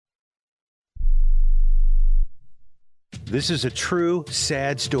This is a true,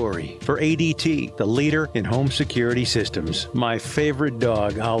 sad story for ADT, the leader in home security systems. My favorite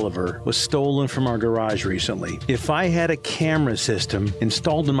dog, Oliver, was stolen from our garage recently. If I had a camera system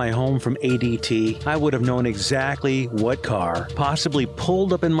installed in my home from ADT, I would have known exactly what car possibly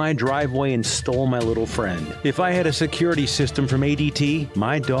pulled up in my driveway and stole my little friend. If I had a security system from ADT,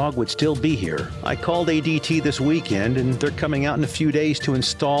 my dog would still be here. I called ADT this weekend, and they're coming out in a few days to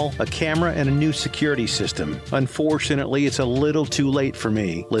install a camera and a new security system. Unfortunately, it's a little too late for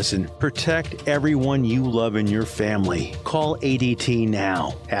me. Listen, protect everyone you love in your family. Call ADT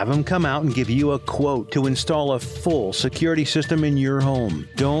now. Have them come out and give you a quote to install a full security system in your home.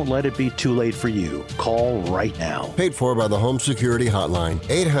 Don't let it be too late for you. Call right now. Paid for by the Home Security Hotline.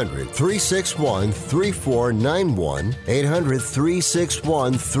 800-361-3491.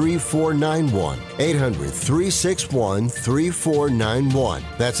 800-361-3491. 800-361-3491.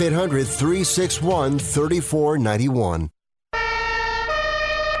 That's 800-361-3491.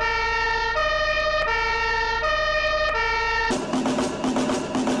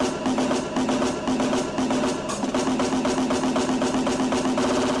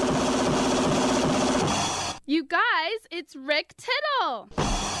 You guys, it's Rick Tittle.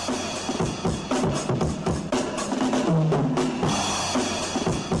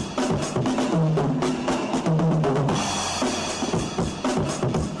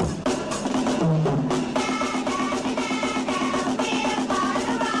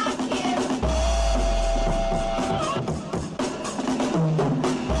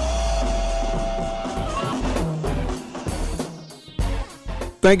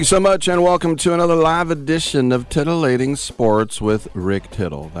 Thank you so much, and welcome to another live edition of Titillating Sports with Rick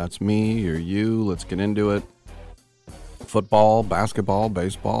Tittle. That's me or you. Let's get into it. Football, basketball,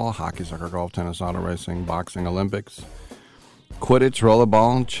 baseball, hockey, soccer, golf, tennis, auto racing, boxing, Olympics, Quidditch,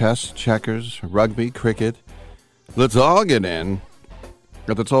 rollerball, chess, checkers, rugby, cricket. Let's all get in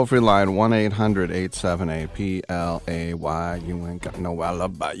at the toll-free line, 1-800-878-PLAY. You ain't got no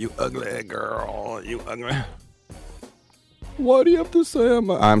alibi, you ugly girl, you ugly. Why do you have to say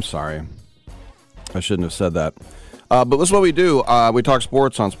I'm sorry. I shouldn't have said that. But this is what we do. We talk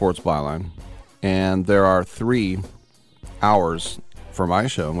sports on Sports Byline. And there are 3 hours for my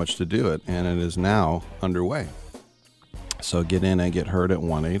show in which to do it. And it is now underway. So get in and get heard at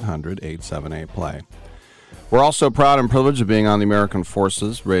 1-800-878-PLAY. We're also proud and privileged of being on the American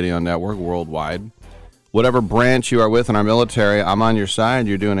Forces Radio Network worldwide. Whatever branch you are with in our military, I'm on your side.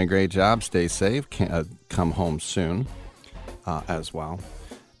 You're doing a great job. Stay safe. Come home soon. As well.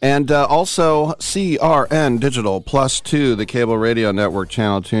 And also CRN Digital Plus 2, the cable radio network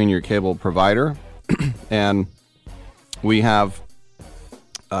channel tune, your cable provider. And we have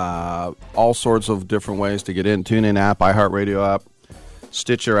all sorts of different ways to get in. TuneIn app, iHeartRadio app,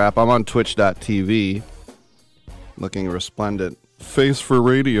 Stitcher app. I'm on twitch.tv looking resplendent. Face for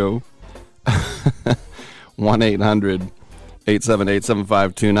radio.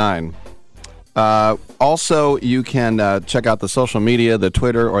 1-800-878-7529. Also, you can check out the social media, the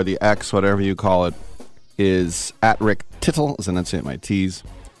Twitter or the X, whatever you call it, is at Rick Tittle, as I enunciate my T's,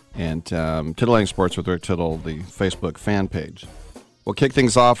 and Titillating Sports with Rick Tittle, the Facebook fan page. We'll kick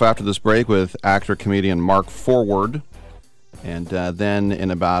things off after this break with actor-comedian Mark Forward, and then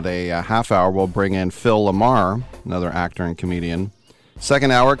in about a half hour, we'll bring in Phil Lamar, another actor and comedian.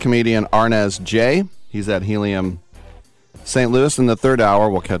 Second hour, comedian Arnez J. He's at Helium St. Louis. In the third hour,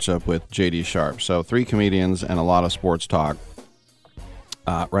 we'll catch up with J.D. Sharp. So 3 comedians and a lot of sports talk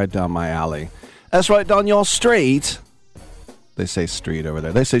right down my alley. That's right down your street. They say street over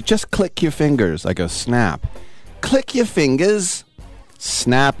there. They say, just click your fingers. I go, snap. Click your fingers.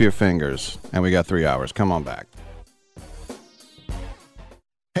 Snap your fingers. And we got 3 hours. Come on back.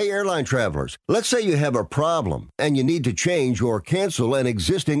 Hey, airline travelers, let's say you have a problem and you need to change or cancel an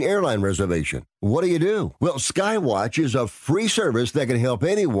existing airline reservation. What do? Well, Skywatch is a free service that can help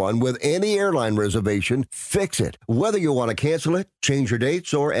anyone with any airline reservation fix it. Whether you want to cancel it, change your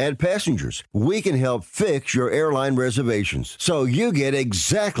dates, or add passengers, we can help fix your airline reservations so you get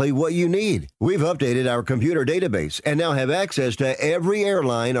exactly what you need. We've updated our computer database and now have access to every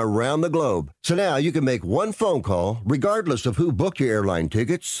airline around the globe. So now you can make one phone call regardless of who booked your airline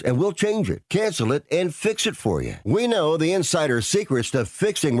tickets, and we'll change it, cancel it, and fix it for you. We know the insider secrets to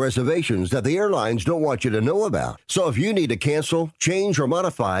fixing reservations that the airlines don't want you to know about. So if you need to cancel, change, or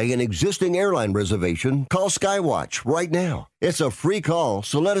modify an existing airline reservation, call Skywatch right now. It's a free call,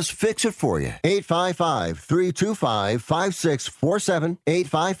 so let us fix it for you. 855-325-5647.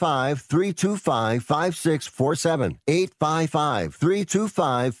 855-325-5647.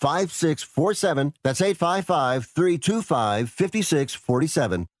 855-325-5647. That's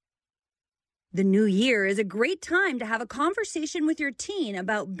 855-325-5647. The new year is a great time to have a conversation with your teen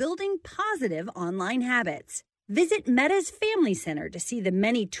about building positive online habits. Visit Meta's Family Center to see the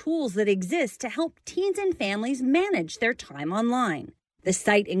many tools that exist to help teens and families manage their time online. The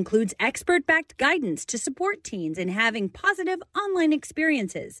site includes expert-backed guidance to support teens in having positive online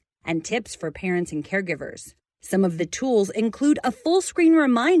experiences and tips for parents and caregivers. Some of the tools include a full-screen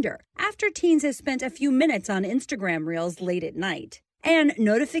reminder after teens have spent a few minutes on Instagram Reels late at night, and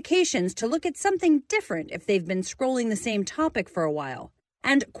notifications to look at something different if they've been scrolling the same topic for a while.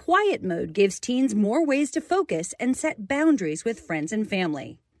 And quiet mode gives teens more ways to focus and set boundaries with friends and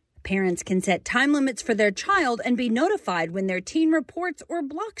family. Parents can set time limits for their child and be notified when their teen reports or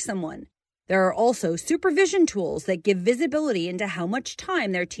blocks someone. There are also supervision tools that give visibility into how much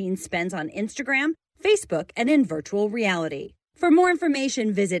time their teen spends on Instagram, Facebook, and in virtual reality. For more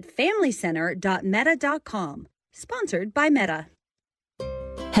information, visit familycenter.meta.com. Sponsored by Meta.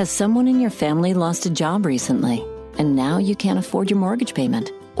 Has someone in your family lost a job recently, and now you can't afford your mortgage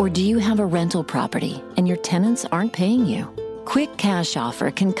payment? Or do you have a rental property and your tenants aren't paying you? Quick Cash Offer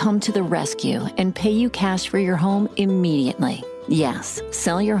can come to the rescue and pay you cash for your home immediately. Yes,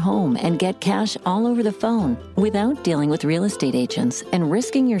 sell your home and get cash all over the phone without dealing with real estate agents and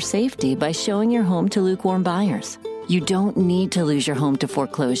risking your safety by showing your home to lukewarm buyers. You don't need to lose your home to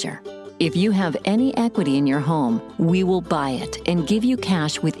foreclosure. If you have any equity in your home, we will buy it and give you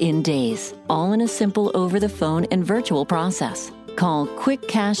cash within days, all in a simple over-the-phone and virtual process. Call Quick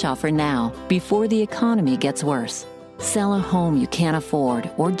Cash Offer now before the economy gets worse. Sell a home you can't afford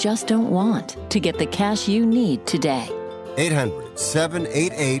or just don't want to get the cash you need today.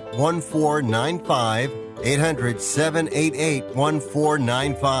 800-788-1495.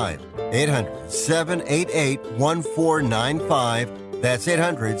 800-788-1495. 800-788-1495. That's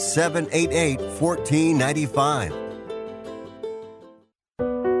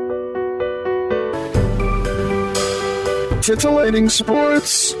 800-788-1495. Titillating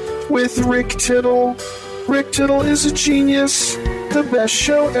Sports with Rick Tittle. Rick Tittle is a genius, the best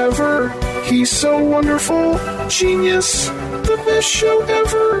show ever. He's so wonderful, genius, the best show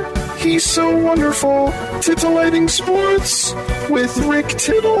ever. He's so wonderful. Titillating Sports with Rick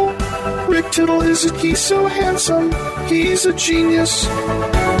Tittle. Rick Tittle he's so handsome, he's a genius.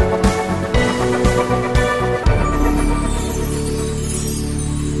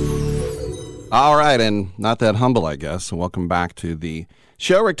 All right, and not that humble, I guess. Welcome back to the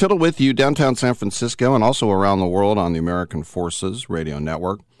show. Rick Tittle with you downtown San Francisco and also around the world on the American Forces Radio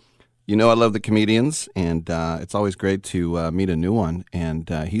Network. You know I love the comedians, and it's always great to meet a new one. And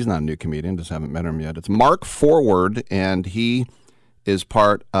he's not a new comedian, just haven't met him yet. It's Mark Forward, and he is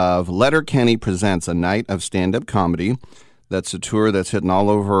part of Letterkenny Presents, a night of stand-up comedy. That's a tour that's hitting all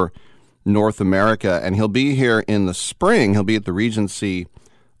over North America, and he'll be here in the spring. He'll be at the Regency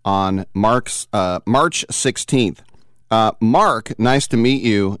on March 16th. Mark, nice to meet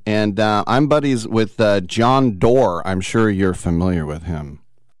you, and I'm buddies with John Doerr. I'm sure you're familiar with him.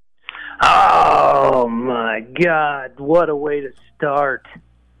 Oh, my God, what a way to start.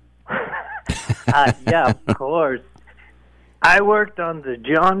 Yeah, of course. I worked on the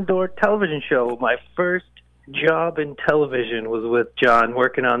John Doerr television show. My first job in television was with John,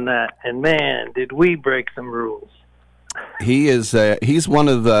 working on that, and man, did we break some rules. He's one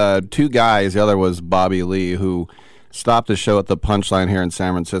of the two guys, the other was Bobby Lee, who stopped the show at the Punchline here in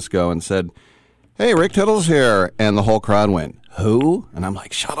San Francisco and said, "Hey, Rick Tittle's here." And the whole crowd went, "Who?" And I'm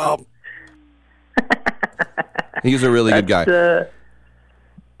like, "Shut up." He's a really good guy.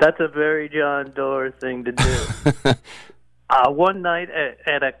 That's a very John Doerr thing to do. One night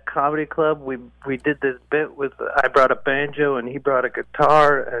at a comedy club, we did this bit with, I brought a banjo and he brought a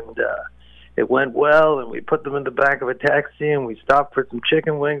guitar, and it went well, and we put them in the back of a taxi, and we stopped for some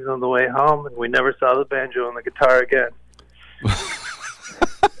chicken wings on the way home, and we never saw the banjo and the guitar again.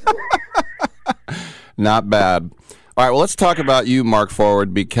 Not bad. All right, well, let's talk about you, Mark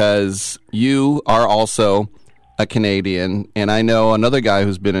Forward, because you are also a Canadian, and I know another guy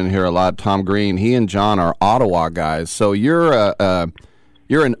who's been in here a lot, Tom Green. He and John are Ottawa guys. So you're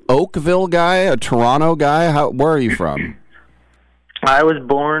an Oakville guy, a Toronto guy. Where are you from? I was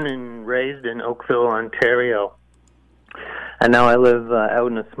born and raised in Oakville, Ontario, and now I live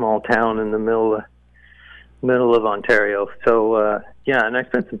out in a small town in the middle of Ontario. So yeah, and I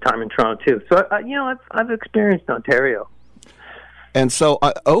spent some time in Toronto too. So I've experienced Ontario. And so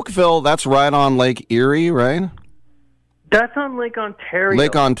Oakville, that's right on Lake Erie, right? That's on Lake Ontario.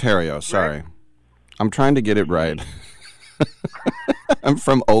 Lake Ontario, sorry. Right. I'm trying to get it right. I'm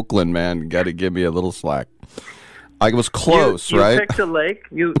from Oakland, man. Got to give me a little slack. I was close, right? You picked a lake.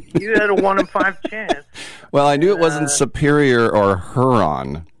 You had a 1 in 5 chance. Well, I knew it wasn't Superior or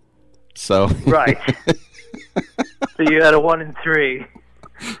Huron. So Right. So you had a 1 in 3.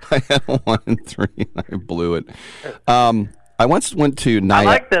 I had a 1 in 3. I blew it. I once went to I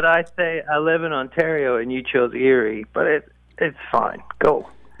like that I say I live in Ontario and you chose Erie, but it's fine. Go.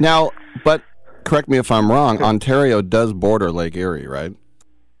 Now, but correct me if I'm wrong, Ontario does border Lake Erie, right?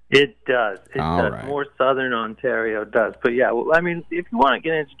 It does. All does. right. More southern Ontario does. But yeah, well, I mean, if you want to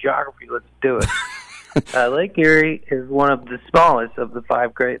get into geography, let's do it. Lake Erie is one of the smallest of the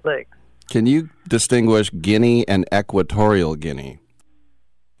 5 Great Lakes. Can you distinguish Guinea and Equatorial Guinea?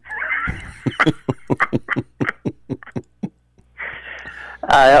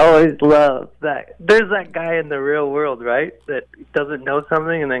 I always love that. There's that guy in the real world, right, that doesn't know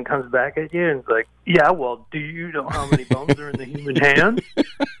something and then comes back at you and is like, yeah, well, do you know how many bones are in the human hand?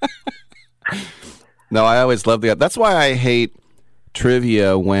 No, I always love that. That's why I hate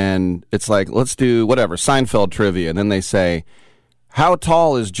trivia when it's like, let's do whatever, Seinfeld trivia, and then they say, how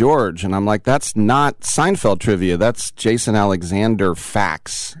tall is George? And I'm like, that's not Seinfeld trivia. That's Jason Alexander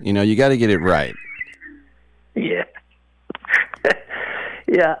facts. You know, you got to get it right. Yeah.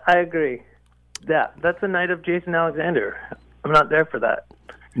 Yeah, I agree. Yeah, that's the night of Jason Alexander. I'm not there for that.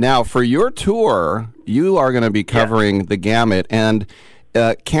 Now, for your tour, you are going to be covering the gamut. And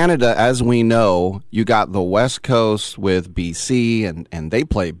Canada, as we know, you got the West Coast with BC, and they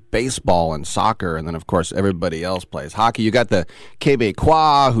play baseball and soccer. And then, of course, everybody else plays hockey. You got the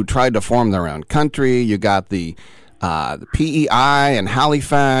Québécois who tried to form their own country. You got the PEI and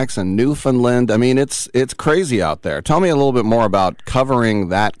Halifax and Newfoundland. I mean, it's crazy out there. Tell me a little bit more about covering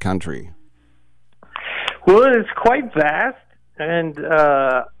that country. Well, it's quite vast, and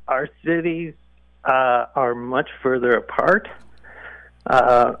our cities are much further apart.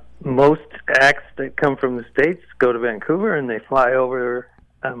 Most acts that come from the States go to Vancouver, and they fly over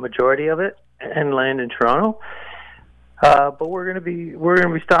a majority of it and land in Toronto. But we're going to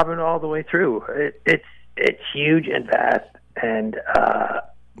be stopping all the way through. It's huge and vast, and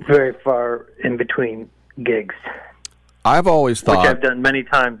very far in between gigs. I've always thought, which I've done many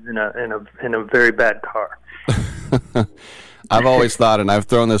times in a very bad car. I've always thought, and I've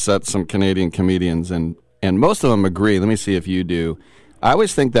thrown this at some Canadian comedians, and most of them agree. Let me see if you do. I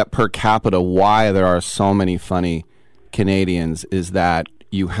always think that per capita, why there are so many funny Canadians is that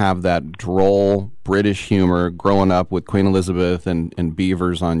you have that droll British humor growing up with Queen Elizabeth and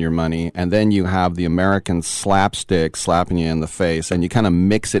beavers on your money, and then you have the American slapstick slapping you in the face, and you kind of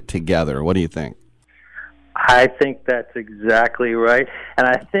mix it together. What do you think? I think that's exactly right, and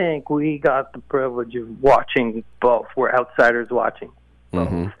I think we got the privilege of watching both. We're outsiders watching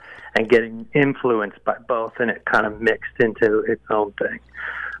both and getting influenced by both, and it kind of mixed into its own thing.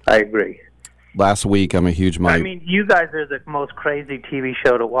 I agree. Last week, I'm a huge Mike. I mean, you guys are the most crazy TV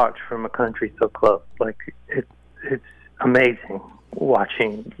show to watch from a country so close. Like, it's amazing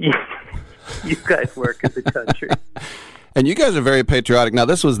watching you guys work as a country. And you guys are very patriotic. Now,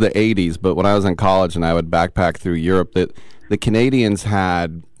 this was the 80s, but when I was in college and I would backpack through Europe, the Canadians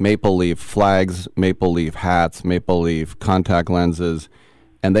had maple leaf flags, maple leaf hats, maple leaf contact lenses,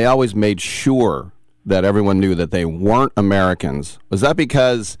 and they always made sure that everyone knew that they weren't Americans. Was that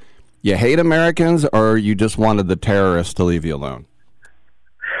because you hate Americans, or you just wanted the terrorists to leave you alone?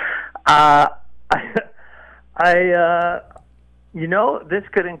 This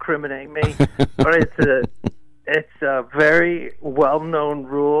could incriminate me, but it's a very well-known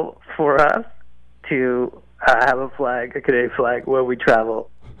rule for us to have a flag, a Canadian flag, where we travel,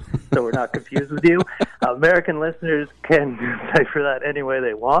 so we're not confused with you. American listeners can decipher that any way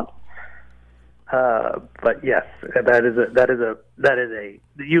they want. But yes, that is a.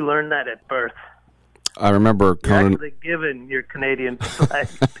 You learn that at birth. I remember Conan. You're actually given your Canadian flag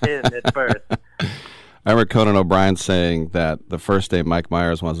pin at birth. I remember Conan O'Brien saying that the first day Mike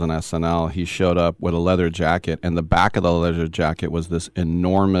Myers was on SNL, he showed up with a leather jacket, and the back of the leather jacket was this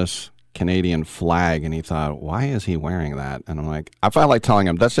enormous Canadian flag, and he thought, why is he wearing that? And I'm like, I felt like telling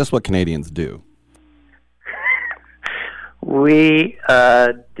him, that's just what Canadians do. We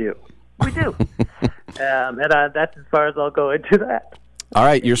do. We do. And that's as far as I'll go into that. All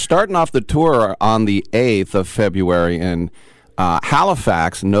right, you're starting off the tour on the 8th of February in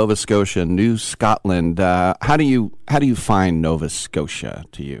Halifax, Nova Scotia, New Scotland. How do you find Nova Scotia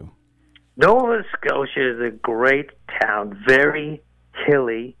to you? Nova Scotia is a great town, very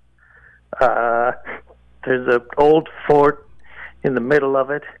hilly. There's an old fort in the middle of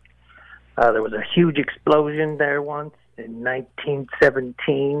it. There was a huge explosion there once in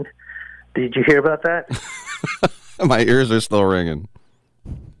 1917. Did you hear about that? My ears are still ringing.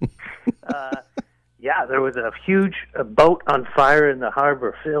 Yeah, there was a huge boat on fire in the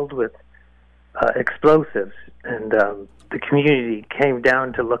harbor filled with explosives, and the community came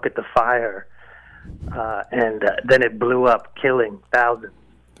down to look at the fire, and then it blew up, killing thousands.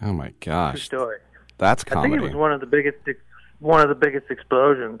 Oh my gosh! True story. That's comedy. I think it was one of the biggest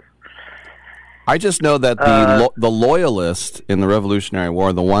explosions. I just know that the loyalists in the Revolutionary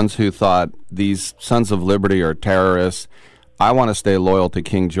War, the ones who thought these Sons of Liberty are terrorists, I want to stay loyal to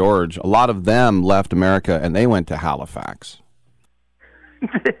King George, a lot of them left America and they went to Halifax.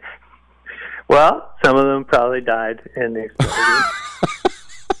 Well, some of them probably died in the explosion.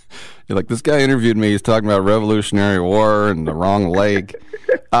 You're like, this guy interviewed me, he's talking about Revolutionary War and the wrong lake.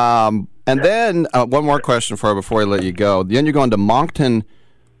 And then, one more question for you before I let you go. Then you're going to Moncton,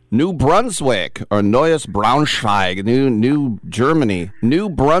 New Brunswick, or Neues Braunschweig, New Germany. New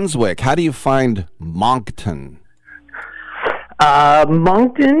Brunswick. How do you find Moncton?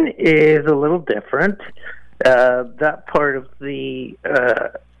 Moncton is a little different. That part of the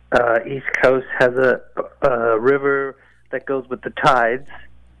East Coast has a river that goes with the tides,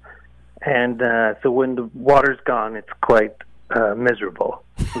 and so when the water's gone, it's quite miserable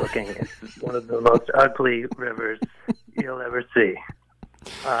looking. It's one of the most ugly rivers you'll ever see.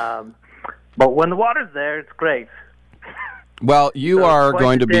 But when the water's there, it's great. Well, you are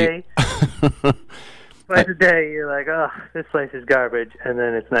going to be... Twice a day, you're like, oh, this place is garbage, and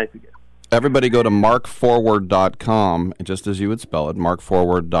then it's nice again. Everybody go to markforward.com, just as you would spell it,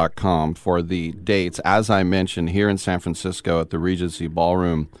 markforward.com, for the dates. As I mentioned, here in San Francisco at the Regency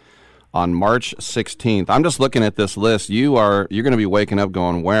Ballroom on March 16th. I'm just looking at this list. You're going to be waking up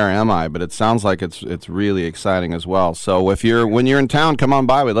going, where am I? But it sounds like it's really exciting as well. So when you're in town, come on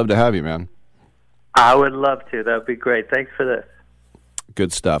by. We'd love to have you, man. I would love to. That would be great. Thanks for this.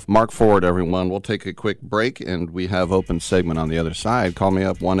 Good stuff. Mark Forward, everyone. We'll take a quick break, and we have open segment on the other side. Call me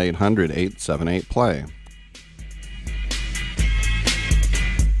up, 1-800-878-PLAY.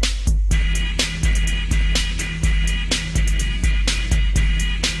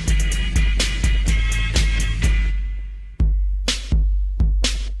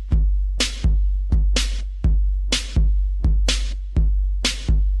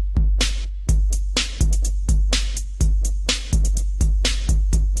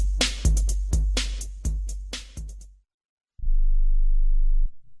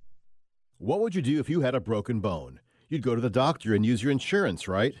 What would you do if you had a broken bone? You'd go to the doctor and use your insurance,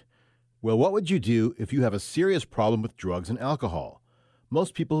 right? Well, what would you do if you have a serious problem with drugs and alcohol?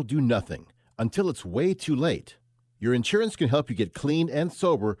 Most people do nothing until it's way too late. Your insurance can help you get clean and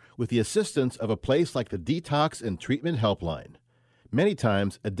sober with the assistance of a place like the Detox and Treatment Helpline. Many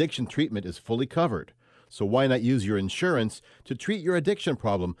times, addiction treatment is fully covered, so why not use your insurance to treat your addiction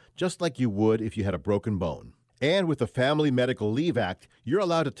problem just like you would if you had a broken bone? And with the Family Medical Leave Act, you're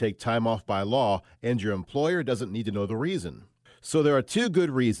allowed to take time off by law, and your employer doesn't need to know the reason. So there are two good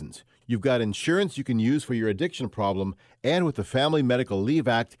reasons. You've got insurance you can use for your addiction problem, and with the Family Medical Leave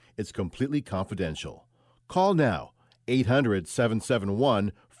Act, it's completely confidential. Call now,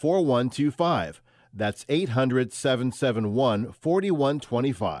 800-771-4125. That's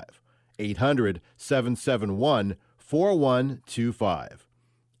 800-771-4125. 800-771-4125.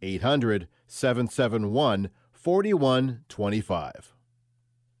 800-771-4125.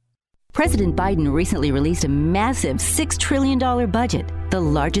 President Biden recently released a massive $6 trillion budget, the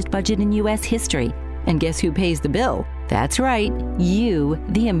largest budget in U.S. history. And guess who pays the bill? That's right, you,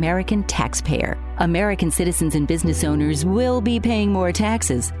 the American taxpayer. American citizens and business owners will be paying more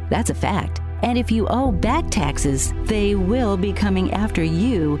taxes. That's a fact. And if you owe back taxes, they will be coming after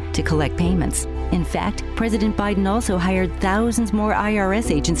you to collect payments. In fact, President Biden also hired thousands more IRS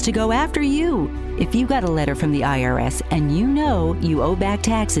agents to go after you. If you got a letter from the IRS and you know you owe back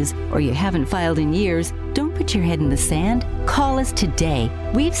taxes or you haven't filed in years, don't put your head in the sand. Call us today.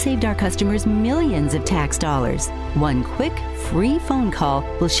 We've saved our customers millions of tax dollars. One quick, free phone call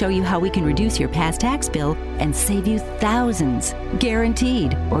will show you how we can reduce your past tax bill and save you thousands.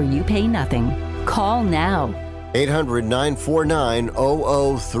 Guaranteed, or you pay nothing. Call now.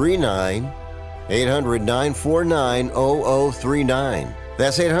 800-949-0039. 800-949-0039.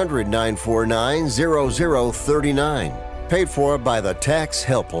 That's 800-949-0039. Paid for by the Tax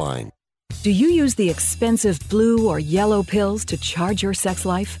Helpline. Do you use the expensive blue or yellow pills to charge your sex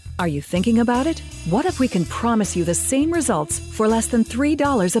life? Are you thinking about it? What if we can promise you the same results for less than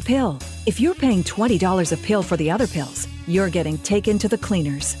 $3 a pill? If you're paying $20 a pill for the other pills, you're getting taken to the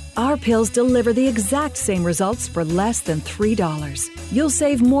cleaners. Our pills deliver the exact same results for less than $3. You'll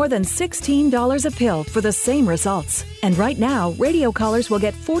save more than $16 a pill for the same results. And right now, radio callers will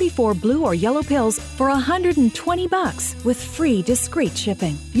get 44 blue or yellow pills for $120 with free discreet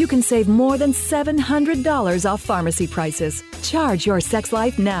shipping. You can save more than $700 off pharmacy prices. Charge your sex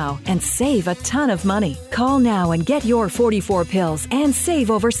life now and save a ton of money. Call now and get your 44 pills and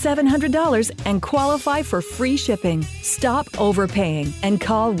save over $700 and qualify for free shipping. Stop overpaying and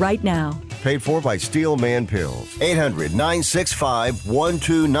call right now. Paid for by Steelman Pills.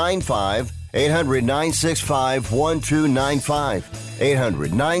 800-965-1295. 800-965-1295.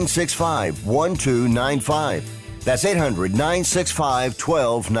 800-965-1295. That's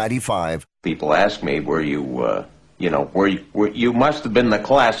 800-965-1295. People ask me, you must have been the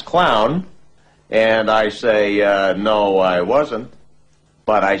class clown. And I say, no, I wasn't.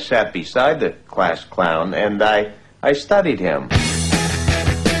 But I sat beside the class clown and I studied him.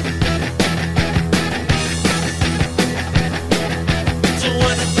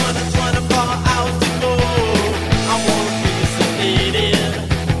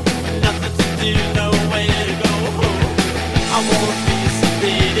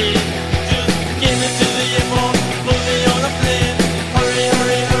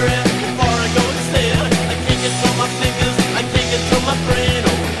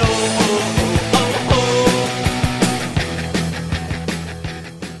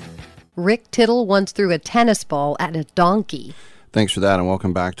 Rick Tittle once threw a tennis ball at a donkey. Thanks for that, and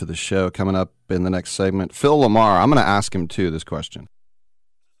welcome back to the show. Coming up in the next segment, Phil Lamar. I'm going to ask him, too, this question.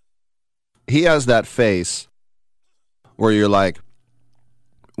 He has that face where you're like,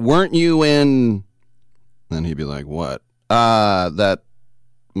 weren't you in... And he'd be like, what? That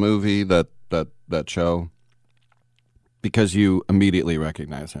movie, that show? Because you immediately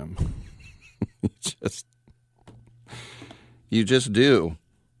recognize him. You just do.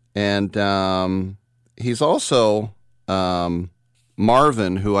 And he's also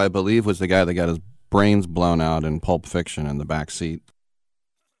Marvin, who I believe was the guy that got his brains blown out in Pulp Fiction in the back seat.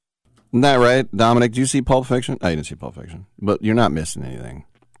 Isn't that right, Dominic? Did you see Pulp Fiction? I didn't see Pulp Fiction, but you're not missing anything.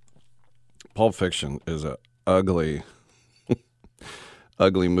 Pulp Fiction is a ugly,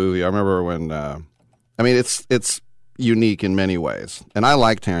 ugly movie. I remember when, it's unique in many ways, and I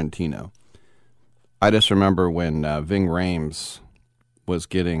like Tarantino. I just remember when Ving Rhames was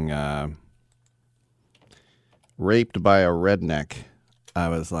getting raped by a redneck. I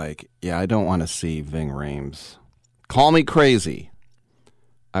was like, yeah, I don't want to see Ving Rhames. Call me crazy.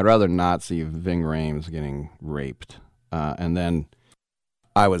 I'd rather not see Ving Rhames getting raped. And then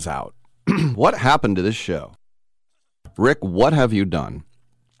I was out. What happened to this show? Rick, what have you done?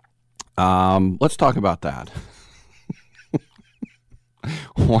 Let's talk about that.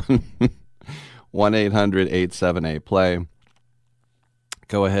 1-800-878-PLAY.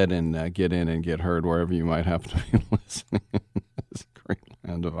 Go ahead and get in and get heard wherever you might have to be listening in this great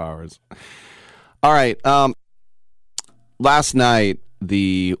land of ours. All right. Last night,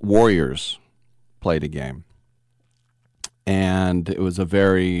 the Warriors played a game. And it was a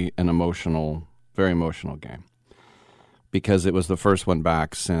very emotional game. Because it was the first one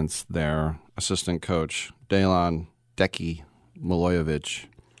back since their assistant coach, Dejan Deki Milojevic,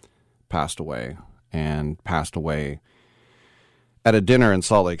 passed away. And passed away at a dinner in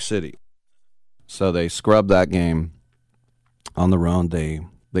Salt Lake City. So they scrubbed that game on the road. They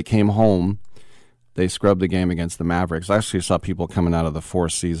came home. They scrubbed the game against the Mavericks. I actually saw people coming out of the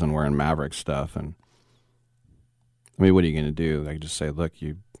fourth season wearing Mavericks stuff. And I mean, what are you going to do? They just say, look,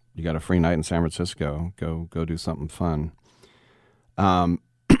 you got a free night in San Francisco. Go do something fun. But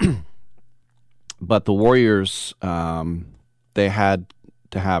the Warriors, they had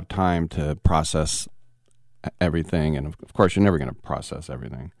to have time to process everything, and of course you're never going to process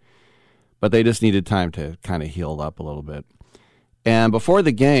everything, but they just needed time to kind of heal up a little bit. And before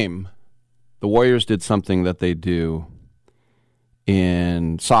the game, the Warriors did something that they do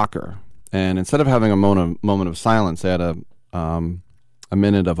in soccer, and instead of having a moment of silence, they had a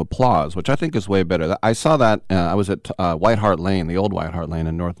minute of applause, which I think is way better. I saw that I was at White Hart Lane, the old White Hart Lane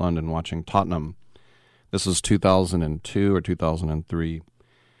in North London, watching Tottenham. This was 2002 or 2003,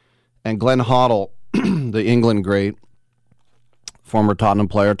 and Glenn Hoddle, the England great, former Tottenham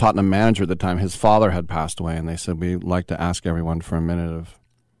player, Tottenham manager at the time, his father had passed away, and they said, we'd like to ask everyone for a minute of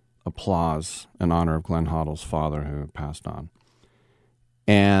applause in honor of Glenn Hoddle's father who had passed on.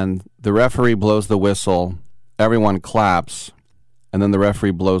 And the referee blows the whistle, everyone claps, and then the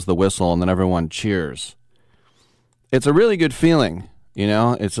referee blows the whistle, and then everyone cheers. It's a really good feeling, you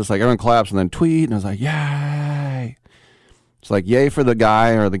know? It's just like everyone claps, and then tweet, and it's like, yay! It's like, yay for the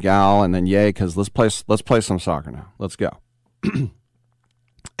guy or the gal, and then yay, because let's play some soccer now. Let's go.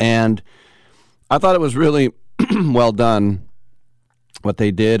 And I thought it was really well done, what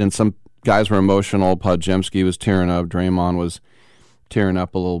they did, and some guys were emotional. Podziemski was tearing up. Draymond was tearing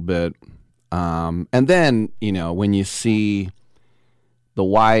up a little bit. And then, you know, when you see the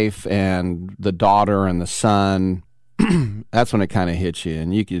wife and the daughter and the son that's when it kind of hits you.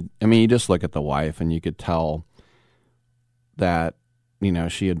 And you just look at the wife and you could tell that,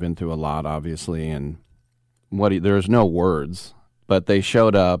 she had been through a lot, obviously, and there's no words, but they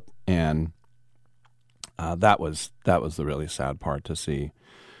showed up, and that was the really sad part to see,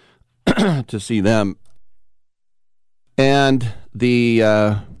 to see them. And the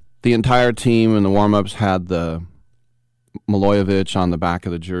entire team in the warm-ups had the Milojevic on the back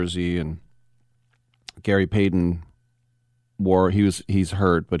of the jersey, and Gary Payton he's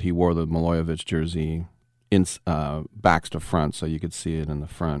hurt, but he wore the Milojevic jersey in backs to front, so you could see it in the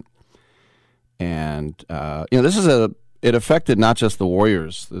front. And it affected not just the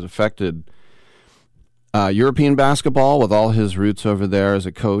Warriors; it affected European basketball with all his roots over there as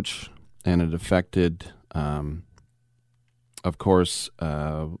a coach, and it affected, of course,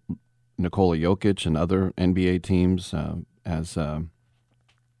 Nikola Jokic and other NBA teams, as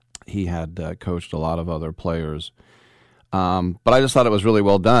he had coached a lot of other players. But I just thought it was really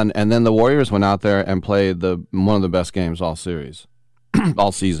well done. And then the Warriors went out there and played one of the best games all series,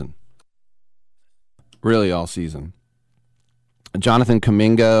 all season. Really all season. Jonathan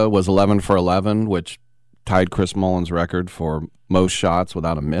Kuminga was 11 for 11, which tied Chris Mullin's record for most shots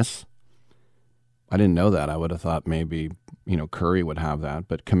without a miss. I didn't know that. I would have thought maybe, Curry would have that.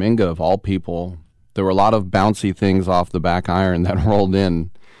 But Kuminga, of all people, there were a lot of bouncy things off the back iron that rolled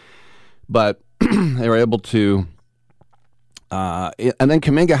in. But they were able to... and then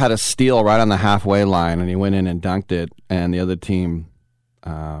Kuminga had a steal right on the halfway line, and he went in and dunked it, and the other team,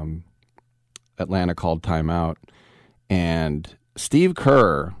 Atlanta, called timeout. And Steve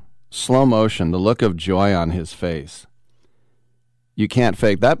Kerr, slow motion, the look of joy on his face. You can't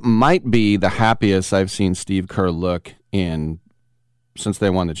fake. That might be the happiest I've seen Steve Kerr look since they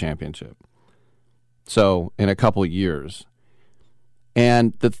won the championship. So, in a couple years.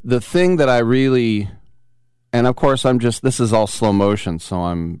 And the thing that I really... And of course, this is all slow motion, so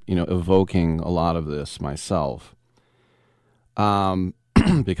I'm, evoking a lot of this myself,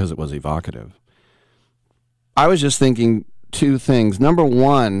 because it was evocative. I was just thinking two things. Number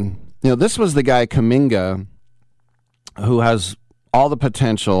one, this was the guy, Kuminga, who has all the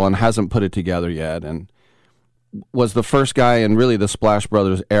potential and hasn't put it together yet, and was the first guy in really the Splash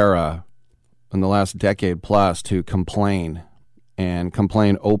Brothers era in the last decade plus to complain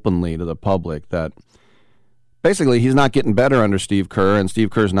openly to the public that basically he's not getting better under Steve Kerr, and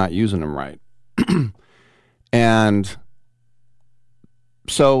Steve Kerr's not using him right. And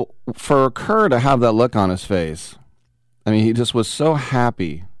so for Kerr to have that look on his face, he just was so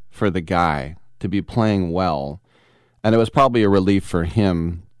happy for the guy to be playing well, and it was probably a relief for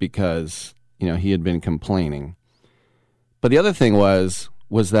him because, he had been complaining. But the other thing was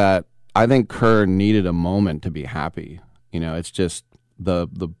that I think Kerr needed a moment to be happy. It's just the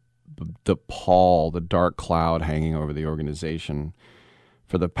pall, the dark cloud hanging over the organization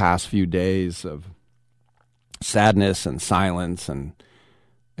for the past few days of sadness and silence and,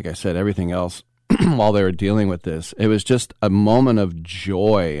 like I said, everything else while they were dealing with this. It was just a moment of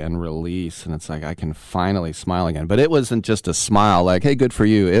joy and release, and it's like I can finally smile again. But it wasn't just a smile like, hey, good for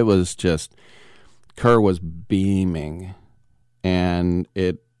you. It was just Kerr was beaming, and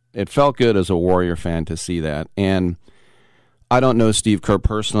it felt good as a Warrior fan to see that. And I don't know Steve Kerr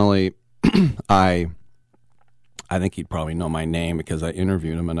personally. I think he'd probably know my name because I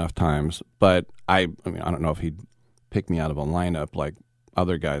interviewed him enough times. But I don't know if he'd pick me out of a lineup like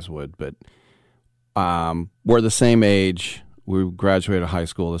other guys would. But we're the same age. We graduated high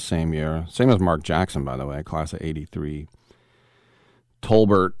school the same year. Same as Mark Jackson, by the way, class of 83.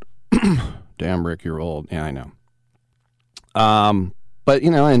 Tolbert. Damn, Rick, you're old. Yeah, I know. But,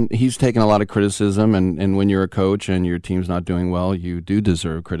 and he's taken a lot of criticism, and when you're a coach and your team's not doing well, you do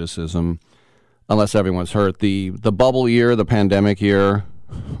deserve criticism, unless everyone's hurt. The bubble year, the pandemic year,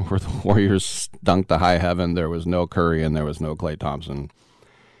 where the Warriors stunk to high heaven, there was no Curry and there was no Klay Thompson.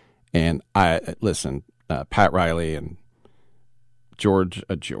 And Pat Riley and George,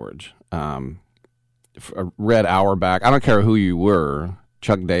 Red Auerbach, I don't care who you were,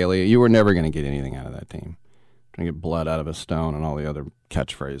 Chuck Daly, you were never going to get anything out of that team. Trying to get blood out of a stone and all the other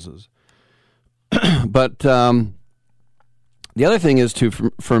catchphrases. But the other thing is, too,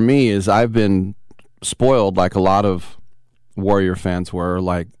 for me, is I've been spoiled like a lot of Warrior fans were,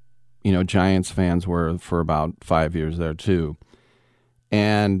 like, Giants fans were for about 5 years there, too.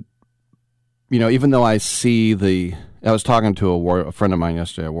 And, even though I see I was talking to a friend of mine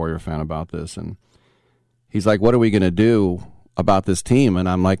yesterday, a Warrior fan, about this, and he's like, what are we going to do about this team? And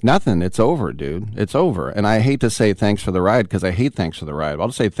I'm like, nothing. It's over, dude. It's over. And I hate to say thanks for the ride because I hate thanks for the ride. I'll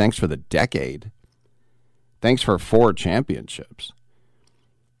just say thanks for the decade. Thanks for 4 championships.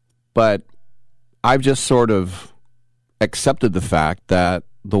 But I've just sort of accepted the fact that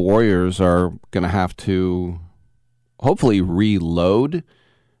the Warriors are going to have to hopefully reload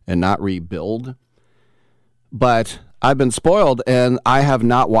and not rebuild. But I've been spoiled, and I have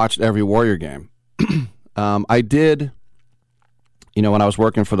not watched every Warrior game. I did, when I was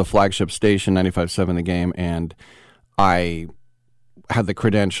working for the flagship station, 95.7 The Game, and I had the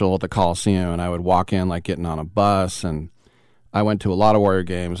credential at the Coliseum, and I would walk in like getting on a bus, and I went to a lot of Warrior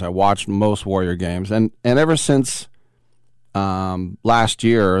games. I watched most Warrior games, and ever since last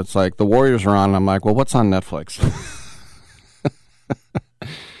year, it's like the Warriors are on, and I'm like, well, what's on Netflix?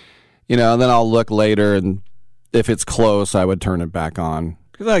 And then I'll look later, and if it's close, I would turn it back on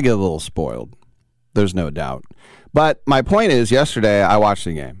because I get a little spoiled. There's no doubt. But my point is, yesterday I watched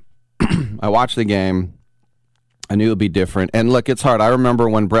the game. I knew it would be different. And look, it's hard. I remember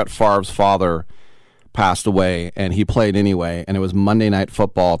when Brett Favre's father passed away, and he played anyway, and it was Monday Night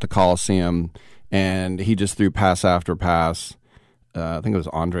Football at the Coliseum, and he just threw pass after pass. I think it was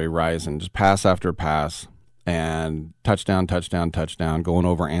Andre Rison, just pass after pass, and touchdown, going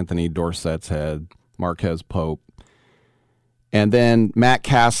over Anthony Dorsett's head, Marquez Pope. And then Matt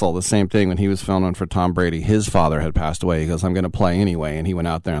Castle, the same thing when he was filming for Tom Brady. His father had passed away. He goes, I'm going to play anyway, and he went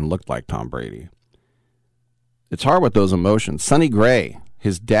out there and looked like Tom Brady. It's hard with those emotions. Sonny Gray,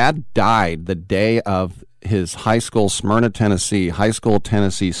 his dad died the day of his high school Tennessee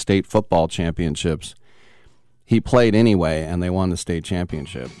state football championships. He played anyway, and they won the state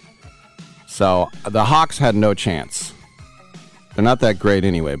championship. So the Hawks had no chance. They're not that great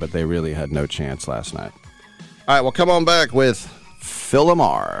anyway, but they really had no chance last night. All right, well, come on back with Phil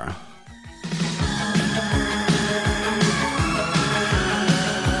Lamar.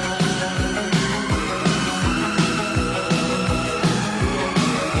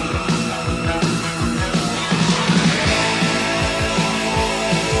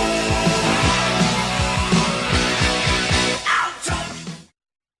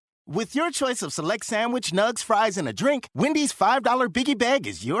 With your choice of select sandwich, nugs, fries, and a drink, Wendy's $5 Biggie Bag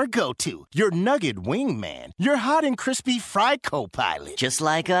is your go-to. Your nugget wingman. Your hot and crispy fry co-pilot. Just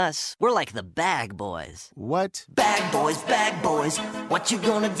like us. We're like the bag boys. What? Bag boys, what you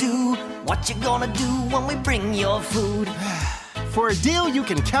gonna do? What you gonna do when we bring your food? For a deal you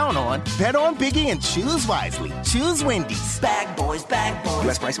can count on, bet on Biggie and choose wisely. Choose Wendy's. Bag boys.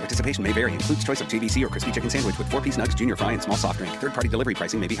 U.S. price and participation may vary. Includes choice of JVC or crispy chicken sandwich with 4-piece nugs, junior fry, and small soft drink. Third-party delivery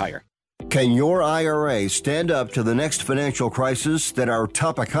pricing may be higher. Can your IRA stand up to the next financial crisis that our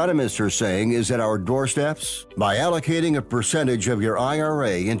top economists are saying is at our doorsteps? By allocating a percentage of your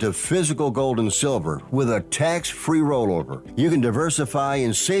IRA into physical gold and silver with a tax-free rollover, you can diversify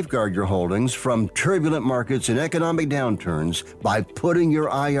and safeguard your holdings from turbulent markets and economic downturns by putting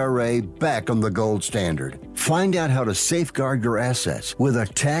your IRA back on the gold standard. Find out how to safeguard your assets with a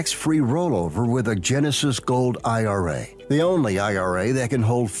tax-free rollover with a Genesis Gold IRA, the only IRA that can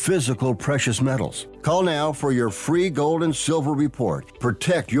hold physical precious metals. Call now for your free gold and silver report.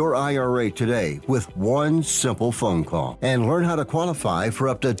 Protect your IRA today with one simple phone call and learn how to qualify for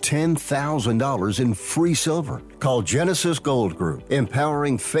up to $10,000 in free silver. Call Genesis Gold Group,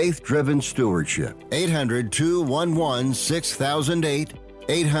 empowering faith-driven stewardship. 800-211-6008.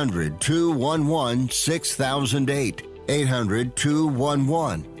 800-211-6008.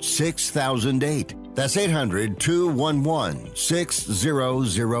 800-211-6008. That's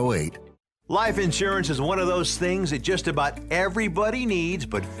 800-211-6008. Life insurance is one of those things that just about everybody needs,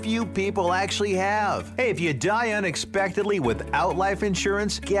 but few people actually have. Hey, if you die unexpectedly without life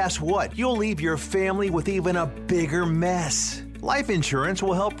insurance, guess what? You'll leave your family with even a bigger mess. Life insurance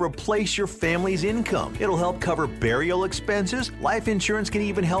will help replace your family's income. It'll help cover burial expenses. Life insurance can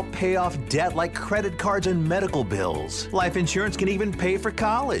even help pay off debt like credit cards and medical bills. Life insurance can even pay for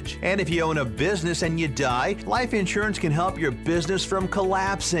college. And if you own a business and you die, life insurance can help your business from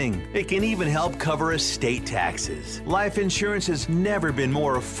collapsing. It can even help cover estate taxes. Life insurance has never been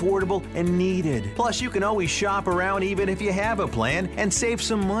more affordable and needed. Plus, you can always shop around even if you have a plan and save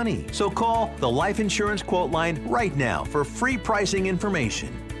some money. So call the Life Insurance Quote Line right now for free pricing information.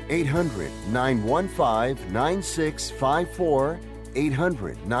 800-915-9654.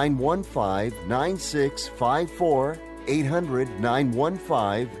 800-915-9654.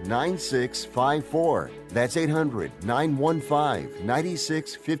 800-915-9654. That's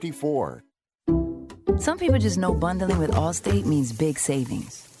 800-915-9654. Some people just know bundling with Allstate means big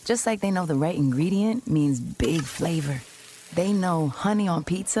savings. Just like they know the right ingredient means big flavor. They know honey on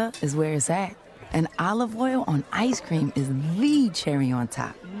pizza is where it's at. And olive oil on ice cream is the cherry on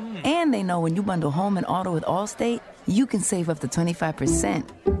top. And they know when you bundle home and auto with Allstate, you can save up to 25%.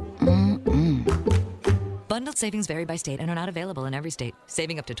 Bundled savings vary by state and are not available in every state.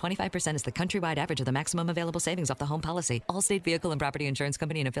 Saving up to 25% is the countrywide average of the maximum available savings off the home policy. Allstate Vehicle and Property Insurance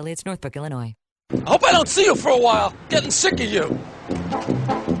Company and affiliates, Northbrook, Illinois. I hope I don't see you for a while. Getting sick of you.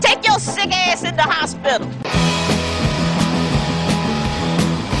 Take your sick ass in the hospital.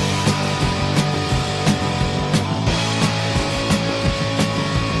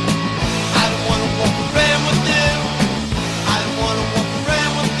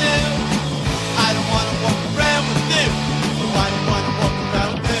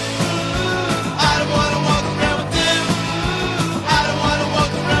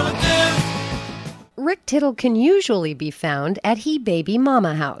 Rick Tittle can usually be found at He Baby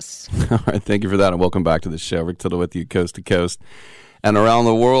Mama House. All right, thank you for that, and welcome back to the show. Rick Tittle with you coast to coast and around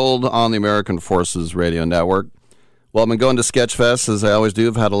the world on the American Forces Radio Network. Well, I've been going to Sketchfest, as I always do.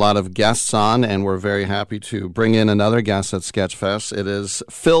 I've had a lot of guests on, and we're very happy to bring in another guest at Sketchfest. It is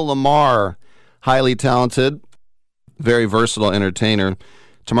Phil Lamar, highly talented, very versatile entertainer.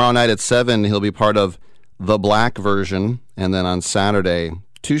 Tomorrow night at 7, he'll be part of The Black Version, and then on Saturday,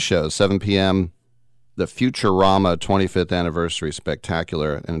 2 shows, 7 p.m., the Futurama 25th Anniversary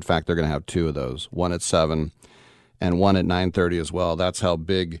Spectacular. And in fact, they're going to have 2 of those, one at 7 and one at 9:30 as well. That's how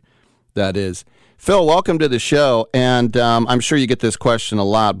big that is. Phil, welcome to the show. And I'm sure you get this question a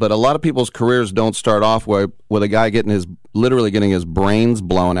lot, but a lot of people's careers don't start off with a guy literally getting his brains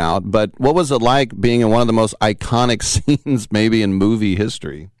blown out. But what was it like being in one of the most iconic scenes maybe in movie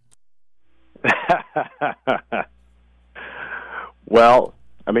history? Well,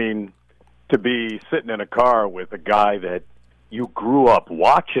 I mean, to be sitting in a car with a guy that you grew up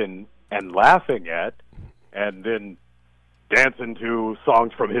watching and laughing at and then dancing to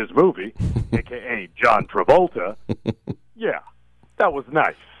songs from his movie, a.k.a. John Travolta, yeah, that was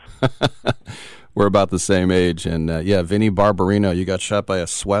nice. We're about the same age. And, Vinnie Barbarino, you got shot by a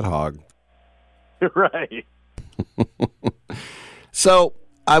sweat hog. Right. So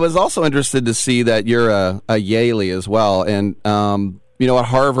I was also interested to see that you're a Yaley as well. And, at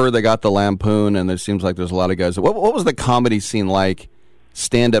Harvard, they got the Lampoon, and it seems like there's a lot of guys. What was the comedy scene like,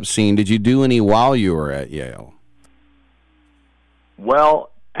 stand-up scene? Did you do any while you were at Yale?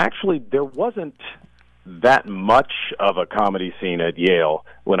 Well, actually, there wasn't that much of a comedy scene at Yale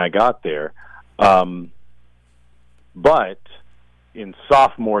when I got there. But in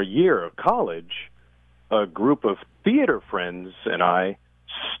sophomore year of college, a group of theater friends and I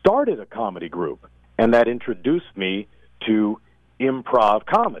started a comedy group, and that introduced me to improv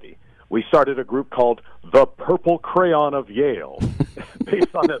comedy. We started a group called The Purple Crayon of Yale,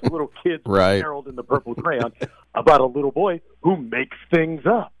 based on that little kid, right, Harold in the Purple Crayon, about a little boy who makes things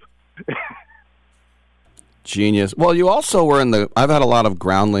up. Genius. Well, you also were I've had a lot of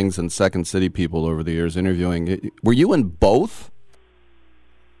Groundlings and Second City people over the years interviewing. Were you in both?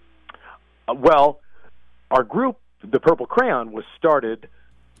 Well, our group, The Purple Crayon, was started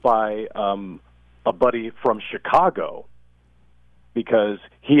by a buddy from Chicago, because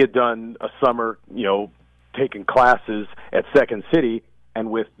he had done a summer, taking classes at Second City,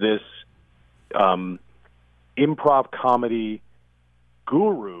 and with this improv comedy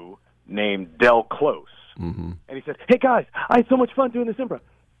guru named Del Close. Mm-hmm. And he said, "Hey guys, I had so much fun doing this improv.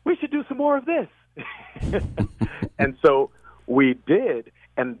 We should do some more of this." And so we did,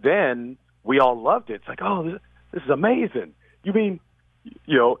 and then we all loved it. It's like, oh, this is amazing. You mean,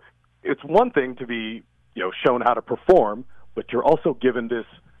 it's one thing to be, shown how to perform, but you're also given this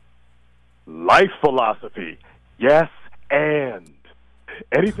life philosophy. Yes, and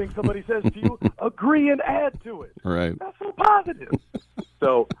anything somebody says to you, agree and add to it. Right. That's so positive.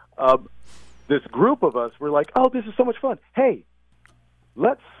 So this group of us were like, oh, this is so much fun. Hey,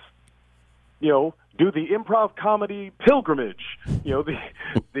 let's, do the improv comedy pilgrimage.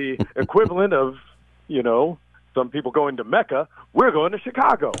 The equivalent of, some people going to Mecca. We're going to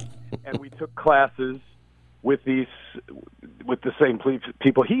Chicago. And we took classes with the same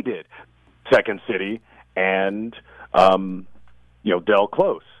people he did, Second City and Del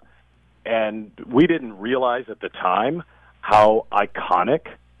Close, and we didn't realize at the time how iconic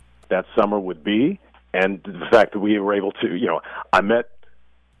that summer would be, and the fact that we were able to, I met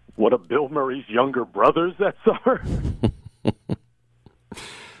one of Bill Murray's younger brothers that summer.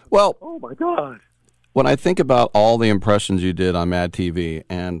 Well, oh my God. When I think about all the impressions you did on Mad TV,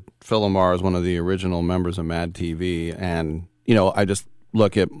 and Phil Lamar is one of the original members of Mad TV, and, I just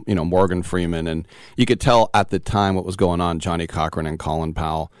look at, Morgan Freeman, and you could tell at the time what was going on, Johnny Cochran and Colin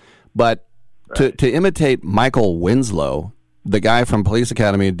Powell. But right, to imitate Michael Winslow, the guy from Police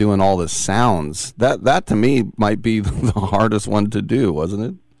Academy doing all the sounds, that to me might be the hardest one to do,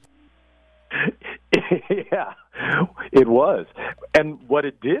 wasn't it? Yeah, it was. And what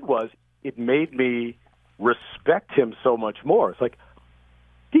it did was it made me respect him so much more. It's like,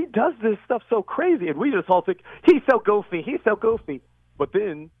 he does this stuff so crazy, and we just all think, he's so goofy, he's so goofy. But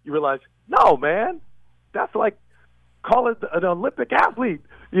then you realize, no, man, that's like, call it an Olympic athlete,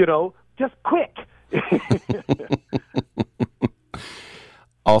 just quick.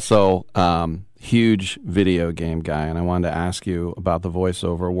 Also, huge video game guy, and I wanted to ask you about the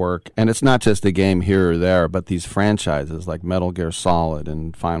voiceover work. And it's not just a game here or there, but these franchises like Metal Gear Solid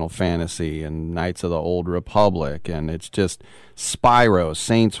and Final Fantasy and Knights of the Old Republic, and it's just Spyro,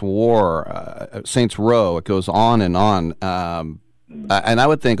 Saints Row. It goes on and on. And I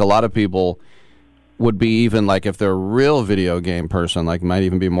would think a lot of people would be, even like, if they're a real video game person, like, might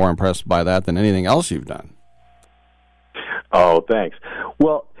even be more impressed by that than anything else you've done. Oh, thanks.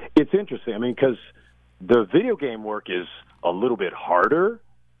 Well, it's interesting. I mean, because the video game work is a little bit harder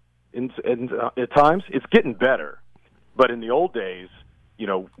at times. It's getting better. But in the old days,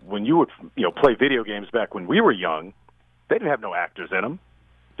 when you would play video games back when we were young, they didn't have no actors in them.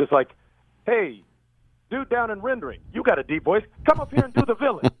 Just like, hey, dude down in rendering, you got a deep voice. Come up here and do the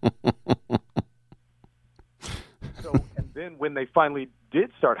villain. And then when they finally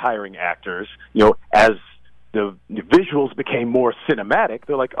did start hiring actors, as the visuals became more cinematic,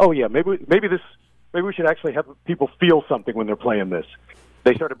 they're like, oh yeah, maybe we should actually have people feel something when they're playing this.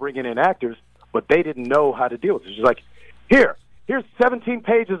 They started bringing in actors, but they didn't know how to deal with it. It's just like, here's 17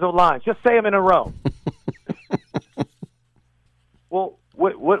 pages of lines, just say them in a row. Well,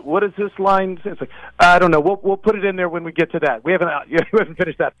 what is this line? It's like, I don't know. We'll put it in there when we get to that. We haven't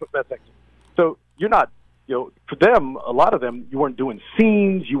finished that section. So you're not. For them, a lot of them, you weren't doing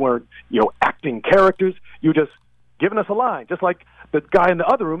scenes, you weren't, acting characters. You were just giving us a line, just like the guy in the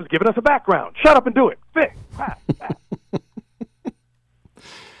other room is giving us a background. Shut up and do it. Fix.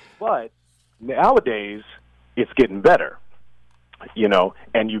 But nowadays, it's getting better,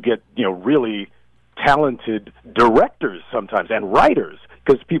 and you get, really talented directors sometimes and writers,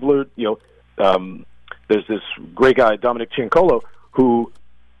 because people are, there's this great guy, Dominic Ciancolo, who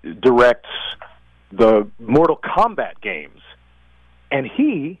directs the Mortal Kombat games, and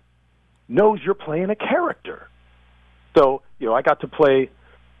he knows you're playing a character. So, I got to play,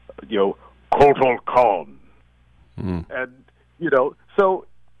 Kotal Khan. And, so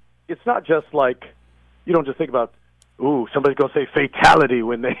it's not just like, you don't just think about, ooh, somebody's going to say fatality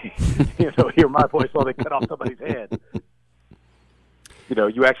when they, hear my voice while they cut off somebody's head.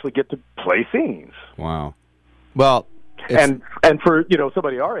 You actually get to play scenes. Wow. Well, and for,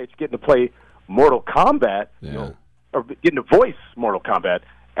 somebody our age, getting to play Mortal Kombat, or getting to voice Mortal Kombat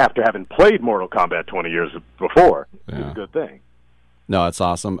after having played Mortal Kombat 20 years before is a good thing. No, it's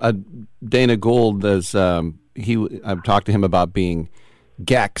awesome. Dana Gould, I've talked to him about being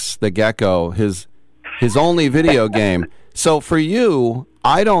Gex, the gecko, his only video game. So for you,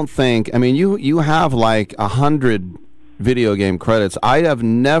 I don't think, you have like 100 video game credits. I have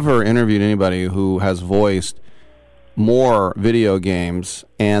never interviewed anybody who has voiced more video games.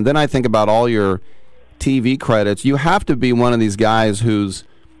 And then I think about all your TV credits. You have to be one of these guys who's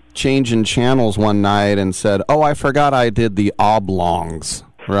changing channels one night and said, oh, I forgot I did the oblongs,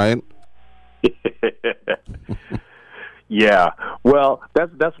 right? Yeah. Well,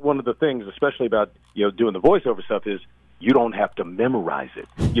 that's one of the things, especially about, doing the voiceover stuff, is you don't have to memorize it.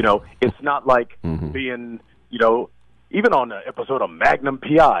 It's not like being, even on an episode of Magnum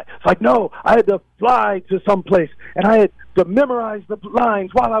P.I. It's like, no, I had to fly to someplace, and I had to memorize the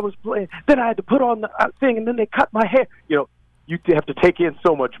lines while I was playing. Then I had to put on the thing, and then they cut my hair. You have to take in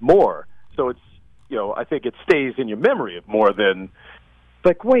so much more. So it's, I think it stays in your memory more than,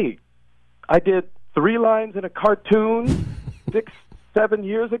 like, wait, I did 3 lines in a cartoon 6-7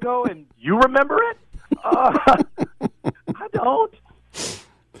 years ago, and you remember it? I don't.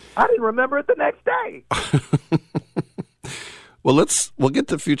 I didn't remember it the next day. Well, we'll get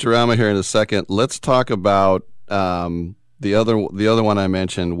to Futurama here in a second. Let's talk about the other one I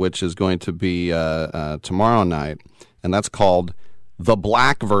mentioned, which is going to be tomorrow night, and that's called The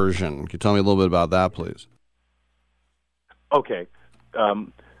Black Version. Can you tell me a little bit about that, please? Okay.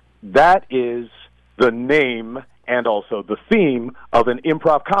 That is the name and also the theme of an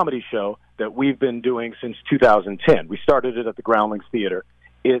improv comedy show that we've been doing since 2010. We started it at the Groundlings Theater.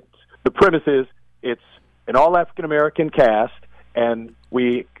 The premise is it's an all African-American cast, and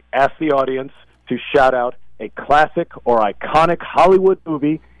we ask the audience to shout out a classic or iconic Hollywood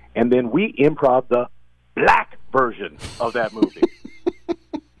movie, and then we improv the black version of that movie.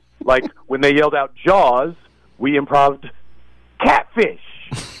 Like when they yelled out Jaws, we improved Catfish.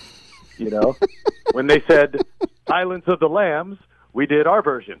 When they said Silence of the Lambs, we did our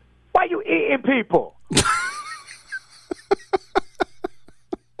version. Why you eating people?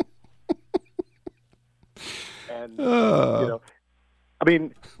 And, you know, I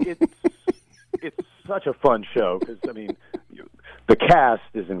mean, it's such a fun show because, I mean, the cast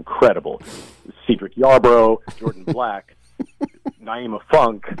is incredible. Cedric Yarbrough, Jordan Black, Naima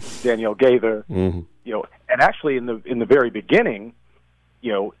Funk, Danielle Gaither, you know, and actually in the very beginning,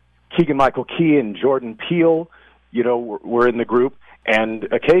 you know, Keegan-Michael Key and Jordan Peele, you know, were in the group, and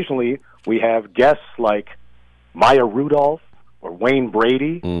occasionally we have guests like Maya Rudolph or Wayne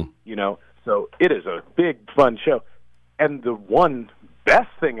Brady, you know, so it is a big, fun show. And the one best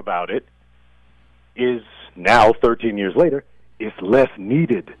thing about it is now, 13 years later, it's less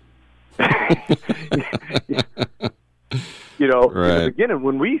needed. You know, in the beginning,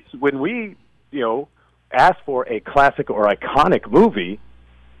 when we you know, asked for a classic or iconic movie,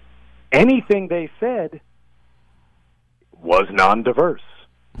 anything they said was non-diverse.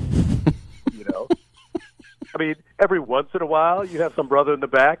 You know, I mean, every once in a while, you have some brother in the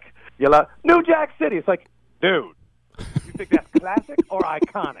back yell out, "New Jack City." It's like, dude, you think that's classic or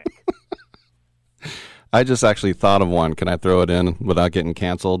iconic? I just actually thought of one. Can I throw it in without getting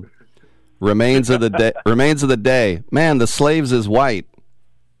canceled? Remains of the day. Remains of the day. Man, the slaves is white.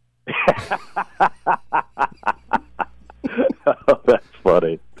 Oh, that's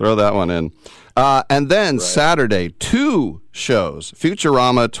funny. Throw that one in. And then Saturday, 2 shows.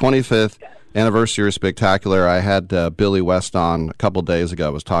 Futurama 25th Anniversary Spectacular. I had Billy West on a couple days ago. I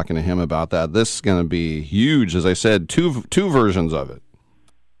was talking to him about that. This is going to be huge. As I said, two versions of it.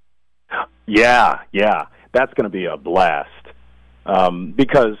 Yeah. That's going to be a blast.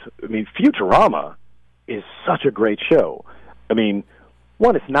 Because, I mean, Futurama is such a great show. I mean,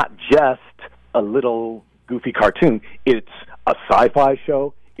 one, it's not just a little goofy cartoon. It's a sci-fi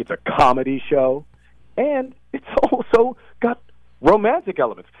show. It's a comedy show. And it's also got romantic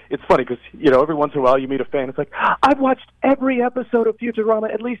elements. It's funny because, you know, every once in a while you meet a fan. It's like, I've watched every episode of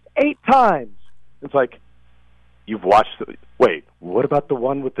Futurama at least 8 times. It's like, you've watched... Wait, what about the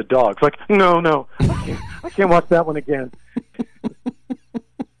one with the dogs? Like, no, I can't watch that one again.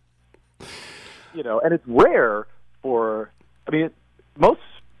 You know, and it's rare for... I mean, most,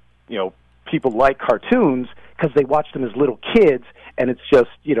 you know, people like cartoons because they watched them as little kids, and it's just,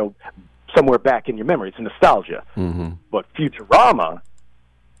 you know, somewhere back in your memory. It's nostalgia. But Futurama,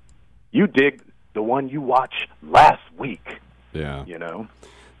 you dig the one you watched last week. Yeah. You know?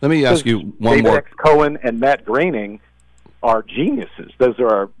 Let me ask you one David more. X. Cohen and Matt Groening are geniuses. Those are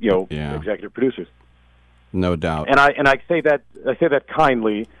our, you know, executive producers. No doubt. And I say that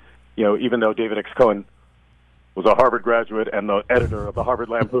kindly, you know, even though David X. Cohen was a Harvard graduate and the editor of the Harvard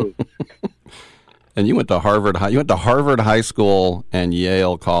Lampoon. And you went to Harvard High. You went to Harvard High School and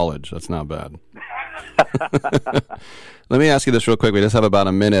Yale College. That's not bad. Let me ask you this real quick. We just have about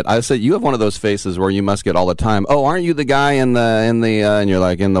a minute. I said you have one of those faces where you must get all the time. Oh, aren't you the guy in the and you're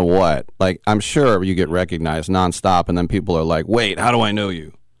like, in the what? Like, I'm sure you get recognized nonstop, and then people are like, wait, how do I know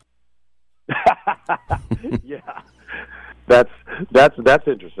you? Yeah, that's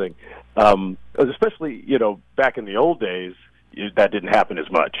interesting. Especially, you know, back in the old days, that didn't happen as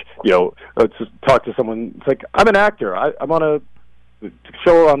much. You know, to talk to someone, it's like, I'm an actor. I'm on a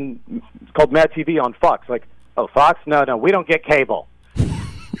show it's called Mad TV on Fox. Like, oh, Fox? No, we don't get cable.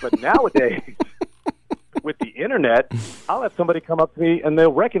 But nowadays, with the internet, I'll have somebody come up to me and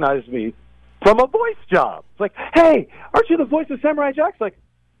they'll recognize me from a voice job. It's like, hey, aren't you the voice of Samurai Jack? It's like,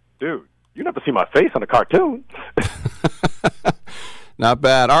 dude, you never see my face on a cartoon. Not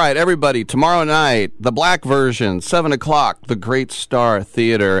bad. All right, everybody, tomorrow night, the black version, 7 o'clock, the Great Star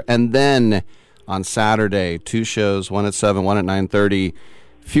Theater. And then on Saturday, 2 shows, one at 7, one at 9:30.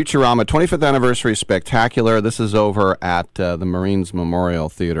 Futurama 25th Anniversary Spectacular. This is over at the Marines Memorial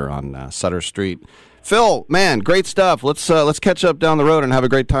Theater on Sutter Street. Phil, man, great stuff. Let's catch up down the road and have a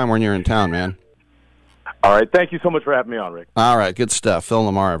great time when you're in town, man. All right, thank you so much for having me on, Rick. All right, good stuff. Phil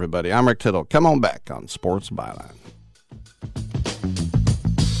Lamar, everybody. I'm Rick Tittle. Come on back on Sports Byline.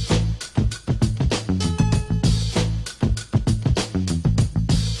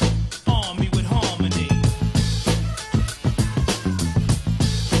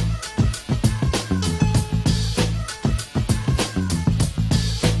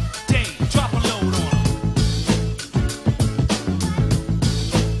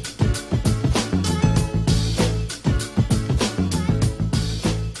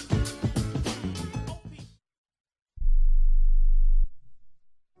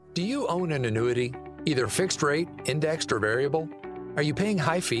 Do you own an annuity, either fixed rate, indexed, or variable? Are you paying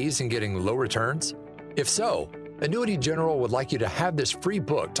high fees and getting low returns? If so, Annuity General would like you to have this free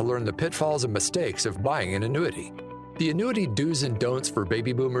book to learn the pitfalls and mistakes of buying an annuity. The Annuity Do's and Don'ts for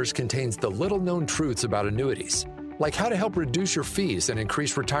Baby Boomers contains the little-known truths about annuities, like how to help reduce your fees and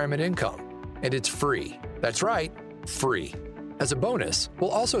increase retirement income, and it's free. That's right, free. As a bonus,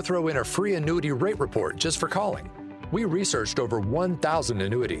 we'll also throw in a free annuity rate report just for calling. We researched over 1,000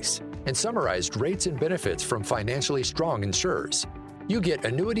 annuities and summarized rates and benefits from financially strong insurers. You get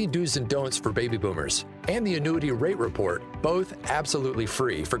annuity do's and don'ts for baby boomers and the annuity rate report, both absolutely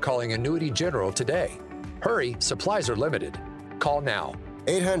free for calling Annuity General today. Hurry, supplies are limited. Call now.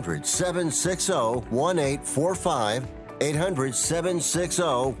 800-760-1845.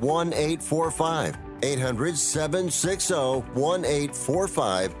 800-760-1845.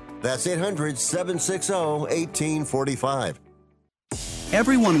 800-760-1845. That's 800-760-1845.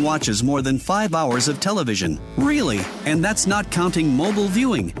 Everyone watches more than 5 hours of television. Really? And that's not counting mobile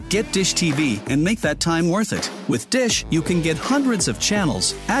viewing. Get Dish TV and make that time worth it. With Dish, you can get hundreds of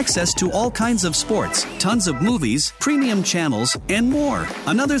channels, access to all kinds of sports, tons of movies, premium channels, and more.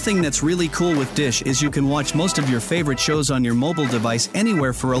 Another thing that's really cool with Dish is you can watch most of your favorite shows on your mobile device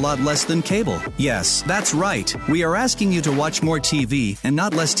anywhere for a lot less than cable. Yes, that's right. We are asking you to watch more TV and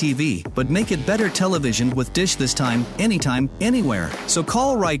not less TV, but make it better television with Dish this time, anytime, anywhere. So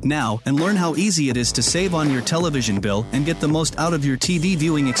call right now and learn how easy it is to save on your television bill and get the most out of your TV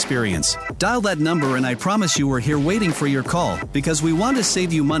viewing experience. Dial that number and I promise you we're here waiting for your call because we want to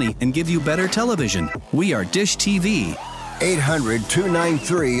save you money and give you better television. We are Dish TV.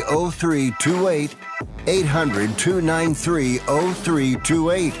 800-293-0328.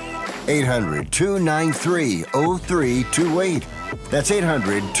 800-293-0328. 800-293-0328. That's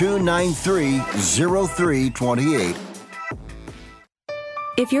 800-293-0328.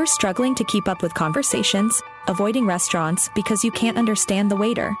 If you're struggling to keep up with conversations, avoiding restaurants because you can't understand the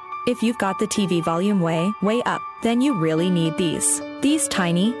waiter, if you've got the TV volume way up, then you really need these. These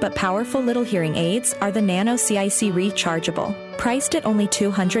tiny but powerful little hearing aids are the Nano CIC Rechargeable, priced at only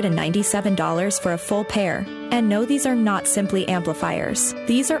 $297 for a full pair. And no, these are not simply amplifiers.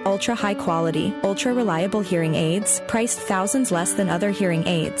 These are ultra high quality, ultra reliable hearing aids, priced thousands less than other hearing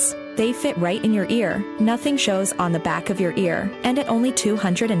aids. They fit right in your ear, nothing shows on the back of your ear, and at only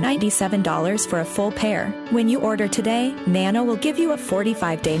 $297 for a full pair. When you order today, Nano will give you a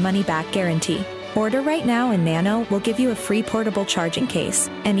 45-day money-back guarantee. Order right now and Nano will give you a free portable charging case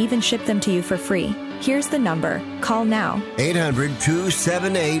and even ship them to you for free. Here's the number. Call now.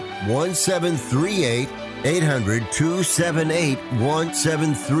 800-278-1738.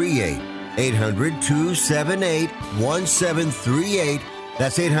 800-278-1738. 800-278-1738.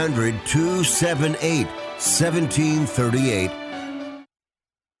 That's 800-278-1738.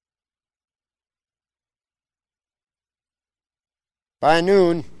 By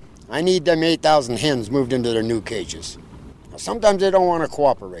noon, I need them 8,000 hens moved into their new cages. Now, sometimes they don't want to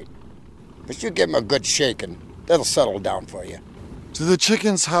cooperate, but you give them a good shake and they'll settle down for you. Do the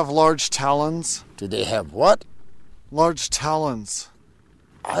chickens have large talons? Do they have what? Large talons.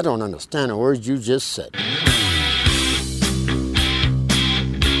 I don't understand a word you just said.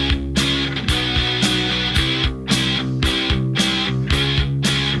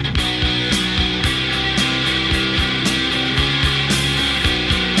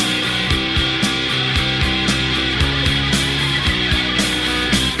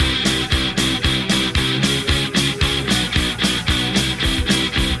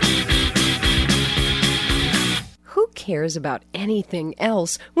 Cares about anything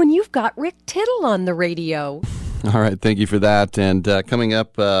else when you've got Rick Tittle on the radio. All right, thank you for that. And coming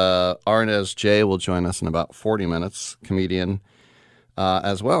up, Arnez J will join us in about 40 minutes, comedian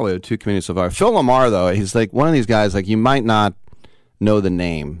as well. We have two comedians so far. Phil Lamar, though, he's like one of these guys, like you might not know the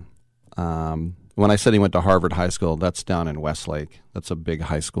name. When I said he went to Harvard High School, that's down in Westlake. That's a big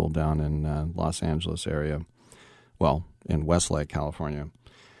high school down in Los Angeles area. Well, in Westlake, California.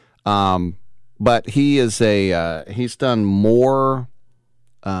 But he is he's done more,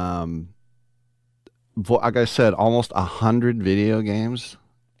 like I said, almost 100 video games.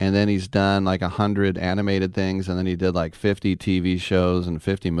 And then he's done like 100 animated things. And then he did like 50 TV shows and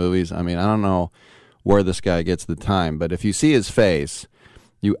 50 movies. I mean, I don't know where this guy gets the time. But if you see his face,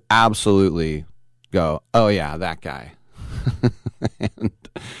 you absolutely go, oh, yeah, that guy. And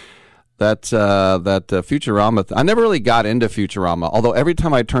that Futurama, I never really got into Futurama, although every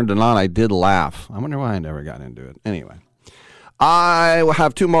time I turned it on, I did laugh. I wonder why I never got into it. Anyway, I will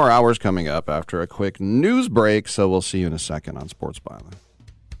have 2 more hours coming up after a quick news break, so we'll see you in a second on Sports Byline.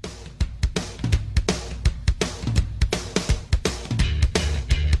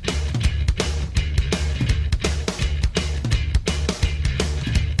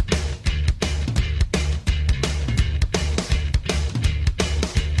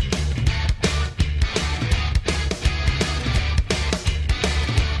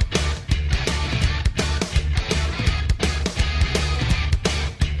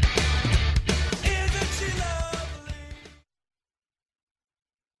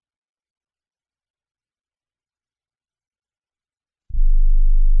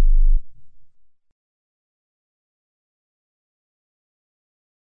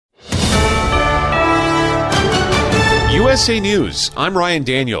 USA News, I'm Ryan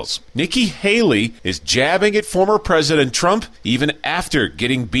Daniels. Nikki Haley is jabbing at former President Trump even after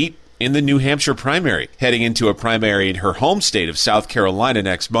getting beat in the New Hampshire primary. Heading into a primary in her home state of South Carolina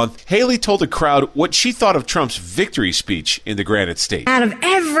next month, Haley told the crowd what she thought of Trump's victory speech in the Granite State. Out of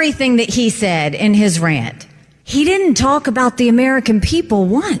everything that he said in his rant, he didn't talk about the American people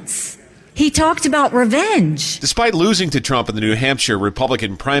once. He talked about revenge. Despite losing to Trump in the New Hampshire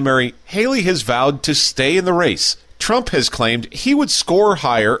Republican primary, Haley has vowed to stay in the race. Trump has claimed he would score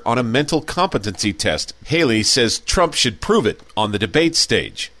higher on a mental competency test. Haley says Trump should prove it on the debate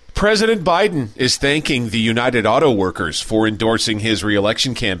stage. President Biden is thanking the United Auto Workers for endorsing his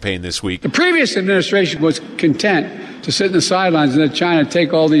re-election campaign this week. The previous administration was content to sit in the sidelines and let China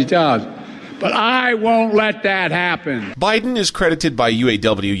take all these jobs. But I won't let that happen. Biden is credited by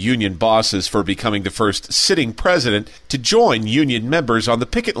UAW union bosses for becoming the first sitting president to join union members on the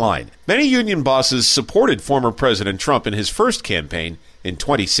picket line. Many union bosses supported former President Trump in his first campaign in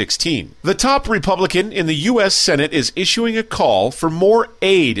 2016. The top Republican in the U.S. Senate is issuing a call for more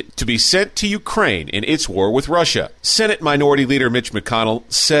aid to be sent to Ukraine in its war with Russia. Senate Minority Leader Mitch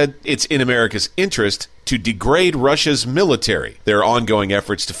McConnell said it's in America's interest to degrade Russia's military. There are ongoing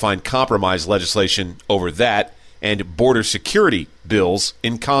efforts to find compromise legislation over that and border security bills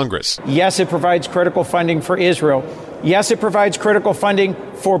in Congress. Yes, it provides critical funding for Israel. Yes, it provides critical funding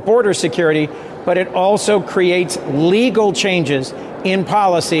for border security, but it also creates legal changes in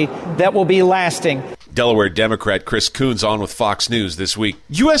policy that will be lasting. Delaware Democrat Chris Coons on with Fox News this week.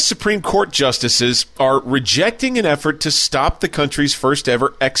 U.S. Supreme Court justices are rejecting an effort to stop the country's first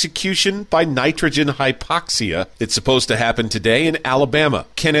ever execution by nitrogen hypoxia. It's supposed to happen today in Alabama.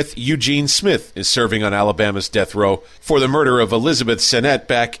 Kenneth Eugene Smith is serving on Alabama's death row for the murder of Elizabeth Sennett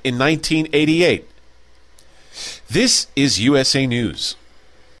back in 1988. This is USA News.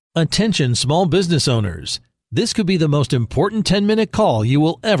 Attention small business owners. This could be the most important 10-minute call you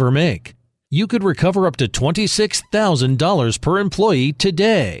will ever make. You could recover up to $26,000 per employee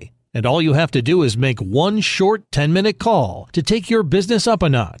today. And all you have to do is make one short 10-minute call to take your business up a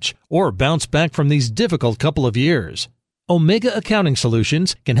notch or bounce back from these difficult couple of years. Omega Accounting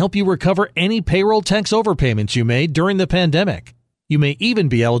Solutions can help you recover any payroll tax overpayments you made during the pandemic. You may even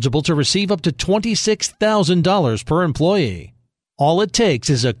be eligible to receive up to $26,000 per employee. All it takes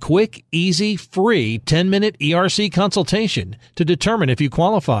is a quick, easy, free 10-minute ERC consultation to determine if you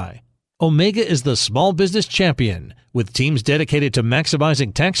qualify. Omega is the small business champion with teams dedicated to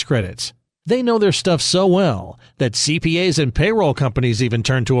maximizing tax credits. They know their stuff so well that CPAs and payroll companies even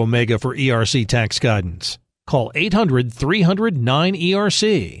turn to Omega for ERC tax guidance. Call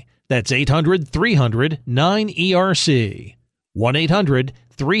 800-300-9ERC. That's 800-300-9ERC.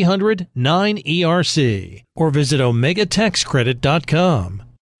 1-800-300-9ERC. Or visit OmegaTaxCredit.com.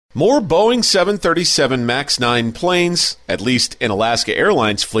 More Boeing 737 MAX 9 planes, at least an Alaska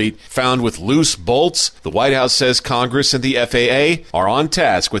Airlines fleet, found with loose bolts. The White House says Congress and the FAA are on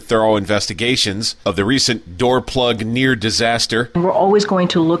task with thorough investigations of the recent door plug near disaster. We're always going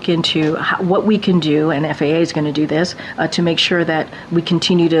to look into what we can do, and FAA is going to do this, to make sure that we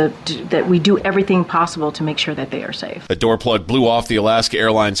continue that we do everything possible to make sure that they are safe. A door plug blew off the Alaska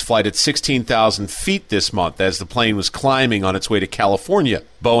Airlines flight at 16,000 feet this month as the plane was climbing on its way to California.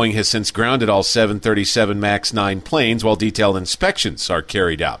 Boeing has since grounded all 737 MAX 9 planes while detailed inspections are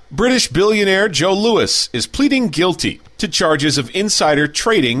carried out. British billionaire Joe Lewis is pleading guilty to charges of insider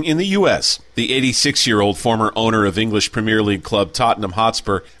trading in the U.S. The 86-year-old former owner of English Premier League club Tottenham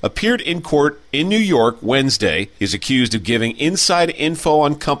Hotspur appeared in court in New York Wednesday. He is accused of giving inside info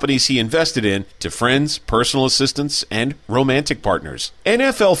on companies he invested in to friends, personal assistants, and romantic partners.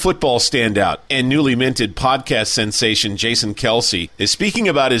 NFL football standout and newly minted podcast sensation Jason Kelce is speaking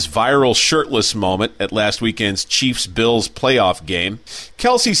about his viral shirtless moment at last weekend's Chiefs-Bills playoff game.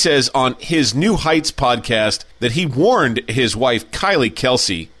 Kelce says on his New Heights podcast that he warned his wife Kylie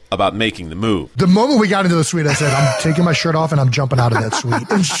Kelce about making the move. The moment we got into the suite, I said, I'm taking my shirt off and I'm jumping out of that suite.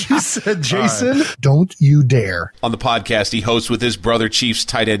 And she said, Jason, don't you dare. On the podcast he hosts with his brother Chiefs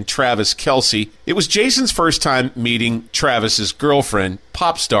tight end Travis Kelce, it was Jason's first time meeting Travis's girlfriend,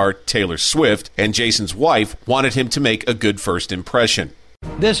 pop star Taylor Swift, and Jason's wife wanted him to make a good first impression.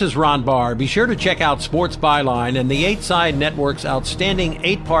 This is Ron Barr. Be sure to check out Sports Byline and the 8 Side Network's outstanding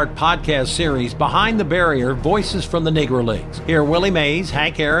 8-part podcast series, Behind the Barrier, Voices from the Negro Leagues. Here, Willie Mays,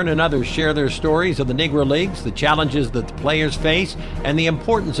 Hank Aaron, and others share their stories of the Negro Leagues, the challenges that the players face, and the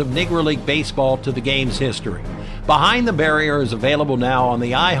importance of Negro League baseball to the game's history. Behind the Barrier is available now on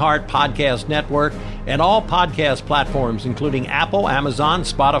the iHeart Podcast Network and all podcast platforms, including Apple, Amazon,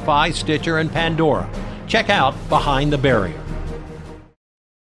 Spotify, Stitcher, and Pandora. Check out Behind the Barrier.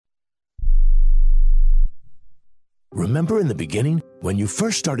 Remember in the beginning, when you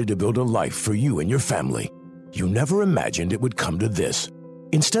first started to build a life for you and your family, you never imagined it would come to this.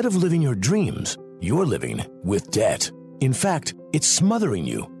 Instead of living your dreams, you're living with debt. In fact, it's smothering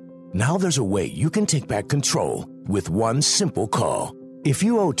you. Now there's a way you can take back control with one simple call. If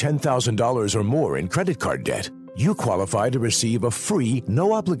you owe $10,000 or more in credit card debt, you qualify to receive a free,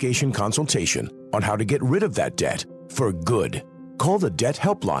 no-obligation consultation on how to get rid of that debt for good. Call the Debt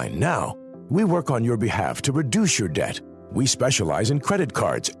Helpline now. We work on your behalf to reduce your debt. We specialize in credit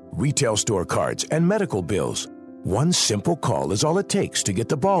cards, retail store cards, and medical bills. One simple call is all it takes to get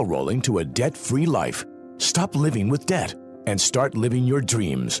the ball rolling to a debt-free life. Stop living with debt and start living your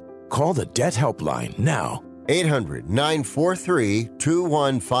dreams. Call the Debt Helpline now.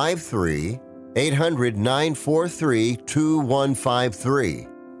 800-943-2153. 800-943-2153.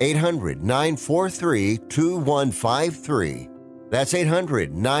 800-943-2153. That's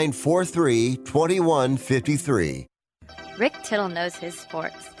 800-943-2153. Rick Tittle knows his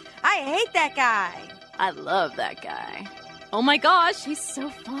sports. I hate that guy. I love that guy. Oh my gosh, he's so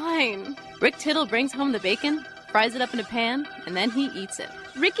fine. Rick Tittle brings home the bacon, fries it up in a pan, and then he eats it.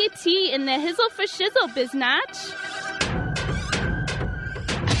 Ricky T in the hizzle for shizzle, biznatch.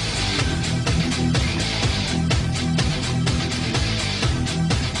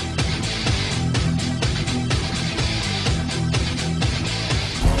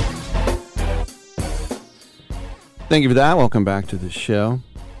 Thank you for that. Welcome back to the show.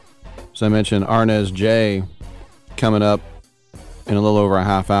 As I mentioned, Arnez J coming up in a little over a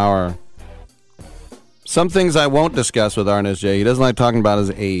half hour. Some things I won't discuss with Arnez J. He doesn't like talking about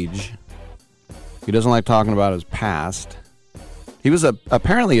his age. He doesn't like talking about his past. He was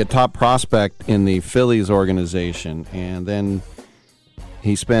apparently a top prospect in the Phillies organization, and then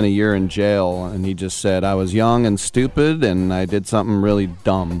he spent a year in jail, and he just said, I was young and stupid, and I did something really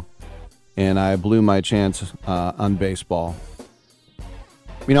dumb, and I blew my chance on baseball.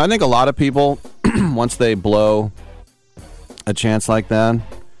 You know, I think a lot of people, once they blow a chance like that,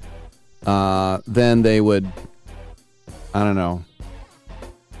 then they would, I don't know,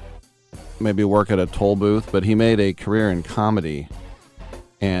 maybe work at a toll booth, but he made a career in comedy,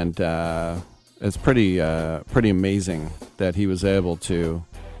 and it's pretty amazing that he was able to,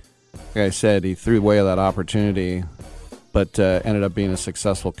 like I said, he threw away that opportunity, but ended up being a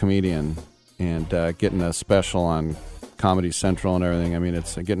successful comedian and getting a special on Comedy Central and everything. I mean,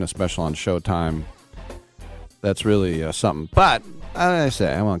 it's getting a special on Showtime. That's really something. But I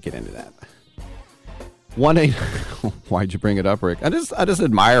say I won't get into that. 1-8. Why'd you bring it up, Rick? I just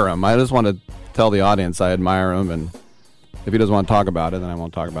admire him. I just want to tell the audience I admire him, and if he doesn't want to talk about it, then I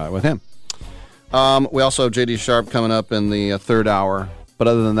won't talk about it with him. We also have J.D. Sharp coming up in the third hour. But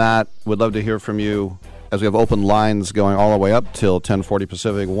other than that, we'd love to hear from you as we have open lines going all the way up till 10:40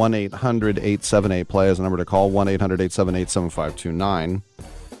 Pacific. 1-800-878-PLAY is the number to call. 1-800-878-7529.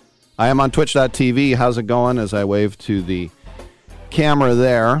 I am on Twitch.tv. How's it going? As I wave to the camera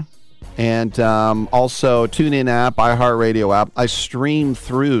there. And also TuneIn app, iHeartRadio app. I stream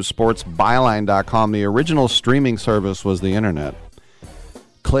through sportsbyline.com. The original streaming service was the internet.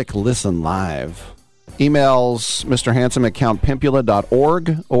 Click Listen Live. Emails Mr. Handsome at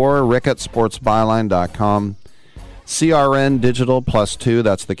countpimpula.org or rick at sportsbyline.com. CRN Digital +2,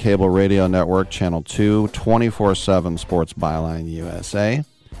 that's the cable radio network, channel 2, 24/7 Sports Byline USA.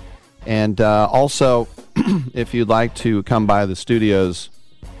 And also, if you'd like to come by the studios,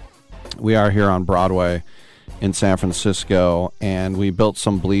 we are here on Broadway in San Francisco, and we built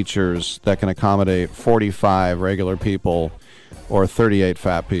some bleachers that can accommodate 45 regular people or 38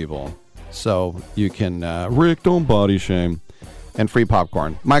 fat people. So you can, Rick, don't body shame. And free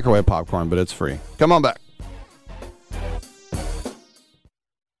popcorn. Microwave popcorn, but it's free. Come on back.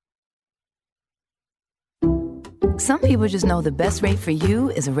 Some people just know the best rate for you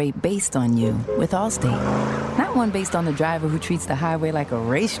is a rate based on you with Allstate. Not one based on the driver who treats the highway like a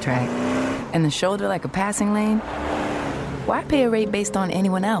racetrack and the shoulder like a passing lane. Why pay a rate based on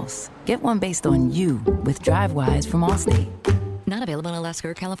anyone else? Get one based on you with DriveWise from Allstate. Not available in Alaska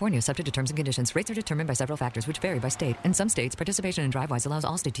or California, subject to terms and conditions. Rates are determined by several factors, which vary by state. In some states, participation in DriveWise allows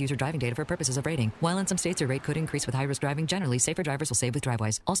Allstate to use your driving data for purposes of rating. While in some states, your rate could increase with high-risk driving. Generally, safer drivers will save with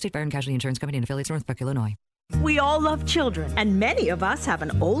DriveWise. Allstate Fire and Casualty Insurance Company and affiliates, Northbrook, Illinois. We all love children, and many of us have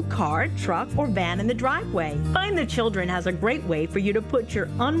an old car, truck, or van in the driveway. Find the Children has a great way for you to put your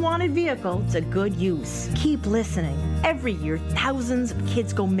unwanted vehicle to good use. Keep listening. Every year, thousands of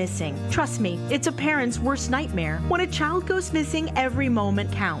kids go missing. Trust me, it's a parent's worst nightmare. When a child goes missing, every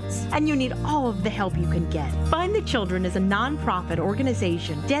moment counts, and you need all of the help you can get. Find the Children is a non-profit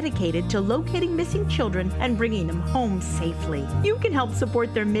organization dedicated to locating missing children and bringing them home safely. You can help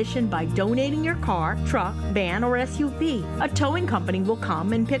support their mission by donating your car, truck, van, van, or SUV. A towing company will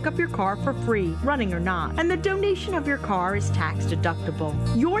come and pick up your car for free, running or not, and the donation of your car is tax deductible.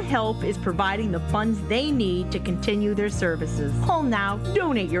 Your help is providing the funds they need to continue their services. Call now,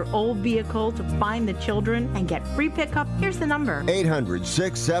 donate your old vehicle to Find the Children, and get free pickup. Here's the number: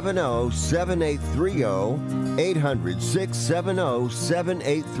 800-670-7830.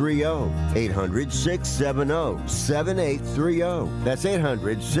 800-670-7830. 800-670-7830. That's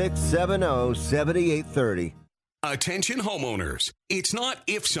 800-670-7830. Attention homeowners. It's not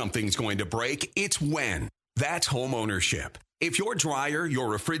if something's going to break, it's when. That's homeownership. If your dryer, your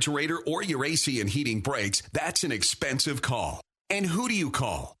refrigerator, or your AC and heating breaks, that's an expensive call. And who do you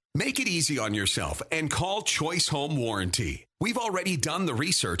call? Make it easy on yourself and call Choice Home Warranty. We've already done the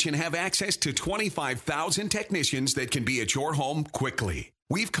research and have access to 25,000 technicians that can be at your home quickly.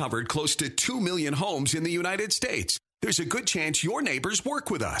 We've covered close to 2 million homes in the United States. There's a good chance your neighbors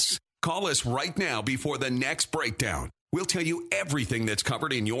work with us. Call us right now before the next breakdown. We'll tell you everything that's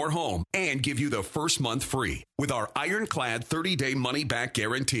covered in your home and give you the first month free with our ironclad 30-day money-back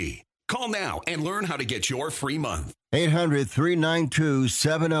guarantee. Call now and learn how to get your free month.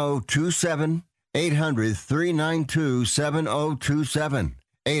 800-392-7027. 800-392-7027.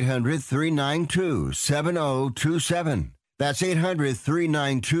 800-392-7027. That's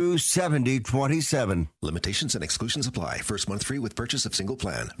 800-392-7027. Limitations and exclusions apply. First month free with purchase of single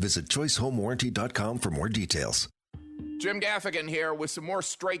plan. Visit choicehomewarranty.com for more details. Jim Gaffigan here with some more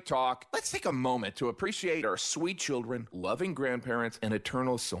Straight Talk. Let's take a moment to appreciate our sweet children, loving grandparents, and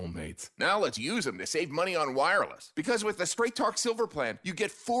eternal soulmates. Now let's use them to save money on wireless. Because with the Straight Talk Silver Plan, you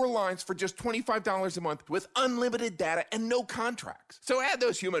get 4 lines for just $25 a month with unlimited data and no contracts. So add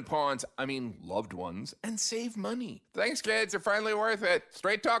those human pawns, loved ones, and save money. Thanks, kids. They're finally worth it.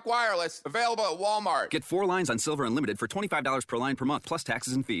 Straight Talk Wireless, available at Walmart. Get 4 lines on Silver Unlimited for $25 per line per month, plus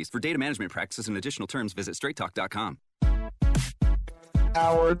taxes and fees. For data management practices and additional terms, visit straighttalk.com.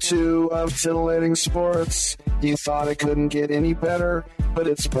 Hour 2 of Titillating Sports. You thought it couldn't get any better, but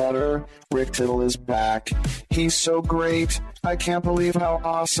it's better. Rick Tittle is back. He's so great. I can't believe how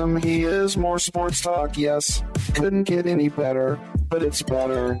awesome he is. More sports talk, yes. Couldn't get any better, but it's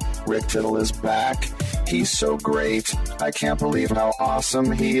better. Rick Tittle is back. He's so great. I can't believe how awesome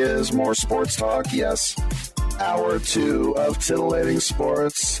he is. More sports talk, yes. Hour 2 of Titillating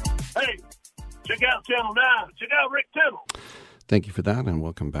Sports. Hey, check out Channel 9. Check out Rick Tittle. Thank you for that, and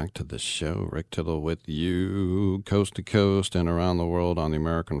welcome back to the show. Rick Tittle with you, coast to coast and around the world on the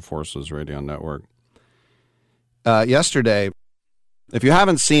American Forces Radio Network. Yesterday, if you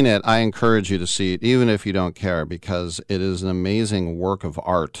haven't seen it, I encourage you to see it, even if you don't care, because it is an amazing work of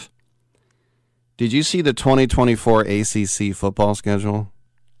art. Did you see the 2024 ACC football schedule?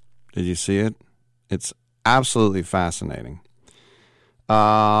 Did you see it? It's absolutely fascinating.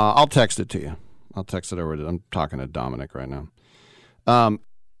 I'll text it to you. I'll text it over to, I'm talking to Dominic right now.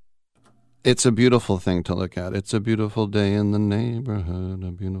 It's a beautiful thing to look at. It's a beautiful day in the neighborhood.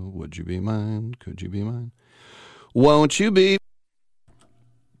 A beautiful, would you be mine? Could you be mine? Won't you be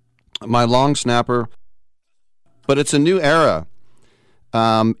my long snapper? But it's a new era.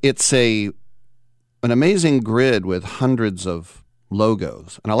 It's an amazing grid with hundreds of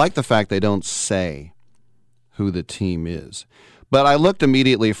logos. And I like the fact they don't say who the team is. But I looked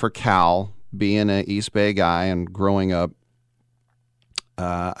immediately for Cal, being an East Bay guy and growing up,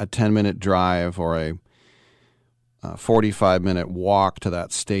 a 10-minute drive or a 45-minute walk to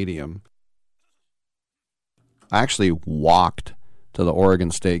that stadium. I actually walked to the Oregon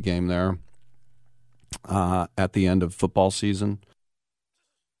State game there at the end of football season.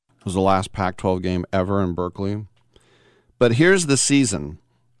 It was the last Pac-12 game ever in Berkeley. But here's the season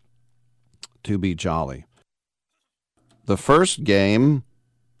to be jolly. The first game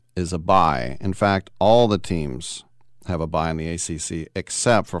is a bye. In fact, all the teams have a bye in the ACC,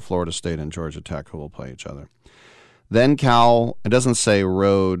 except for Florida State and Georgia Tech, who will play each other. Then Cal, it doesn't say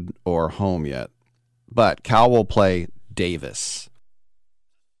road or home yet, but Cal will play Davis.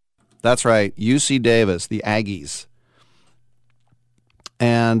 That's right, UC Davis, the Aggies.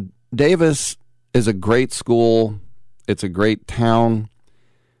 And Davis is a great school. It's a great town.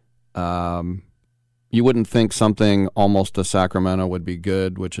 You wouldn't think something almost to Sacramento would be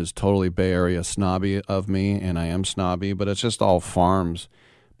good, which is totally Bay Area snobby of me, and I am snobby, but it's just all farms.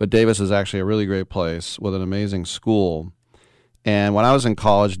 But Davis is actually a really great place with an amazing school. And when I was in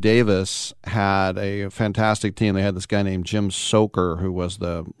college, Davis had a fantastic team. They had this guy named Jim Soker, who was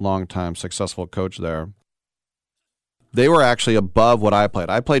the longtime successful coach there. They were actually above what I played.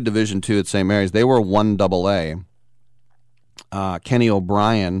 I played Division II at St. Mary's. They were 1AA. Kenny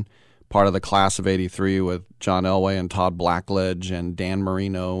O'Brien, part of the class of 83 with John Elway and Todd Blackledge and Dan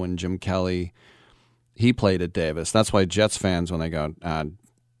Marino and Jim Kelly. He played at Davis. That's why Jets fans, when they go,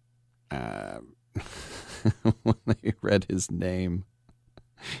 when they read his name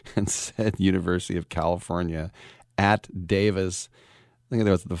and said University of California at Davis, I think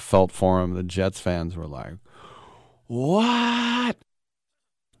it was at the Felt Forum, the Jets fans were like, what?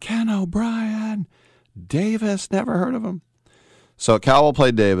 Ken O'Brien? Davis? Never heard of him. So Cal will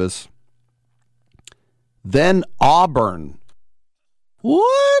play Davis. Then Auburn.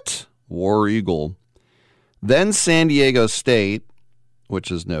 What? War Eagle. Then San Diego State, which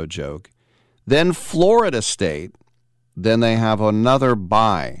is no joke. Then Florida State. Then they have another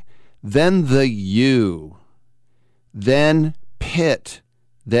bye. Then the U. Then Pitt.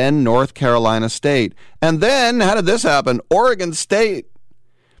 Then North Carolina State. And then, how did this happen? Oregon State.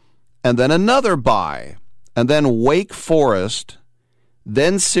 And then another bye. And then Wake Forest.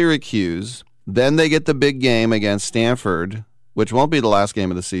 Then Syracuse. Then they get the big game against Stanford, which won't be the last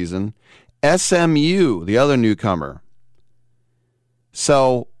game of the season. SMU, the other newcomer.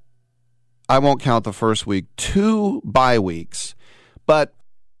 So I won't count the first week. 2 bye weeks. But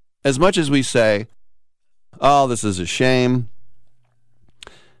as much as we say, oh, this is a shame,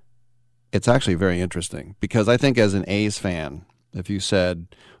 it's actually very interesting, because I think as an A's fan, if you said,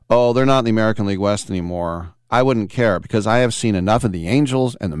 oh, they're not in the American League West anymore, I wouldn't care, because I have seen enough of the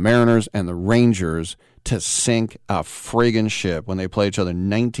Angels and the Mariners and the Rangers to sink a friggin' ship when they play each other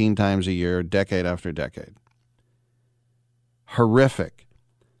 19 times a year, decade after decade. Horrific.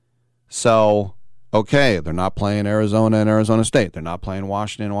 So, okay, they're not playing Arizona and Arizona State. They're not playing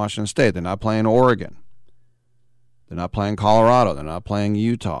Washington and Washington State. They're not playing Oregon. They're not playing Colorado. They're not playing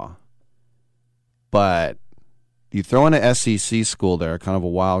Utah. But you throw in an SEC school there, kind of a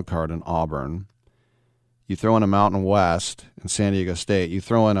wild card in Auburn. You throw in a Mountain West in San Diego State. You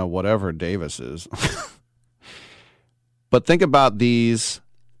throw in a whatever Davis is. But think about these.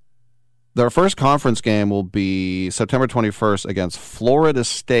 Their first conference game will be September 21st against Florida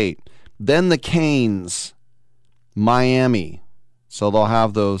State. Then the Canes, Miami. So they'll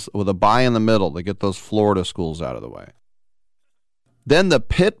have those with a bye in the middle to get those Florida schools out of the way. Then the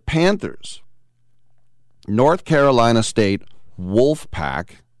Pitt Panthers, North Carolina State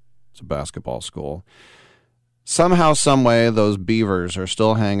Wolfpack. It's a basketball school. Somehow, some way, those Beavers are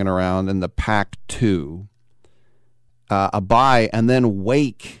still hanging around in the Pac-2. A bye, and then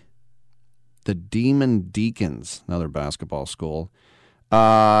Wake, the Demon Deacons, another basketball school.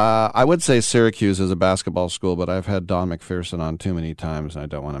 I would say Syracuse is a basketball school, but I've had Don McPherson on too many times, and I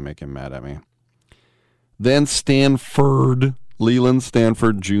don't want to make him mad at me. Then Stanford, Leland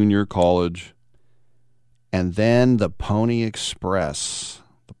Stanford Junior College. And then the Pony Express,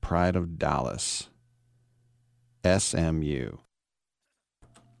 the pride of Dallas, SMU.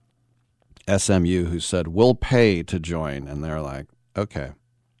 SMU, who said, we'll pay to join. And they're like, okay.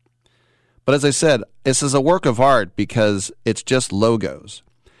 But as I said, this is a work of art because it's just logos.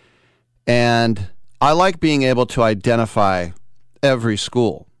 And I like being able to identify every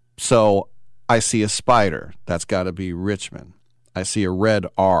school. So I see a spider. That's got to be Richmond. I see a red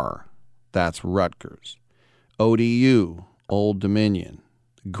R. That's Rutgers. ODU, Old Dominion.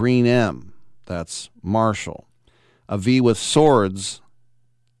 Green M. That's Marshall. A V with swords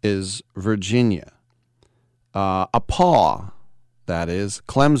is Virginia. A paw, that is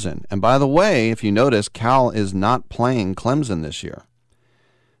Clemson. And by the way, if you notice, Cal is not playing Clemson this year.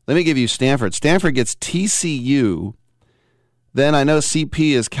 Let me give you Stanford. Stanford gets TCU. Then I know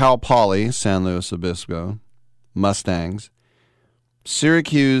CP is Cal Poly, San Luis Obispo, Mustangs.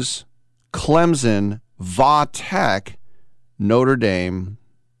 Syracuse, Clemson, Va Tech, Notre Dame.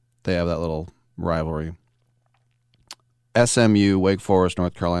 They have that little rivalry. SMU, Wake Forest,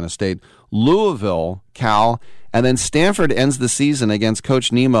 North Carolina State, Louisville, Cal, and then Stanford ends the season against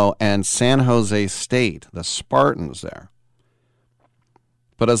Coach Nemo and San Jose State, the Spartans there.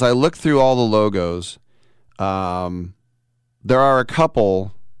 But as I look through all the logos, there are a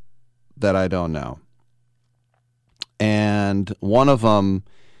couple that I don't know. And one of them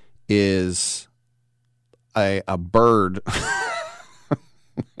is a bird. I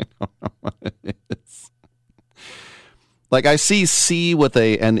don't know what it is. Like I see C with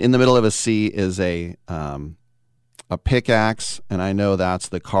and in the middle of a C is a pickaxe, and I know that's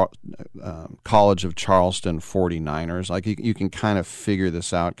the College of Charleston 49ers. Like you can kind of figure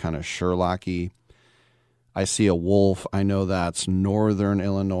this out, kind of Sherlock-y. I see a wolf. I know that's Northern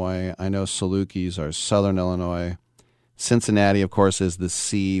Illinois. I know Salukis are Southern Illinois. Cincinnati, of course, is the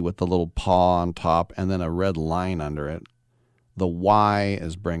C with the little paw on top and then a red line under it. The Y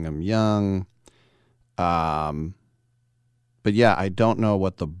is Brigham Young. But yeah, I don't know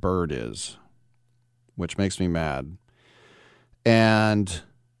what the bird is, which makes me mad. And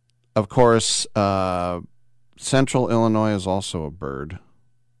of course, Central Illinois is also a bird.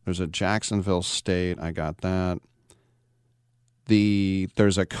 There's a Jacksonville State. I got that.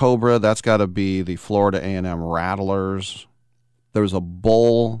 There's a cobra. That's got to be the Florida A&M Rattlers. There's a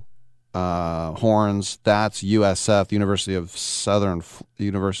bull horns. That's USF,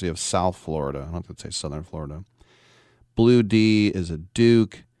 University of South Florida. I don't have to say Southern Florida. Blue D is a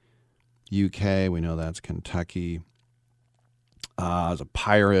Duke. UK, we know that's Kentucky. There's a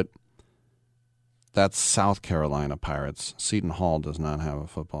pirate. That's South Carolina Pirates. Seton Hall does not have a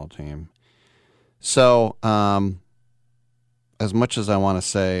football team. So, as much as I want to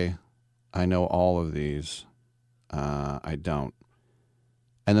say I know all of these, I don't.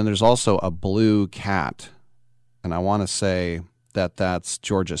 And then there's also a blue cat, and I want to say that that's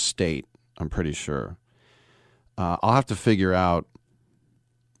Georgia State, I'm pretty sure. I'll have to figure out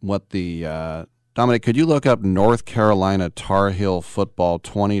what the Dominic, could you look up North Carolina Tar Heel football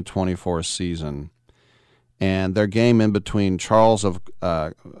 2024 season and their game in between College of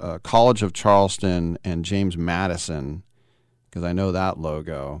Charleston and James Madison, because I know that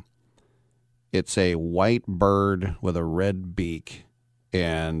logo. It's a white bird with a red beak,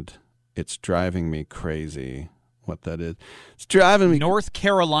 and it's driving me crazy what that is. It's driving me... North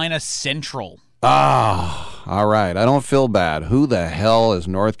Carolina Central. Ah, all right. I don't feel bad. Who the hell is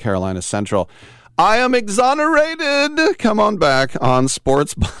North Carolina Central? I am exonerated. Come on back on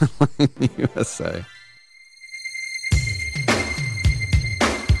Sports Byline USA.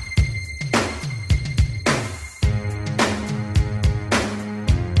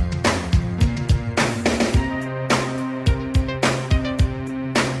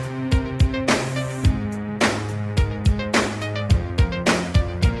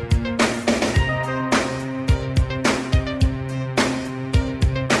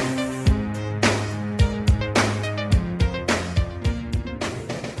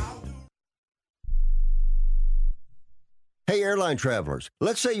 Hey, airline travelers,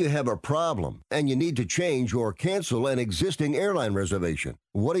 let's say you have a problem and you need to change or cancel an existing airline reservation.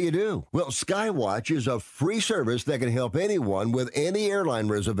 What do? Well, Skywatch is a free service that can help anyone with any airline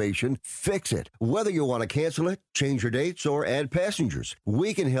reservation fix it. Whether you want to cancel it, change your dates, or add passengers,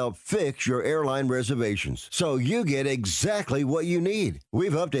 we can help fix your airline reservations so you get exactly what you need.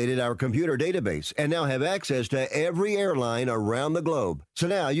 We've updated our computer database and now have access to every airline around the globe. So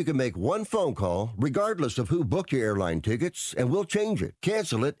now you can make one phone call regardless of who booked your airline tickets, and we'll change it,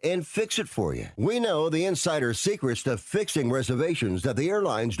 cancel it, and fix it for you. We know the insider secrets to fixing reservations that the airlines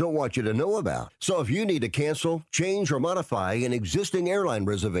don't want you to know about. So if you need to cancel, change, or modify an existing airline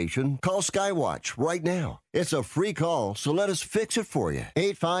reservation, call Skywatch right now. It's a free call, so let us fix it for you.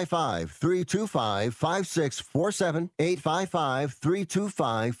 855-325-5647.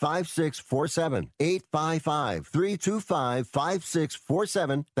 855-325-5647.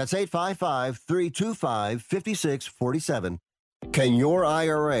 855-325-5647. That's 855-325-5647. Can your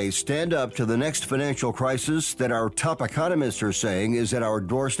IRA stand up to the next financial crisis that our top economists are saying is at our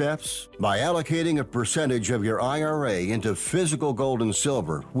doorsteps? By allocating a percentage of your IRA into physical gold and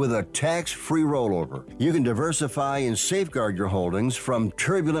silver with a tax-free rollover, you can diversify and safeguard your holdings from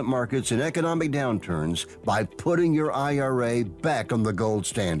turbulent markets and economic downturns by putting your IRA back on the gold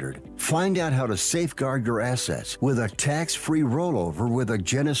standard. Find out how to safeguard your assets with a tax-free rollover with a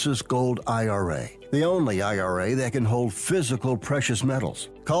Genesis Gold IRA. The only IRA that can hold physical precious metals.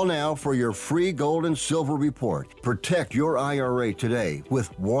 Call now for your free gold and silver report. Protect your IRA today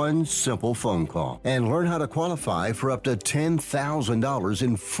with one simple phone call and learn how to qualify for up to $10,000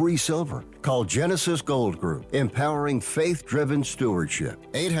 in free silver. Call Genesis Gold Group, empowering faith-driven stewardship.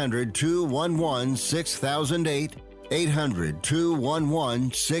 800-211-6008.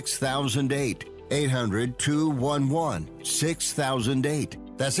 800-211-6008. 800-211-6008.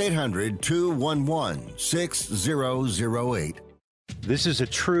 That's 800-211-6008. This is a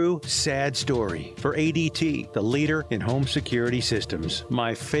true sad story for ADT, the leader in home security systems.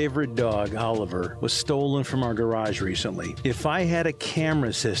 My favorite dog, Oliver, was stolen from our garage recently. If I had a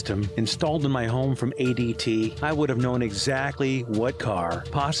camera system installed in my home from ADT, I would have known exactly what car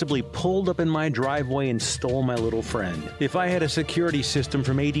possibly pulled up in my driveway and stole my little friend. If I had a security system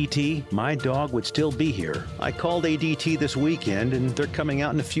from ADT, my dog would still be here. I called ADT this weekend, and they're coming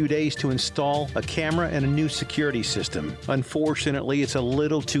out in a few days to install a camera and a new security system. Unfortunately, Unfortunately, it's a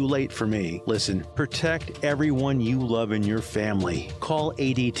little too late for me. Listen, protect everyone you love in your family. Call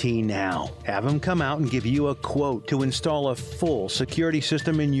ADT now. Have them come out and give you a quote to install a full security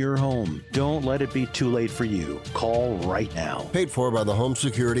system in your home. Don't let it be too late for you. Call right now. Paid for by the Home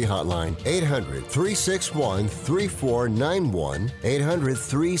Security Hotline. 800-361-3491.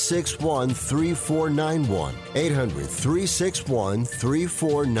 800-361-3491.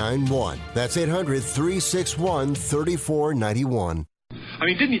 800-361-3491. That's 800-361-3491. I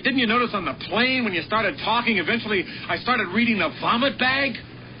mean, didn't you notice on the plane when you started talking, eventually I started reading the vomit bag?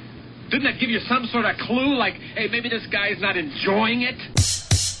 Didn't that give you some sort of clue, like, hey, maybe this guy's not enjoying it?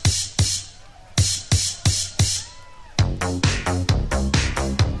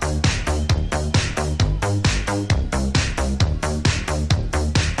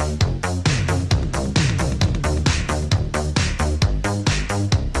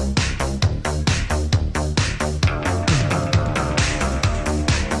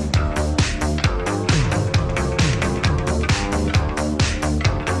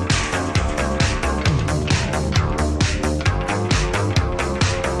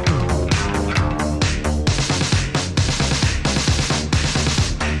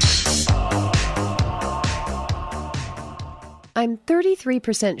 I'm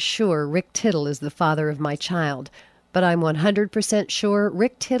 33% sure Rick Tittle is the father of my child, but I'm 100% sure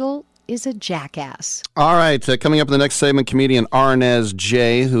Rick Tittle is a jackass. All right, coming up in the next segment, comedian Arnez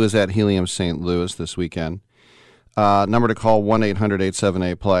J., who is at Helium St. Louis this weekend. Number to call,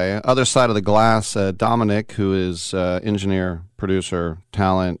 1-800-878-PLAY. Other side of the glass, Dominic, who is engineer, producer,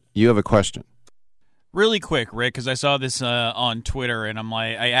 talent. You have a question. Really quick, Rick, because I saw this on Twitter, and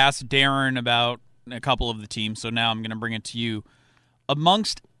I asked Darren about a couple of the teams, so now I'm going to bring it to you.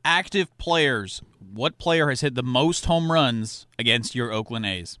 Amongst active players, what player has hit the most home runs against your Oakland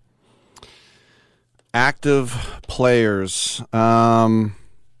A's? Active players.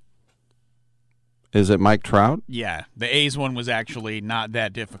 Is it Mike Trout? Yeah, the A's one was actually not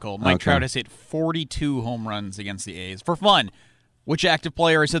that difficult. Mike Trout has hit 42 home runs against the A's. For fun, which active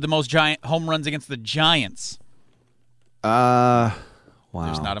player has hit the most home runs against the Giants? Wow.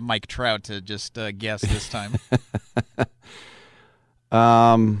 There's not a Mike Trout to just guess this time.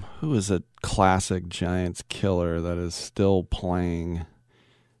 Who is a classic Giants killer that is still playing?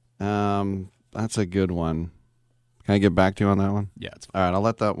 That's a good one. Can I get back to you on that one? Yeah, it's All fine. right, I'll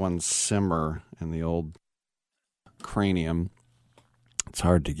let that one simmer in the old cranium. It's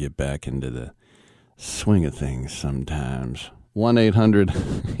hard to get back into the swing of things sometimes.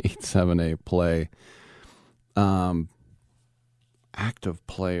 1-800-878-PLAY. Active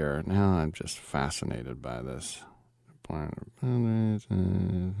player. Now I'm just fascinated by this. Is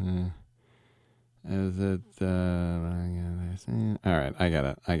it? All right, I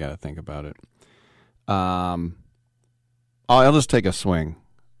gotta think about it. I'll just take a swing,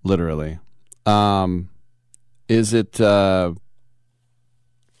 literally. Is it Nolan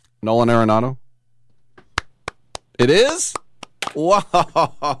Arenado? It is? Wow.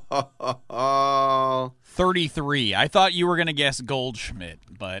 33. I thought you were going to guess Goldschmidt,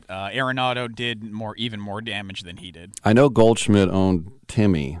 but Arenado did even more damage than he did. I know Goldschmidt owned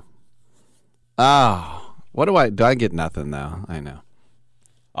Timmy. What do I get nothing now? I know.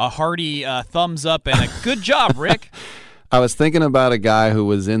 A hearty thumbs up and a good job, Rick. I was thinking about a guy who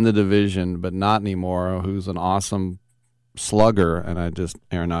was in the division, but not anymore, who's an awesome slugger, and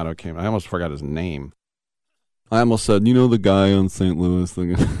Arenado came. I almost forgot his name. I almost said, the guy on St. Louis.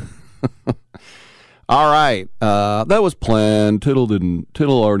 All right. That was planned.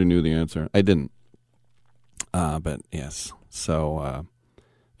 Tittle already knew the answer. I didn't. But yes. So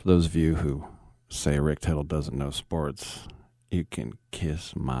for those of you who say Rick Tittle doesn't know sports, you can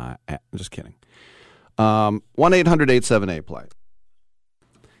kiss my ass. Just kidding. 1-800-878-PLAY.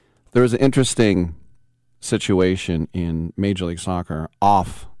 There was an interesting situation in Major League Soccer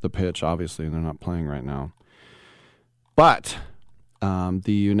off the pitch. Obviously, they're not playing right now. But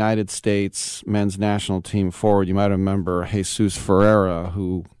the United States men's national team forward, you might remember Jesus Ferreira,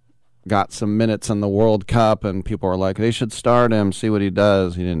 who got some minutes in the World Cup, and people were like, they should start him, see what he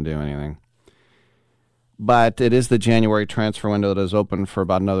does. He didn't do anything. But it is the January transfer window that is open for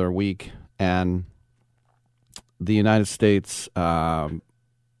about another week, and the United States, not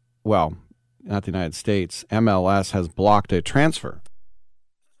the United States, MLS has blocked a transfer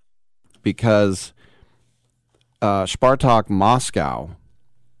because Spartak Moscow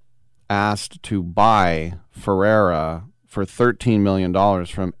asked to buy Ferreira for $13 million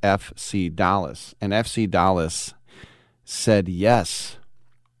from FC Dallas, and FC Dallas said yes.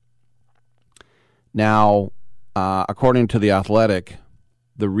 Now, according to The Athletic,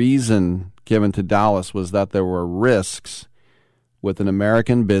 the reason given to Dallas was that there were risks with an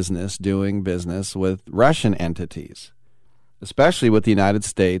American business doing business with Russian entities, especially with the United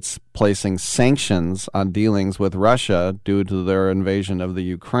States placing sanctions on dealings with Russia due to their invasion of the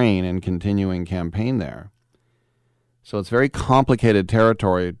Ukraine and continuing campaign there. So it's very complicated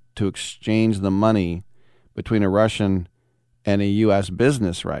territory to exchange the money between a Russian and a U.S.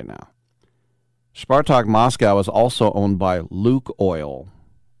 business right now. Spartak Moscow is also owned by Lukoil,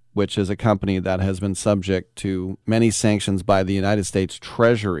 which is a company that has been subject to many sanctions by the United States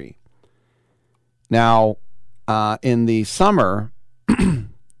Treasury. Now, in the summer,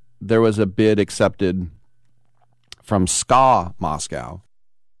 there was a bid accepted from SKA Moscow.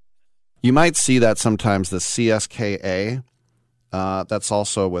 You might see that sometimes, the CSKA. That's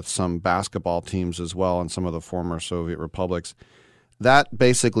also with some basketball teams as well in some of the former Soviet republics. That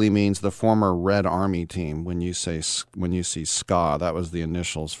basically means the former Red Army team. When you see SKA, that was the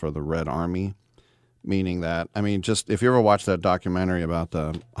initials for the Red Army, meaning that, I mean, just if you ever watch that documentary about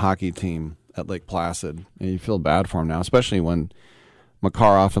the hockey team at Lake Placid, and you feel bad for them now, especially when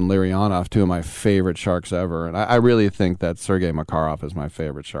Makarov and Larionov, two of my favorite Sharks ever, and I really think that Sergei Makarov is my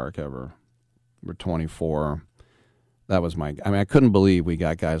favorite Shark ever. We're 24. That was I couldn't believe we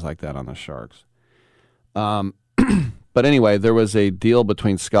got guys like that on the Sharks. But anyway, there was a deal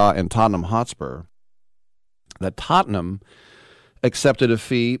between SKA and Tottenham Hotspur that Tottenham accepted a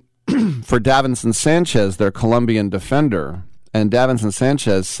fee for Davinson Sanchez, their Colombian defender. And Davinson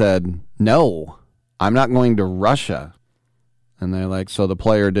Sanchez said, "No, I'm not going to Russia." And they're like, so the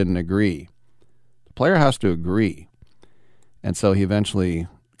player didn't agree. The player has to agree. And so he eventually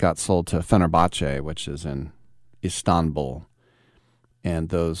got sold to Fenerbahce, which is in Istanbul. And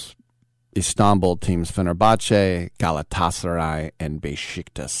those Istanbul teams, Fenerbahce, Galatasaray, and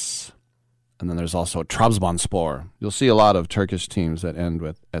Beşiktaş. And then there's also Trabzonspor. You'll see a lot of Turkish teams that end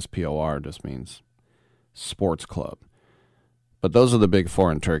with SPOR, just means sports club. But those are the big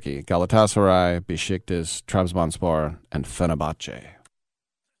four in Turkey: Galatasaray, Beşiktaş, Trabzonspor, and Fenerbahce.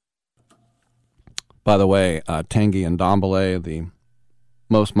 By the way, Tanguy Ndombele, the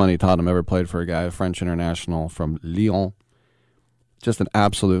most money Tottenham ever played for a guy, a French international from Lyon. Just an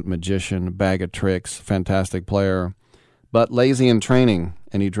absolute magician, bag of tricks, fantastic player, but lazy in training.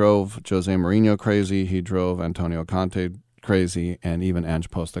 And he drove Jose Mourinho crazy. He drove Antonio Conte crazy. And even Ange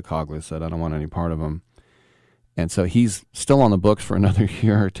Postecoglou said, "I don't want any part of him." And so he's still on the books for another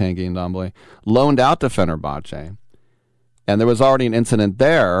year, Tanguy Ndombele, loaned out to Fenerbahce. And there was already an incident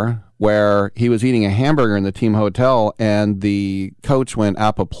there where he was eating a hamburger in the team hotel, and the coach went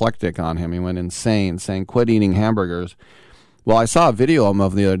apoplectic on him. He went insane, saying, "Quit eating hamburgers." Well, I saw a video of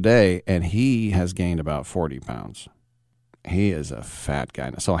him the other day, and he has gained about 40 pounds. He is a fat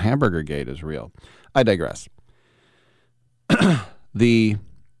guy. So Hamburger Gate is real. I digress. The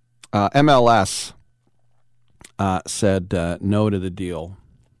MLS said no to the deal.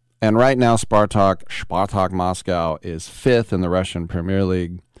 And right now, Spartak Moscow is 5th in the Russian Premier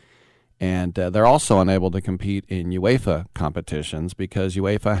League. And they're also unable to compete in UEFA competitions because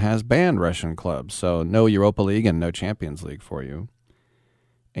UEFA has banned Russian clubs. So no Europa League and no Champions League for you.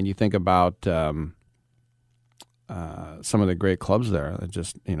 And you think about some of the great clubs there.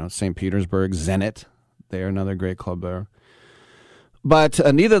 Just, St. Petersburg, Zenit. They're another great club there. But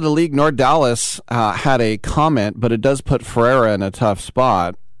neither the league nor Dallas had a comment, but it does put Ferreira in a tough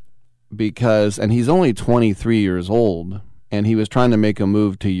spot and he's only 23 years old. And he was trying to make a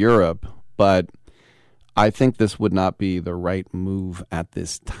move to Europe, but I think this would not be the right move at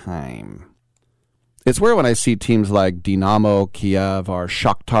this time. It's weird when I see teams like Dynamo Kiev or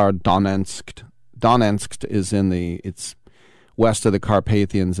Shakhtar Donetsk. Donetsk is it's west of the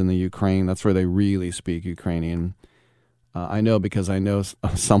Carpathians in the Ukraine. That's where they really speak Ukrainian. I know because I know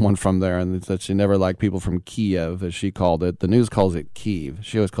someone from there, and that she never liked people from Kiev, as she called it. The news calls it Kiev.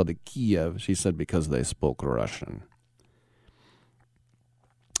 She always called it Kiev. She said because they spoke Russian.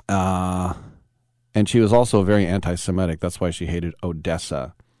 And she was also very anti-Semitic. That's why she hated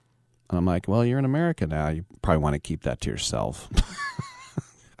Odessa. And I'm like, well, you're in America now. You probably want to keep that to yourself.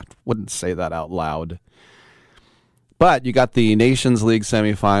 I wouldn't say that out loud. But you got the Nations League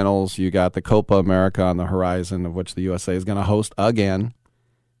semifinals. You got the Copa America on the horizon, of which the USA is going to host again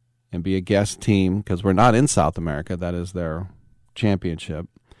and be a guest team because we're not in South America. That is their championship.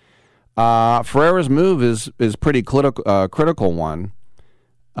 Ferreira's move is pretty critical one.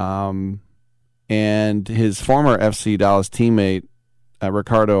 And his former FC Dallas teammate,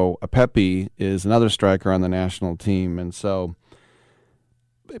 Ricardo Pepi, is another striker on the national team. And so,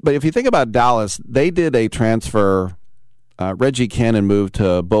 but if you think about Dallas, they did a transfer. Reggie Cannon moved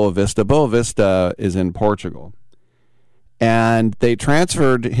to Boa Vista. Boa Vista is in Portugal. And they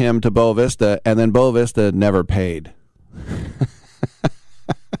transferred him to Boa Vista, and then Boa Vista never paid.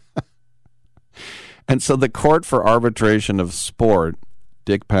 And so the Court for Arbitration of Sport,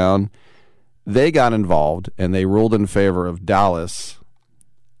 Dick Pound, they got involved and they ruled in favor of Dallas,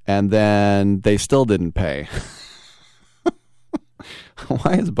 and then they still didn't pay.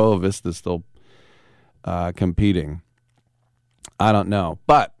 Why is Boa Vista still competing? I don't know.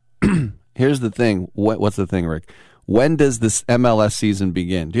 But here's the thing. What's the thing, Rick? When does this MLS season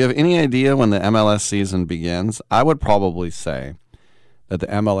begin? Do you have any idea when the MLS season begins? I would probably say that the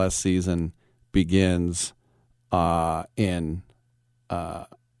MLS season begins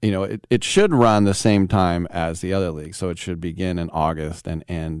it should run the same time as the other leagues. So it should begin in August and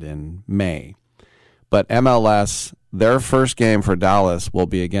end in May. But MLS, their first game for Dallas will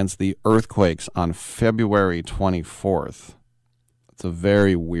be against the Earthquakes on February 24th. It's a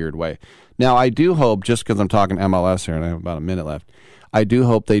very weird way. Now, I do hope, just because I'm talking MLS here and I have about a minute left, I do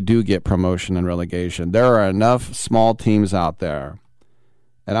hope they do get promotion and relegation. There are enough small teams out there,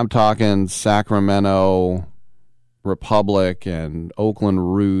 and I'm talking Sacramento Republic and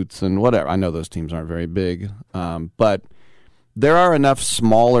Oakland Roots and whatever. I know those teams aren't very big, but there are enough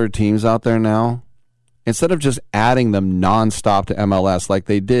smaller teams out there now. Instead of just adding them nonstop to MLS like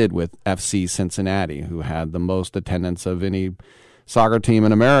they did with FC Cincinnati, who had the most attendance of any soccer team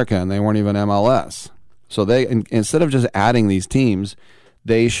in America, and they weren't even MLS. So they, instead of just adding these teams,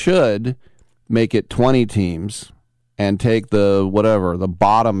 they should make it 20 teams and take the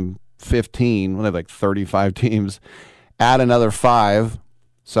bottom 15, they have like 35 teams, add another 5,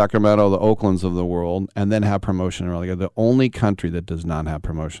 Sacramento, the Oaklands of the world, and then have promotion and relegation. The only country that does not have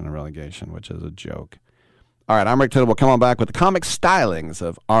promotion and relegation, which is a joke. All right, I'm Rick Tittle. We'll come on back with the comic stylings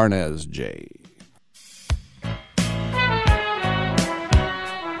of Arnez J.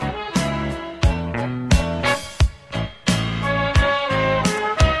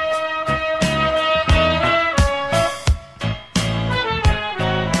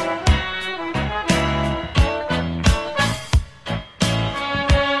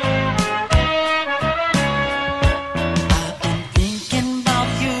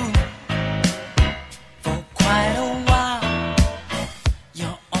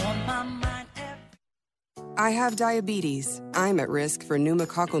 I have diabetes. I'm at risk for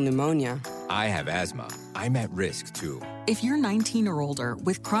pneumococcal pneumonia. I have asthma. I'm at risk, too. If you're 19 or older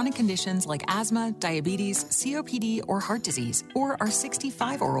with chronic conditions like asthma, diabetes, COPD, or heart disease, or are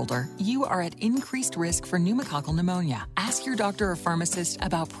 65 or older, you are at increased risk for pneumococcal pneumonia. Ask your doctor or pharmacist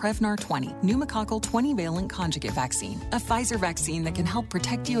about Prevnar 20, pneumococcal 20-valent conjugate vaccine, a Pfizer vaccine that can help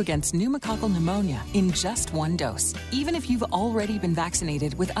protect you against pneumococcal pneumonia in just one dose. Even if you've already been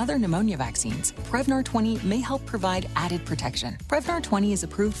vaccinated with other pneumonia vaccines, Prevnar 20 may help provide added protection. Prevnar 20 is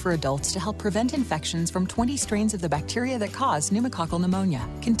approved for adults to help prevent infections from 20 strains of the bacteria that cause pneumococcal pneumonia.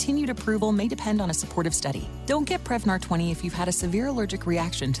 Continued approval may depend on a supportive study. Don't get Prevnar 20 if you've had a severe allergic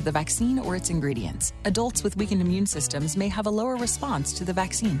reaction to the vaccine or its ingredients. Adults with weakened immune systems may have a lower response to the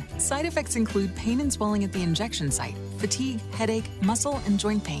vaccine. Side effects include pain and swelling at the injection site, fatigue, headache, muscle, and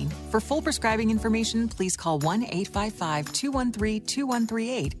joint pain. For full prescribing information, please call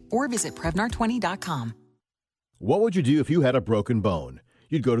 1-855-213-2138 or visit Prevnar20.com. What would you do if you had a broken bone?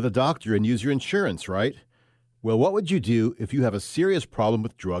 You'd go to the doctor and use your insurance, right? Well, what would you do if you have a serious problem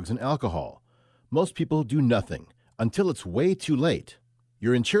with drugs and alcohol? Most people do nothing until it's way too late.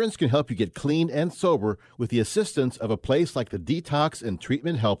 Your insurance can help you get clean and sober with the assistance of a place like the Detox and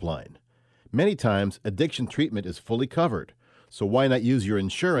Treatment Helpline. Many times, addiction treatment is fully covered, so why not use your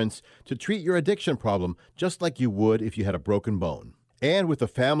insurance to treat your addiction problem just like you would if you had a broken bone? And with the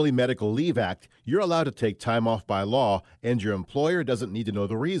Family Medical Leave Act, you're allowed to take time off by law, and your employer doesn't need to know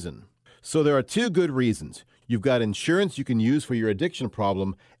the reason. So there are 2 good reasons. You've got insurance you can use for your addiction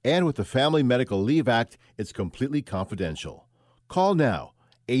problem, and with the Family Medical Leave Act, it's completely confidential. Call now,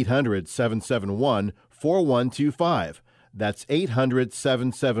 800-771-4125. That's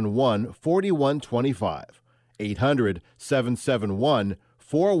 800-771-4125.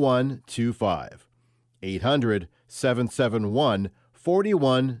 800-771-4125.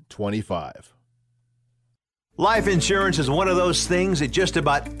 800-771-4125. Life insurance is one of those things that just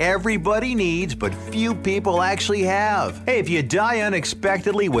about everybody needs, but few people actually have. Hey, if you die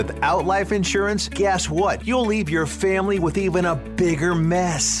unexpectedly without life insurance, guess what? You'll leave your family with even a bigger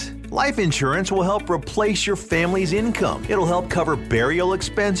mess. Life insurance will help replace your family's income. It'll help cover burial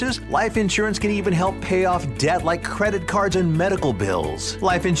expenses. Life insurance can even help pay off debt like credit cards and medical bills.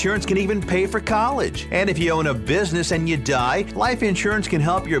 Life insurance can even pay for college. And if you own a business and you die, life insurance can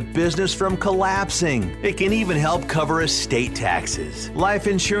help your business from collapsing. It can even help cover estate taxes. Life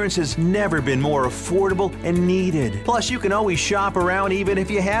insurance has never been more affordable and needed. Plus, you can always shop around even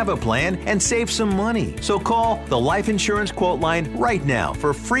if you have a plan and save some money. So call the Life Insurance Quote Line right now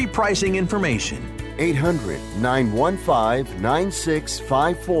for free pricing information.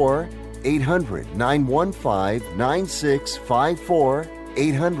 800-915-9654. 800-915-9654.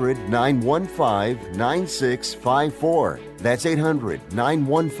 800-915-9654. That's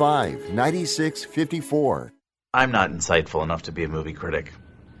 800-915-9654. I'm not insightful enough to be a movie critic.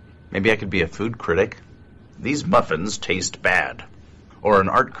 Maybe I could be a food critic. These muffins taste bad. Or an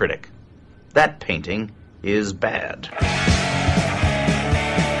art critic. That painting is bad.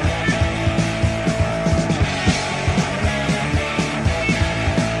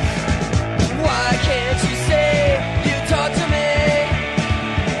 Why can't you say you talk to me?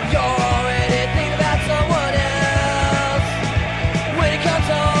 You're already thinking about someone else. When it comes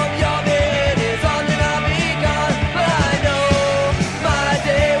home, your bed is on and I'll be gone. But I know my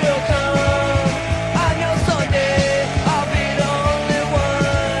day will come. I know someday I'll be the only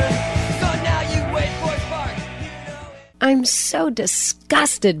one. So now you wait for a spark. I'm so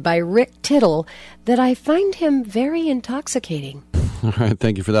disgusted by Rick Tittle that I find him very intoxicating. All right,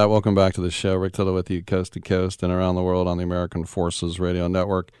 thank you for that. Welcome back to the show. Rick Tittle with you coast to coast and around the world on the American Forces Radio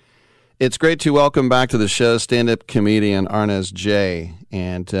Network. It's great to welcome back to the show stand-up comedian Arnez J.,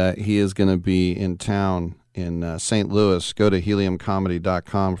 and he is going to be in town in St. Louis. Go to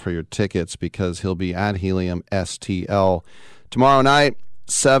heliumcomedy.com for your tickets because he'll be at Helium STL tomorrow night,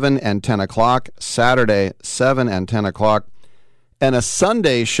 7 and 10 o'clock, Saturday, 7 and 10 o'clock. And a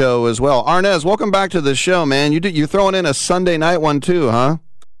Sunday show as well. Arnez, welcome back to the show, man. You're throwing in a Sunday night one too, huh?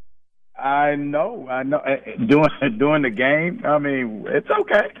 I know. Doing the game, I mean, it's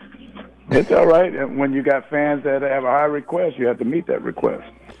okay. It's all right. And when you got fans that have a high request, you have to meet that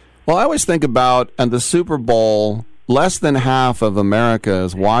request. Well, I always think about the Super Bowl, less than half of America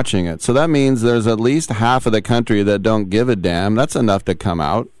is watching it. So that means there's at least half of the country that don't give a damn. That's enough to come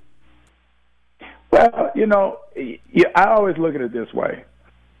out. Well, I always look at it this way.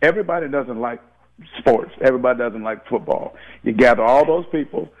 Everybody doesn't like sports. Everybody doesn't like football. You gather all those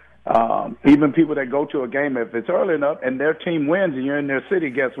people, even people that go to a game, if it's early enough and their team wins and you're in their city,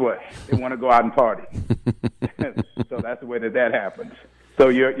 guess what? They want to go out and party. So that's the way that happens. So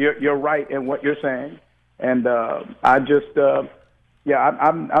you're right in what you're saying. And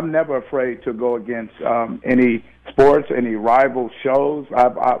I'm never afraid to go against any sports, any rival shows.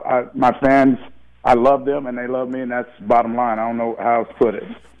 My fans, I love them, and they love me, and that's bottom line. I don't know how else to put it.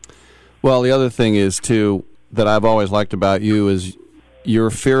 Well, the other thing is, too, that I've always liked about you is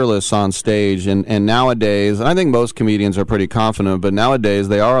you're fearless on stage. And nowadays, and I think most comedians are pretty confident, but nowadays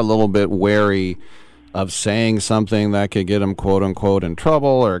they are a little bit wary of saying something that could get them, quote-unquote, in trouble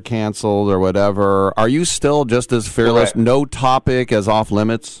or canceled or whatever. Are you still just as fearless, Correct. no topic as off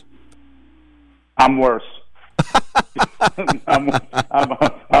limits? I'm worse.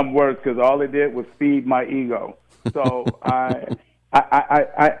 I'm worse because all it did was feed my ego. So I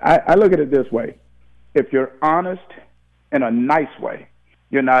look at it this way: if you're honest in a nice way,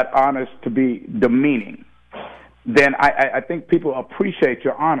 you're not honest to be demeaning. Then I think people appreciate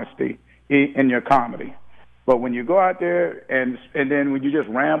your honesty in your comedy. But when you go out there and then when you just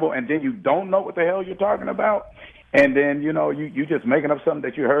ramble and then you don't know what the hell you're talking about, and then you just making up something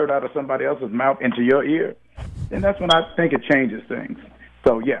that you heard out of somebody else's mouth into your ear, then that's when I think it changes things.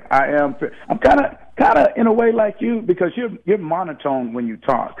 So yeah, I'm kind of in a way like you because you're monotone when you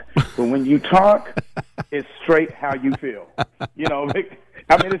talk, but when you talk, it's straight how you feel. I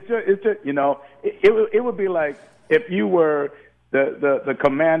mean, it's just it would be like if you were the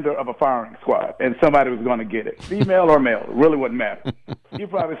commander of a firing squad and somebody was going to get it, female or male, it really wouldn't matter. You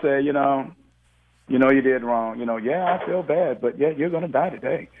probably say, you did wrong. Yeah, I feel bad, but yeah, you're going to die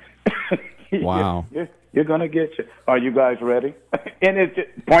today. Wow. You're going to get you. Are you guys ready? And it's just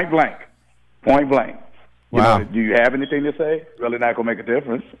point blank. Wow. Do you have anything to say? Really not going to make a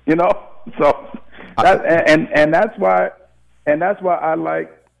difference, So that's why I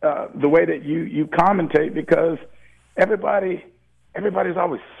like the way that you commentate because everybody's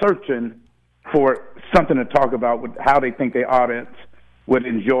always searching for something to talk about with how they think their audience would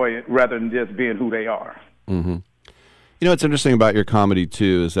enjoy it rather than just being who they are. Mm-hmm. What's interesting about your comedy,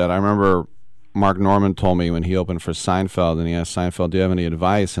 too, is that I remember Mark Norman told me when he opened for Seinfeld, and he asked Seinfeld, do you have any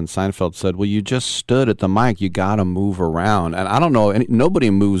advice? And Seinfeld said, well, you just stood at the mic. You got to move around. And I don't know, nobody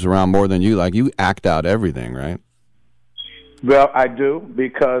moves around more than you. Like, you act out everything, right? Well, I do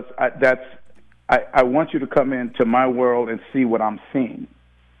because I want you to come into my world and see what I'm seeing.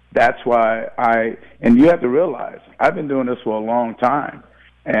 That's why and you have to realize, I've been doing this for a long time,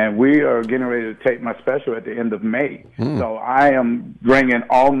 and we are getting ready to tape my special at the end of May. So I am bringing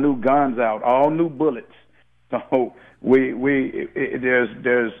all new guns out, all new bullets. So there's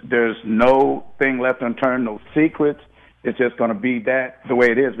no thing left unturned, no secrets. It's just going to be the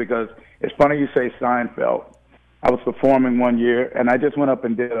way it is because It's funny you say Seinfeld. I was performing one year, and I just went up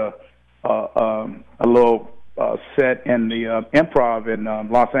and did a little set in the Improv in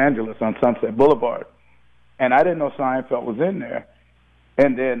Los Angeles on Sunset Boulevard, and I didn't know Seinfeld was in there.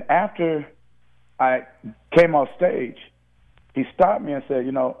 And then after I came off stage, he stopped me and said,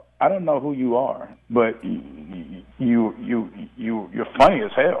 I don't know who you are, but you're funny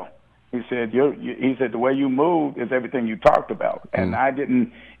as hell. He said, he said, the way you move is everything you talked about. And I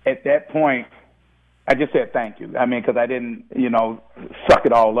didn't, at that point, I just said thank you. I mean, because I didn't, suck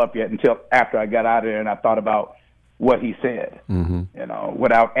it all up yet until after I got out of there and I thought about what he said,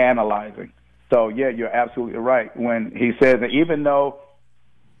 without analyzing. So, yeah, you're absolutely right. When he says that, even though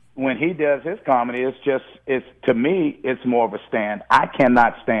when he does his comedy, to me, it's more of a stand. I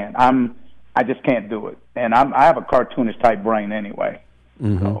cannot stand. I just can't do it. And I have a cartoonish type brain anyway.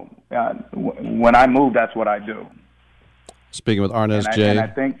 So when I move, that's what I do. Speaking with Arnez J. And I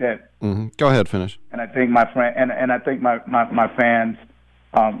think that. Go ahead, finish. And I think my friend, and I think my fans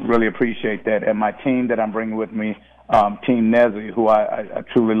really appreciate that. And my team that I'm bringing with me, Team Nezzy, who I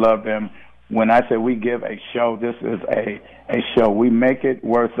truly love them. When I say we give a show, this is a show. We make it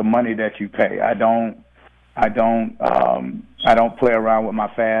worth the money that you pay. I don't play around with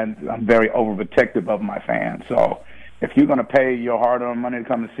my fans. I'm very overprotective of my fans. So if you're going to pay your hard-earned money to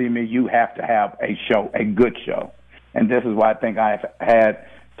come to see me, you have to have a show, a good show. And this is why I think I've had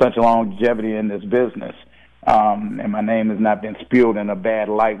such longevity in this business. And my name has not been spewed in a bad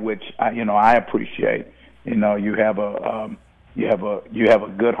light, which I appreciate. You have a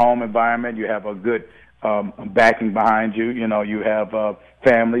good home environment. You have a good backing behind you. You have a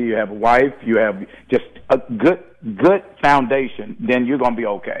family. You have a wife. You have just a good foundation. Then you're going to be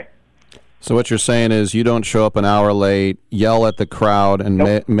okay. So what you're saying is you don't show up an hour late, yell at the crowd, and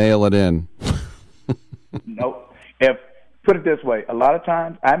mail it in. Nope. Put it this way, a lot of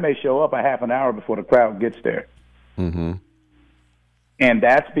times I may show up a half an hour before the crowd gets there. And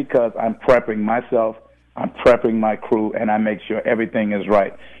that's because I'm prepping myself, I'm prepping my crew, and I make sure everything is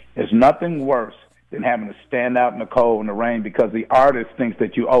right. There's nothing worse than having to stand out in the cold and the rain because the artist thinks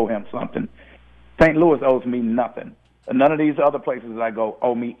that you owe him something. St. Louis owes me nothing. None of these other places I go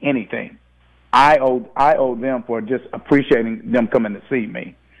owe me anything. I owe them for just appreciating them coming to see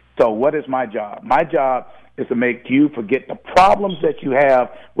me. So what is my job? My job is to make you forget the problems that you have,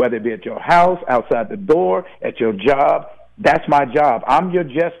 whether it be at your house, outside the door, at your job. That's my job. I'm your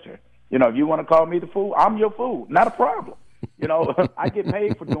jester. If you want to call me the fool, I'm your fool. Not a problem. I get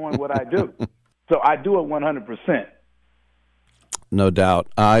paid for doing what I do. So I do it 100%. No doubt.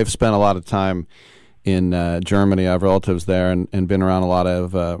 I've spent a lot of time in Germany. I have relatives there and been around a lot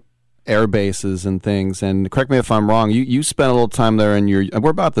of air bases and things. And correct me if I'm wrong, you spent a little time there we're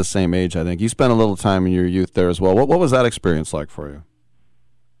about the same age, I think. You spent a little time in your youth there as well. What was that experience like for you?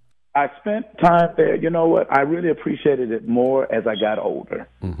 I spent time there. You know what? I really appreciated it more as I got older.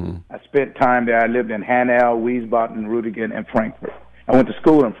 I spent time there. I lived in Hanau, Wiesbaden, Rüdingen, and Frankfurt. I went to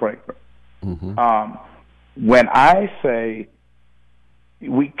school in Frankfurt. When I say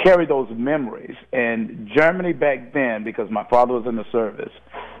we carry those memories, and Germany back then, because my father was in the service,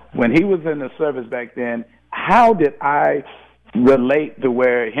 when he was in the service back then, how did I relate to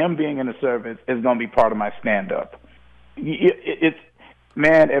where him being in the service is going to be part of my stand-up? If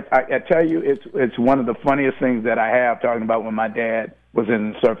I tell you, it's one of the funniest things that I have, talking about when my dad was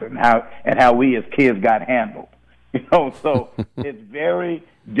in the service and how we as kids got handled. So it's very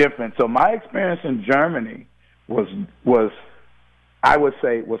different. So my experience in Germany was I would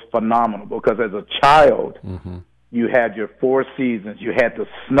say was phenomenal, because as a child, you had your 4 seasons. You had the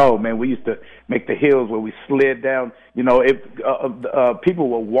snow. Man, we used to make the hills where we slid down. People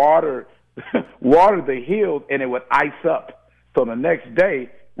would water the hills, and it would ice up. So the next day,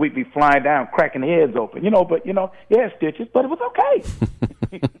 we'd be flying down, cracking heads open. Yeah, stitches, but it was okay.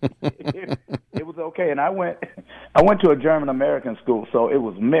 It was okay. And I went to a German American school, so it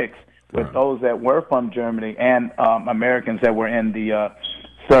was mixed with those that were from Germany and Americans that were in the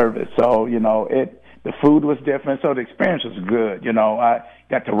service. So the food was different, so the experience was good. I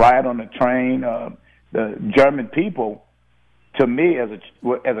got to ride on the train. The German people, to me as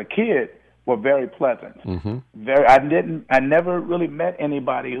a kid, were very pleasant. I never really met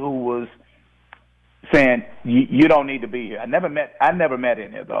anybody who was saying you don't need to be here. I never met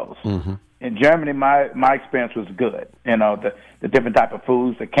any of those. In Germany, my experience was good. The different type of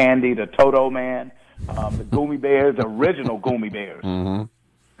foods, the candy, the Toto Man, the Gummy Bears, the original Gummy Bears.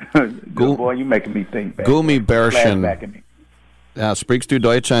 Good boy, you making me think back. Gummibärchen. Ja, sprichst du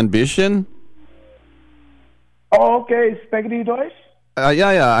Deutsch ein bisschen? Oh, okay. Sprechen Sie Deutsch?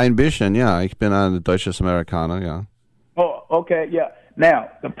 Ja, ein bisschen, ja. Ich bin ein deutsches Amerikaner, ja. Oh, okay, yeah.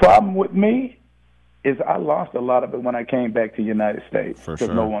 Now, the problem with me is I lost a lot of it when I came back to the United States because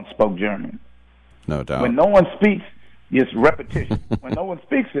no one spoke German. No doubt. When no one speaks, it's repetition. When no one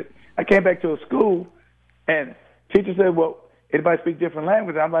speaks it, I came back to a school, and teacher said, well, anybody speak different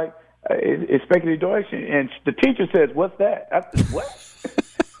language? I'm like, it's spreche Deutsch. And the teacher says, what's that? I said, what?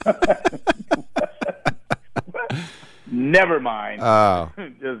 Never mind.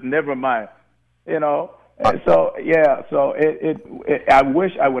 Just never mind. You know. So I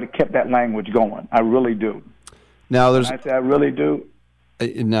wish I would have kept that language going. I really do. Now there's. I say I really do.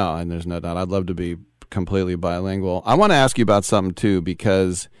 No, and there's no doubt. I'd love to be completely bilingual. I want to ask you about something too,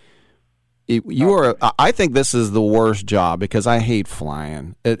 because you are. I think this is the worst job because I hate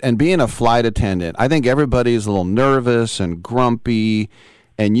flying and being a flight attendant. I think everybody's a little nervous and grumpy,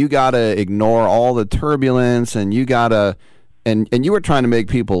 and you got to ignore all the turbulence, and you got to. And you were trying to make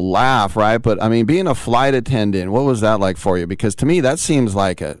people laugh, right? But, I mean, being a flight attendant, what was that like for you? Because to me, that seems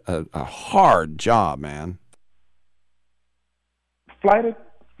like a hard job, man.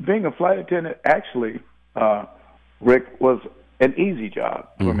 Being a flight attendant, actually, Rick, was an easy job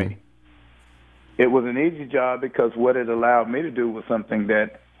for me. It was an easy job because what it allowed me to do was something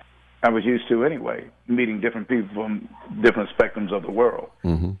that I was used to anyway, meeting different people from different spectrums of the world.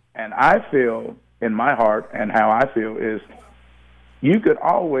 And I feel, in my heart, and how I feel is, you could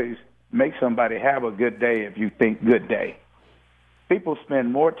always make somebody have a good day if you think good day. People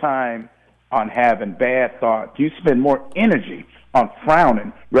spend more time on having bad thoughts. You spend more energy on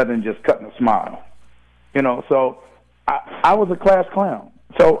frowning rather than just cutting a smile. You know, so I was a class clown.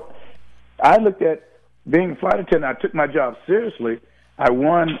 So I looked at being a flight attendant. I took my job seriously. I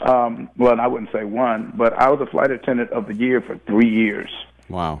won, well, I wouldn't say won, but I was a flight attendant of the year for 3 years.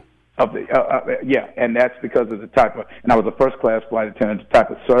 Wow. And that's because of the type of, and I was a first class flight attendant, the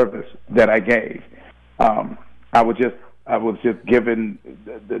type of service that I gave. I was just given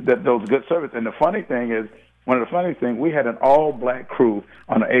those good service. And the funny thing is, one of the funny things, we had an all black crew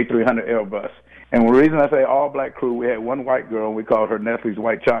on an A300 Airbus. And the reason I say all black crew, we had one white girl, and we called her Nestle's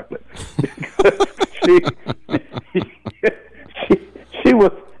White Chocolate. She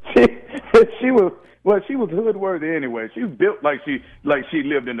was hood worthy anyway. She was built like she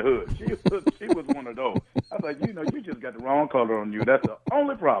lived in the hood. She was one of those. I was like, you just got the wrong color on you. That's the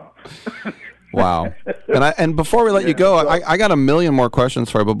only problem. Wow. And before we let you go, I got a million more questions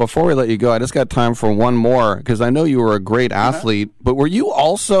for you. But before we let you go, I just got time for one more because I know you were a great athlete. But were you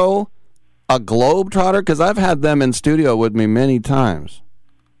also a globetrotter? Because I've had them in studio with me many times.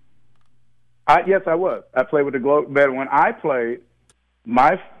 Yes, I was. I played with the Globe. But when I played,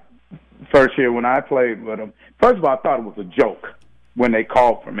 my first year when I played with them, first of all, I thought it was a joke when they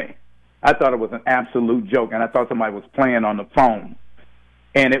called for me. I thought it was an absolute joke, and I thought somebody was playing on the phone.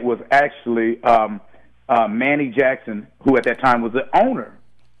 And it was actually Manny Jackson, who at that time was the owner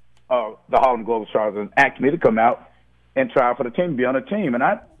of the Harlem Globetrotters, and asked me to come out and try out for the team, be on the team. And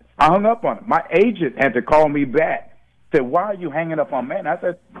I hung up on it. My agent had to call me back, said, why are you hanging up on Manny? I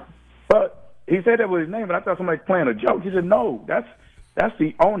said, but he said that was his name, but I thought somebody was playing a joke. He said, no, that's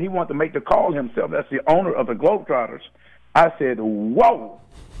the owner. He wanted to make the call himself. That's the owner of the Globetrotters. I said, whoa.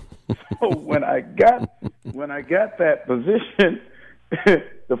 So when I got that position,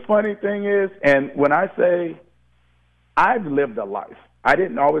 the funny thing is, and when I say I've lived a life, I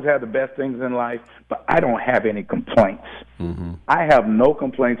didn't always have the best things in life, but I don't have any complaints. I have no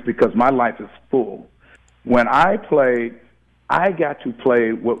complaints because my life is full. When I played, I got to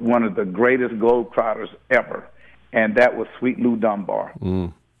play with one of the greatest Globetrotters ever, and that was Sweet Lou Dunbar.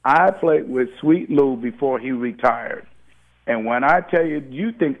 I played with Sweet Lou before he retired. And when I tell you,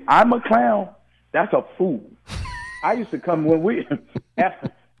 you think I'm a clown, that's a fool. I used to come when we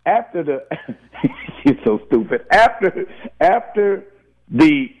after the you're so stupid. After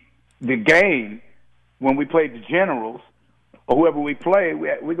the game, when we played the Generals or whoever we played,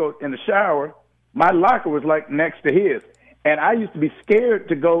 we go in the shower. My locker was like next to his, and I used to be scared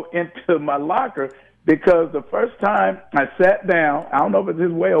to go into my locker because the first time I sat down, I don't know if it's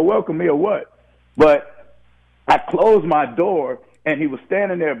his way of welcome me or what, but I closed my door and he was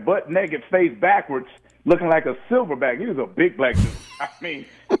standing there butt naked, face backwards, looking like a silverback. He was a big black dude. I mean,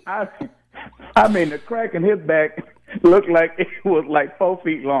 the crack in his back looked like it was like 4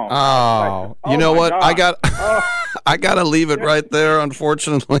 feet long. Oh, you know what? God. I got to leave it right there,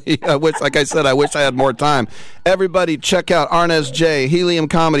 unfortunately. I wish I had more time. Everybody check out Arnez J,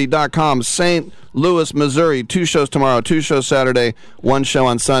 heliumcomedy.com, St. Louis, Missouri. 2 shows tomorrow, 2 shows Saturday, 1 show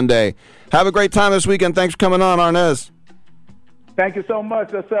on Sunday. Have a great time this weekend. Thanks for coming on, Arnez. Thank you so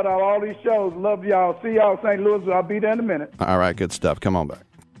much. I set out all these shows. Love y'all. See y'all in St. Louis. I'll be there in a minute. All right, good stuff. Come on back.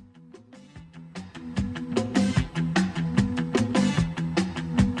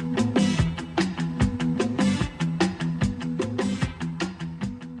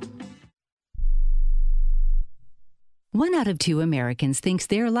 out of 2 Americans thinks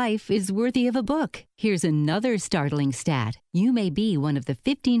their life is worthy of a book. Here's another startling stat. You may be one of the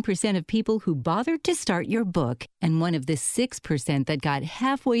 15% of people who bothered to start your book and one of the 6% that got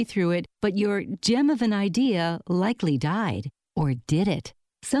halfway through it, but your gem of an idea likely died. Or did it?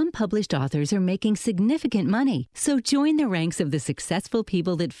 Some published authors are making significant money, so join the ranks of the successful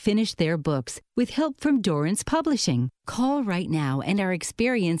people that finish their books with help from Dorrance Publishing. Call right now and our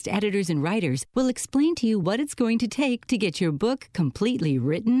experienced editors and writers will explain to you what it's going to take to get your book completely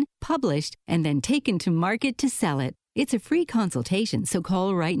written, published, and then taken to market to sell it. It's a free consultation, so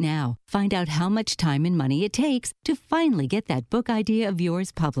call right now. Find out how much time and money it takes to finally get that book idea of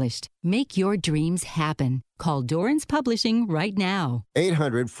yours published. Make your dreams happen. Call Dorrance Publishing right now.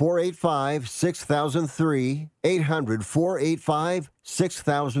 800-485-6003.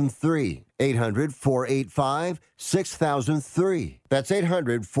 800-485-6003. 800-485-6003. That's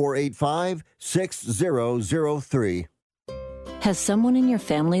 800-485-6003. Has someone in your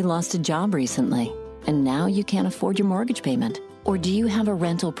family lost a job recently, and now you can't afford your mortgage payment? Or do you have a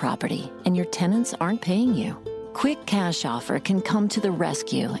rental property and your tenants aren't paying you? Quick Cash Offer can come to the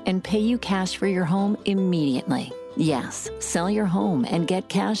rescue and pay you cash for your home immediately. Yes, sell your home and get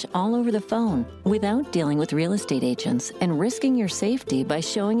cash all over the phone without dealing with real estate agents and risking your safety by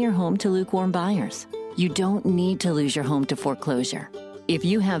showing your home to lukewarm buyers. You don't need to lose your home to foreclosure. If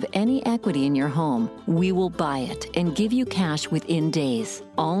you have any equity in your home, we will buy it and give you cash within days,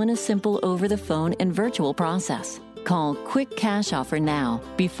 all in a simple over-the-phone and virtual process. Call Quick Cash Offer now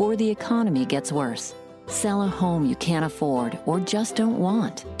before the economy gets worse. Sell a home you can't afford or just don't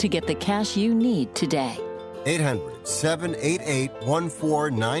want to get the cash you need today.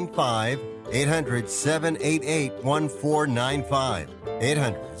 800-788-1495. 800-788-1495.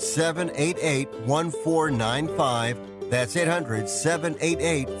 800-788-1495. That's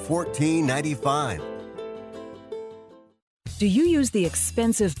 800-788-1495. Do you use the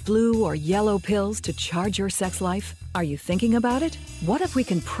expensive blue or yellow pills to charge your sex life? Are you thinking about it? What if we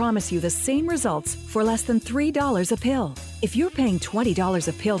can promise you the same results for less than $3 a pill? If you're paying $20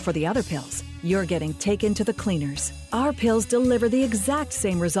 a pill for the other pills, you're getting taken to the cleaners. Our pills deliver the exact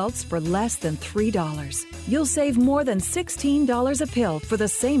same results for less than $3. You'll save more than $16 a pill for the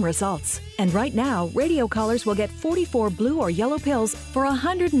same results. And right now, radio callers will get 44 blue or yellow pills for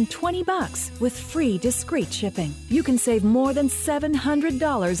 $120 with free discreet shipping. You can save more than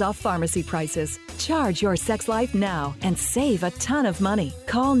 $700 off pharmacy prices. Charge your sex life now and save a ton of money.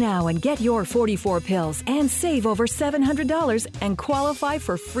 Call now and get your 44 pills and save over $700 and qualify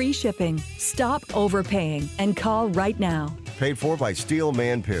for free shipping. Stop overpaying and call right now. Paid for by Steel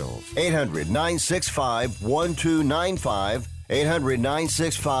Man Pills. 800-965-1295.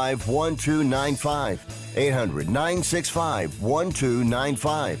 800-965-1295.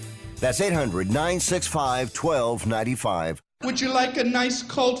 800-965-1295. That's 800-965-1295. Would you like a nice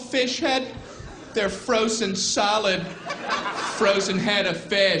cold fish head? They're frozen solid. Frozen head of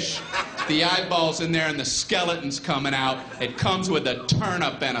fish. The eyeballs in there and the skeleton's coming out. It comes with a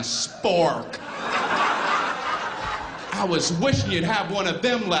turnip and a spork. I was wishing you'd have one of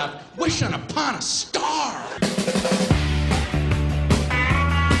them left. Wishing upon a star.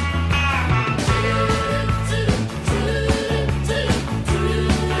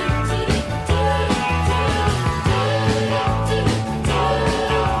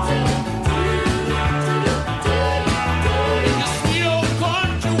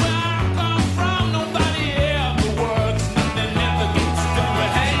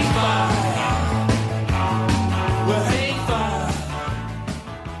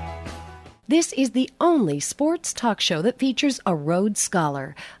 This is the only sports talk show that features a Rhodes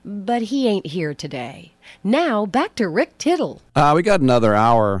Scholar, but he ain't here today. Now, back to Rick Tittle. We got another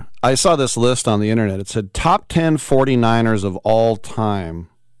hour. I saw this list on the internet. It said top 10 49ers of all time.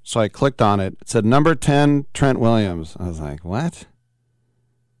 So I clicked on it. It said number 10, Trent Williams. I was like, what?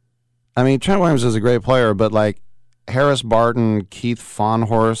 I mean, Trent Williams is a great player, but like Harris Barton, Keith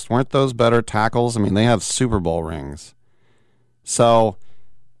Fahnhorst, weren't those better tackles? I mean, they have Super Bowl rings. So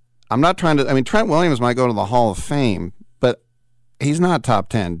I'm not trying to, I mean, Trent Williams might go to the Hall of Fame, but he's not top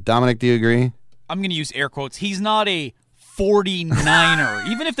 10. Dominic, do you agree? I'm going to use air quotes. He's not a 49er.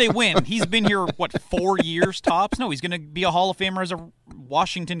 Even if they win, he's been here, 4 years tops? No, he's going to be a Hall of Famer as a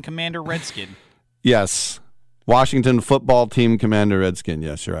Washington Commander Redskin. Yes. Washington football team Commander Redskin.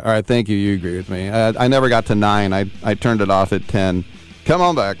 Yes, you're right. All right, thank you. You agree with me. I never got to 9. I turned it off at 10. Come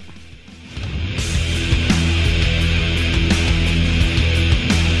on back.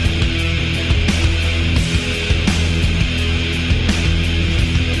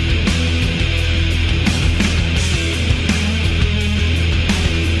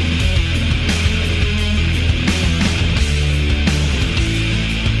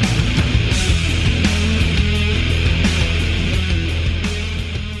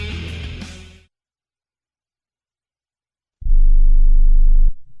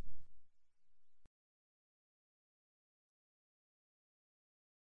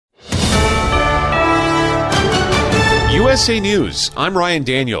 USA News, I'm Ryan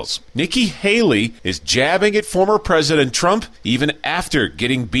Daniels. Nikki Haley is jabbing at former President Trump even after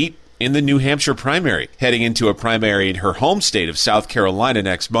getting beat in the New Hampshire primary. Heading into a primary in her home state of South Carolina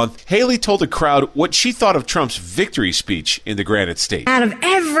next month, Haley told a crowd what she thought of Trump's victory speech in the Granite State. Out of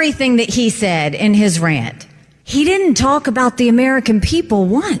everything that he said in his rant, he didn't talk about the American people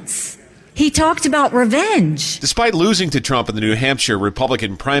once. He talked about revenge. Despite losing to Trump in the New Hampshire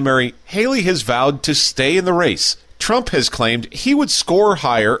Republican primary, Haley has vowed to stay in the race. Trump has claimed he would score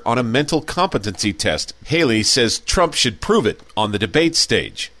higher on a mental competency test. Haley says Trump should prove it on the debate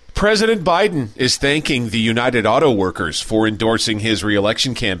stage. President Biden is thanking the United Auto Workers for endorsing his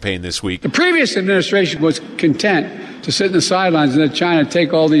re-election campaign this week. The previous administration was content to sit in the sidelines and let China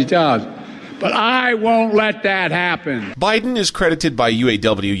take all these jobs. But I won't let that happen. Biden is credited by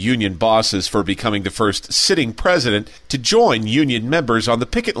UAW union bosses for becoming the first sitting president to join union members on the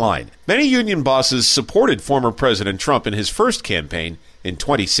picket line. Many union bosses supported former President Trump in his first campaign in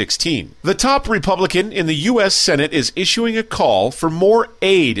 2016. The top Republican in the U.S. Senate is issuing a call for more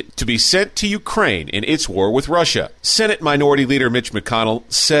aid to be sent to Ukraine in its war with Russia. Senate Minority Leader Mitch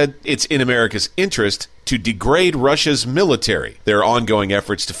McConnell said it's in America's interest to degrade Russia's military. There are ongoing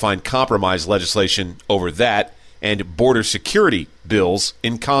efforts to find compromise legislation over that and border security bills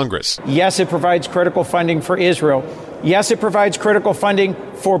in Congress. Yes, it provides critical funding for Israel. Yes, it provides critical funding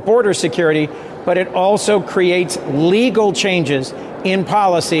for border security, but it also creates legal changes in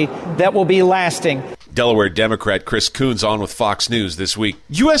policy that will be lasting. Delaware Democrat Chris Coons on with Fox News this week.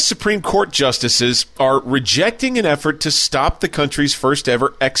 U.S. Supreme Court justices are rejecting an effort to stop the country's first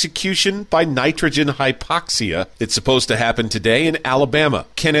ever execution by nitrogen hypoxia. It's supposed to happen today in Alabama.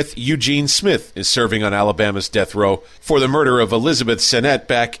 Kenneth Eugene Smith is serving on Alabama's death row for the murder of Elizabeth Sennett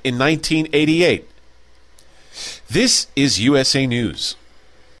back in 1988. This is USA News.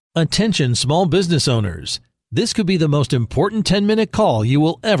 Attention small business owners. This could be the most important 10-minute call you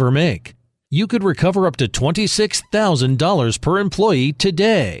will ever make. You could recover up to $26,000 per employee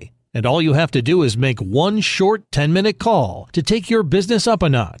today. And all you have to do is make one short 10-minute call to take your business up a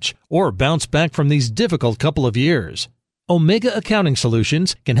notch or bounce back from these difficult couple of years. Omega Accounting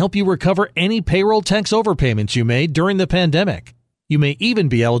Solutions can help you recover any payroll tax overpayments you made during the pandemic. You may even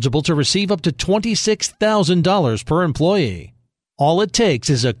be eligible to receive up to $26,000 per employee. All it takes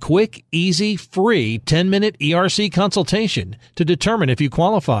is a quick, easy, free 10-minute ERC consultation to determine if you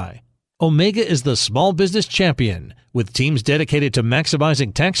qualify. Omega is the small business champion with teams dedicated to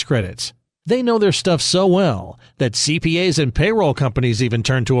maximizing tax credits. They know their stuff so well that CPAs and payroll companies even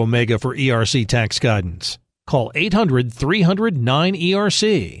turn to Omega for ERC tax guidance. Call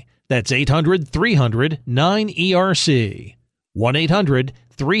 800-300-9ERC. That's 800-300-9ERC.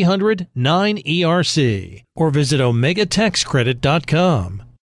 1-800-300-9ERC. Or visit OmegaTaxCredit.com.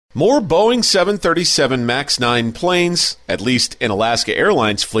 More Boeing 737 MAX 9 planes, at least in Alaska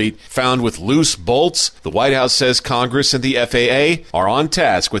Airlines fleet, found with loose bolts. The White House says Congress and the FAA are on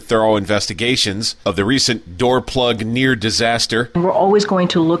task with thorough investigations of the recent door plug near disaster. We're always going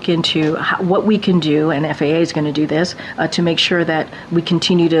to look into what we can do, and FAA is going to do this, to make sure that we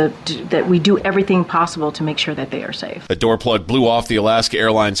continue that we do everything possible to make sure that they are safe. A door plug blew off the Alaska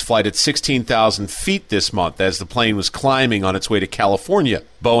Airlines flight at 16,000 feet this month as the plane was climbing on its way to California.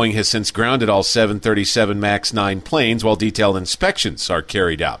 Boeing has since grounded all 737 MAX 9 planes while detailed inspections are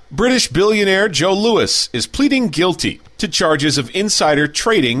carried out. British billionaire Joe Lewis is pleading guilty to charges of insider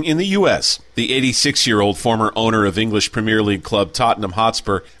trading in the U.S. The 86-year-old former owner of English Premier League club Tottenham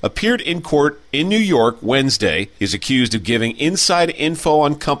Hotspur appeared in court in New York Wednesday. He is accused of giving inside info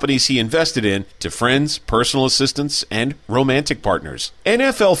on companies he invested in to friends, personal assistants, and romantic partners.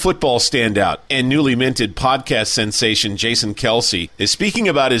 NFL football standout and newly minted podcast sensation Jason Kelce is speaking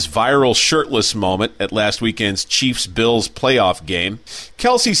about his viral shirtless moment at last weekend's Chiefs-Bills playoff game.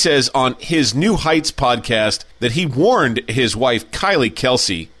 Kelce says on his New Heights podcast that he warned his wife Kylie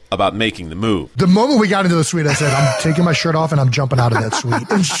Kelce about making the move. The moment we got into the suite, I said, I'm taking my shirt off and I'm jumping out of that suite.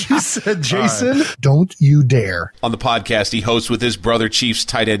 And she said, Jason, don't you dare. On the podcast he hosts with his brother Chiefs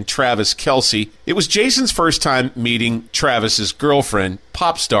tight end Travis Kelce, it was Jason's first time meeting Travis's girlfriend,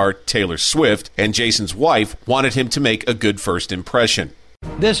 pop star Taylor Swift, and Jason's wife wanted him to make a good first impression.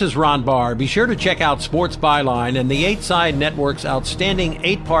 This is Ron Barr. Be sure to check out Sports Byline and the 8 Side Network's outstanding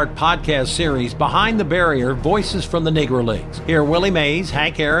 8-part podcast series, Behind the Barrier, Voices from the Negro Leagues. Here, Willie Mays,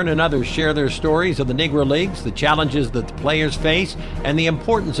 Hank Aaron, and others share their stories of the Negro Leagues, the challenges that the players face, and the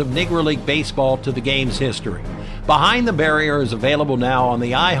importance of Negro League baseball to the game's history. Behind the Barrier is available now on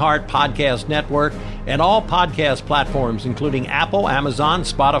the iHeart Podcast Network and all podcast platforms, including Apple, Amazon,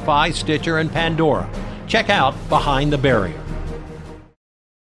 Spotify, Stitcher, and Pandora. Check out Behind the Barrier.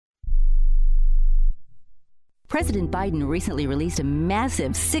 President Biden recently released a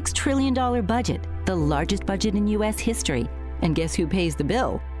massive $6 trillion budget, the largest budget in U.S. history. And guess who pays the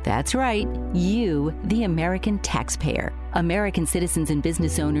bill? That's right, you, the American taxpayer. American citizens and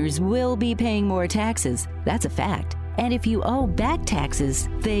business owners will be paying more taxes. That's a fact. And if you owe back taxes,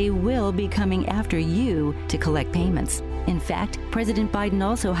 they will be coming after you to collect payments. In fact, President Biden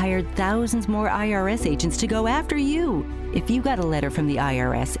also hired thousands more IRS agents to go after you. If you got a letter from the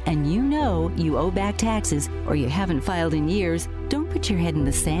IRS and you know you owe back taxes or you haven't filed in years, don't put your head in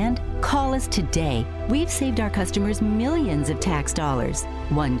the sand. Call us today. We've saved our customers millions of tax dollars.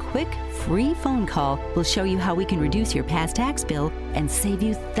 One quick, free phone call will show you how we can reduce your past tax bill and save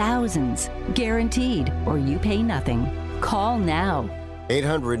you thousands. Guaranteed, or you pay nothing. Call now.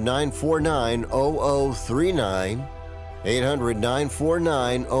 800-949-0039.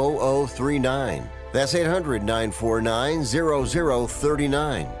 800-949-0039. That's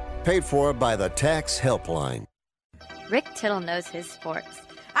 800-949-0039. Paid for by the Tax Helpline. Rick Tittle knows his sports.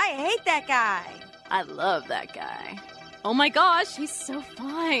 I hate that guy. I love that guy. Oh my gosh, he's so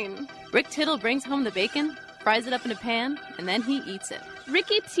fine. Rick Tittle brings home the bacon, fries it up in a pan, and then he eats it.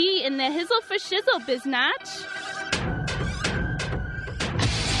 Ricky T in the hizzle for shizzle, biznatch.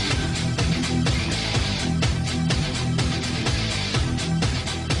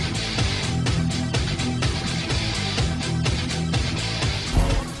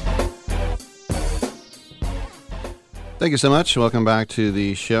 Thank you so much. Welcome back to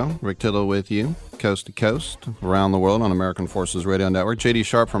the show. Rick Tittle with you, coast to coast, around the world on American Forces Radio Network. J.D.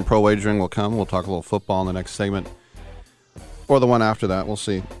 Sharp from Pro Wagering will come. We'll talk a little football in the next segment, or the one after that. We'll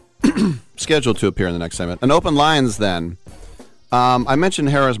see. Scheduled to appear in the next segment. An open lines then. I mentioned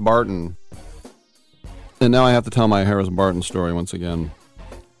Harris Barton, and now I have to tell my Harris Barton story once again.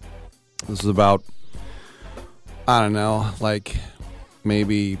 This is about, I don't know, like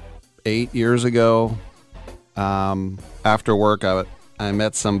maybe 8 years ago. After work, I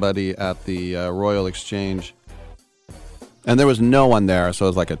met somebody at the Royal Exchange, and there was no one there, so it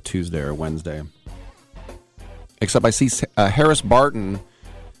was like a Tuesday or Wednesday. Except I see Harris Barton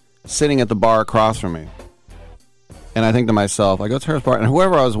sitting at the bar across from me. And I think to myself, I go, it's Harris Barton. And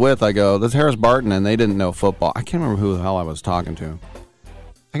whoever I was with, I go, that's Harris Barton, and they didn't know football. I can't remember who the hell I was talking to.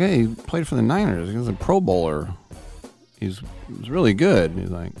 I go, he played for the Niners. He was a Pro Bowler. He was really good. He's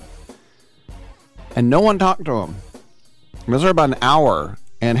like... And no one talked to him. I was there about an hour,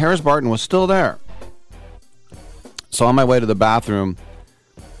 and Harris Barton was still there. So on my way to the bathroom,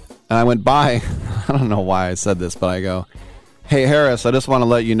 and I went by, I don't know why I said this, but I go, hey, Harris, I just want to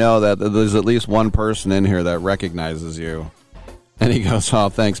let you know that there's at least one person in here that recognizes you. And he goes, oh,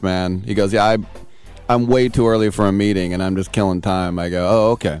 thanks, man. He goes, yeah, I'm way too early for a meeting, and I'm just killing time. I go,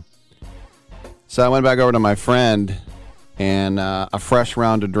 oh, okay. So I went back over to my friend, and a fresh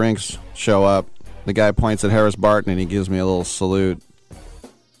round of drinks show up. The guy points at Harris Barton, and he gives me a little salute.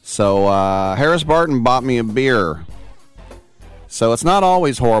 So Harris Barton bought me a beer. So it's not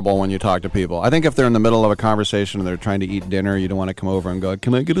always horrible when you talk to people. I think if they're in the middle of a conversation and they're trying to eat dinner, you don't want to come over and go,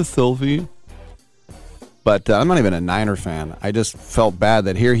 can I get a selfie? But I'm not even a Niner fan. I just felt bad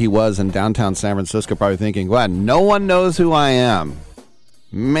that here he was in downtown San Francisco probably thinking, wow, no one knows who I am.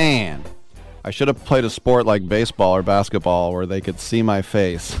 Man, I should have played a sport like baseball or basketball where they could see my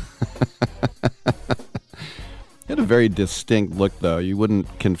face. He had a very distinct look, though. You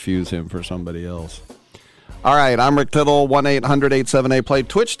wouldn't confuse him for somebody else. All right, I'm Rick Tittle, 1-800-878-PLAY.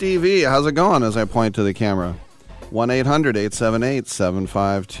 Twitch TV, how's it going as I point to the camera?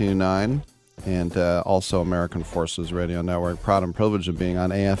 1-800-878-7529. And also American Forces Radio Network. Proud and privileged of being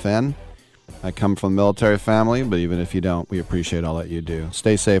on AFN. I come from a military family, but even if you don't, we appreciate all that you do.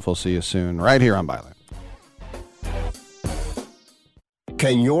 Stay safe. We'll see you soon right here on Byline.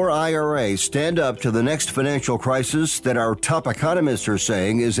 Can your IRA stand up to the next financial crisis that our top economists are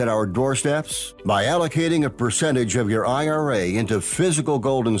saying is at our doorsteps? By allocating a percentage of your IRA into physical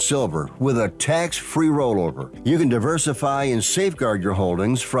gold and silver with a tax-free rollover, you can diversify and safeguard your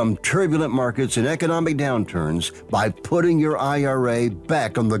holdings from turbulent markets and economic downturns by putting your IRA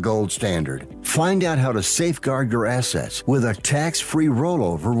back on the gold standard. Find out how to safeguard your assets with a tax-free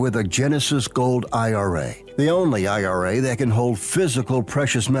rollover with a Genesis Gold IRA, the only IRA that can hold physical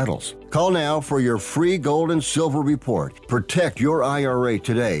precious metals. Call now for your free gold and silver report. Protect your IRA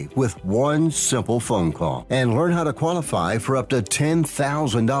today with one simple phone call and learn how to qualify for up to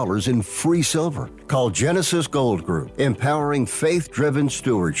 $10,000 in free silver. Call Genesis Gold Group, empowering faith-driven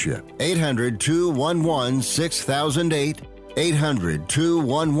stewardship. 800-211-6008.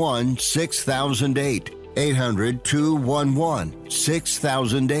 800-211-6008.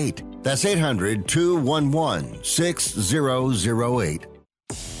 800-211-6008. That's 800-211-6008.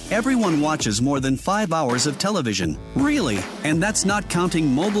 Everyone watches more than 5 hours of television. Really? And that's not counting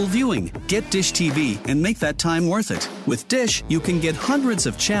mobile viewing. Get Dish TV and make that time worth it. With Dish, you can get hundreds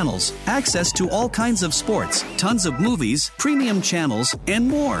of channels, access to all kinds of sports, tons of movies, premium channels, and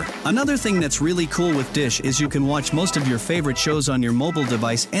more. Another thing that's really cool with Dish is you can watch most of your favorite shows on your mobile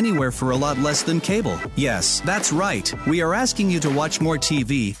device anywhere for a lot less than cable. Yes, that's right. We are asking you to watch more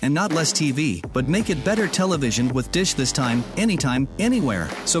TV and not less TV, but make it better television with Dish this time, anytime, anywhere.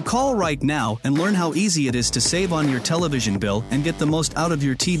 So call right now and learn how easy it is to save on your television bill and get the most out of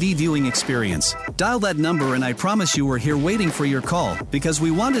your TV viewing experience. Dial that number and I promise you we're here waiting for your call because we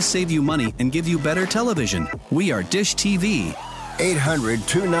want to save you money and give you better television. We are Dish TV.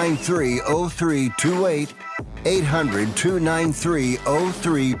 800-293-0328.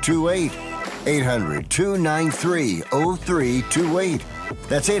 800-293-0328. 800-293-0328.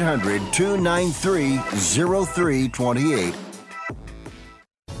 That's 800-293-0328.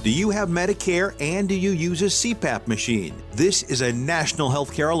 Do you have Medicare and do you use a CPAP machine? This is a national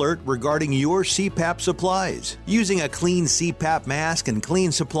healthcare alert regarding your CPAP supplies. Using a clean CPAP mask and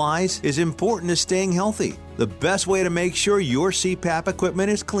clean supplies is important to staying healthy. The best way to make sure your CPAP equipment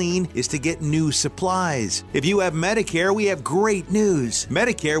is clean is to get new supplies. If you have Medicare, we have great news.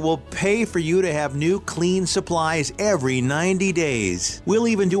 Medicare will pay for you to have new clean supplies every 90 days. We'll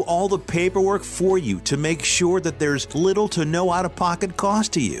even do all the paperwork for you to make sure that there's little to no out-of-pocket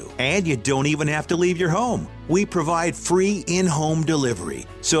cost to you. And you don't even have to leave your home. We provide free in-home delivery.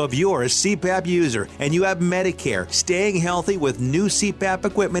 So if you're a CPAP user and you have Medicare, staying healthy with new CPAP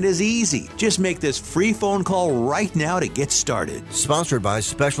equipment is easy. Just make this free phone call right now to get started. Sponsored by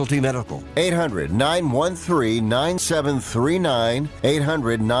Specialty Medical. 800-913-9739.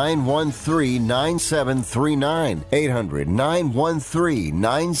 800-913-9739.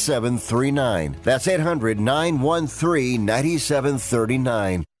 800-913-9739. That's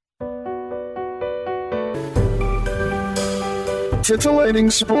 800-913-9739.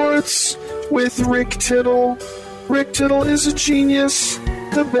 Titillating Sports with Rick Tittle. Rick Tittle is a genius,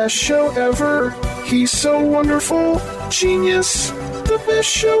 the best show ever. He's so wonderful, genius, the best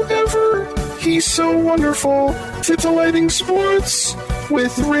show ever. He's so wonderful. Titillating Sports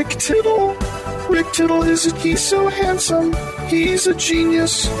with Rick Tittle. Rick Tittle he's so handsome, he's a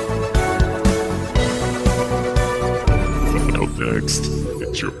genius. Up next,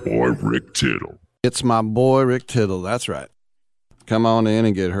 it's your boy Rick Tittle. It's my boy Rick Tittle, that's right. Come on in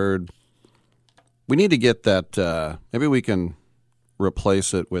and get heard. We need to get that, maybe we can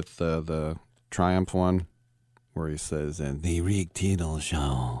replace it with the Triumph one where he says, and the Rick Tittle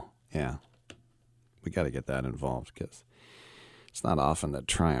Show. Yeah, we got to get that involved because it's not often that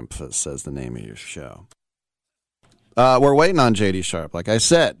Triumph says the name of your show. We're waiting on J.D. Sharp, like I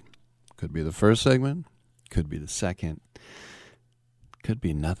said. Could be the first segment, could be the second, could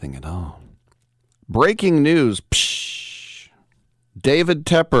be nothing at all. Breaking news, David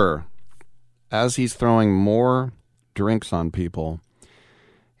Tepper, as he's throwing more drinks on people,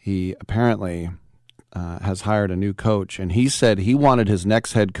 he apparently has hired a new coach, and he said he wanted his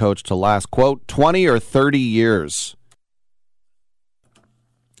next head coach to last, quote, 20 or 30 years.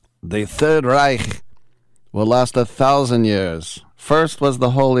 The Third Reich will last 1,000 years. First was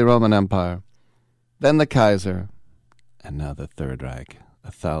the Holy Roman Empire, then the Kaiser, and now the Third Reich.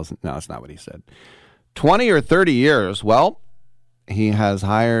 1,000. No, that's not what he said. 20 or 30 years. Well, he has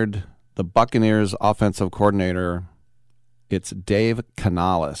hired the Buccaneers offensive coordinator. It's Dave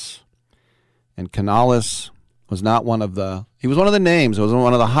Canales. And Canales was not one of the, he was one of the names. It wasn't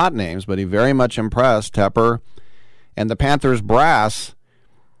one of the hot names, but he very much impressed Tepper and the Panthers brass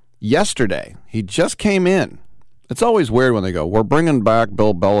yesterday. He just came in. It's always weird when they go, we're bringing back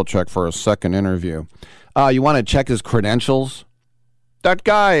Bill Belichick for a second interview. You want to check his credentials? That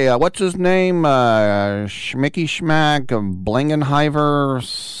guy, what's his name? Schmicky Schmack, Blingenheiver,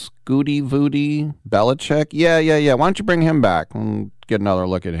 Scooty Voody, Belichick? Yeah. Why don't you bring him back and get another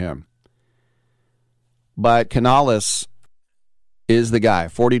look at him? But Canales is the guy,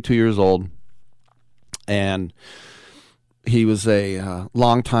 42 years old, and he was a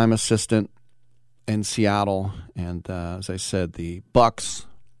longtime assistant in Seattle, and as I said, the Bucs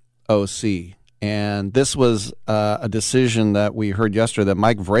OC. And this was a decision that we heard yesterday that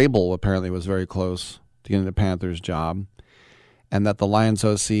Mike Vrabel apparently was very close to getting the Panthers job, and that the Lions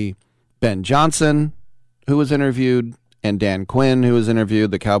OC, Ben Johnson, who was interviewed, and Dan Quinn, who was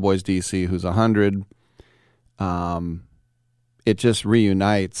interviewed, the Cowboys DC, who's 100, it just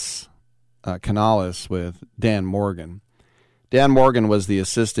reunites Canales with Dan Morgan. Dan Morgan was the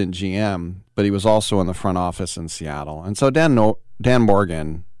assistant GM, but he was also in the front office in Seattle. And so Dan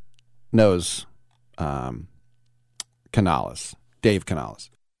Morgan knows Canales, Dave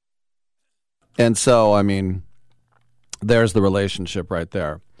Canales. And so, I mean, there's the relationship right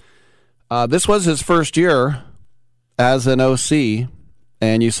there. This was his first year as an OC,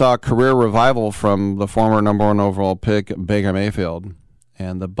 and you saw a career revival from the former number 1 overall pick, Baker Mayfield.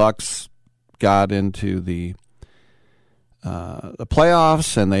 And the Bucs got into the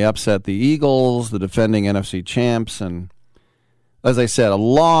playoffs, and they upset the Eagles, the defending NFC champs. And as I said, a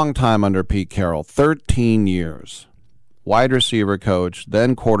long time under Pete Carroll, 13 years. Wide receiver coach,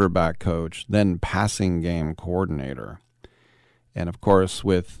 then quarterback coach, then passing game coordinator. And, of course,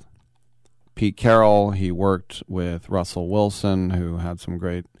 with Pete Carroll, he worked with Russell Wilson, who had some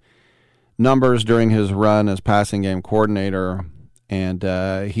great numbers during his run as passing game coordinator. And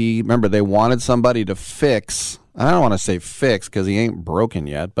remember, they wanted somebody to fix, I don't want to say fix because he ain't broken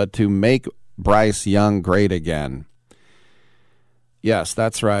yet, but to make Bryce Young great again. Yes,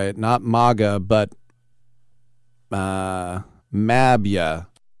 that's right. Not MAGA, but Mabia.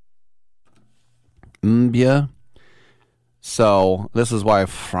 Mbia. So this is why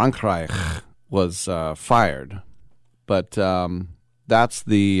Frankreich was fired. But that's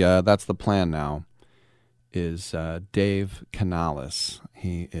the plan now, is Dave Canales.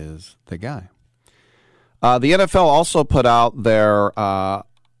 He is the guy. The NFL also put out their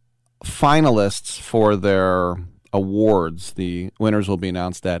finalists for their awards. The winners will be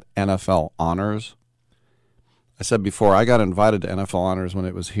announced at NFL Honors. I said before, I got invited to NFL Honors when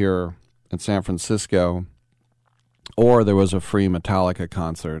it was here in San Francisco, or there was a free Metallica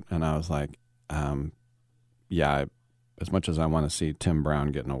concert, and I was like, as much as I want to see Tim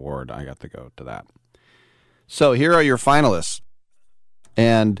Brown get an award, I got to go to that. So here are your finalists,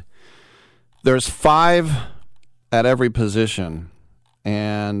 and there's 5 at every position,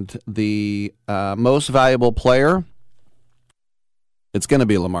 and the most valuable player, it's going to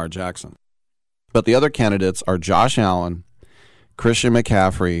be Lamar Jackson. But the other candidates are Josh Allen, Christian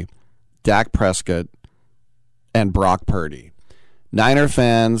McCaffrey, Dak Prescott, and Brock Purdy. Niner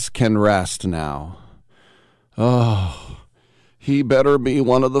fans can rest now. Oh, he better be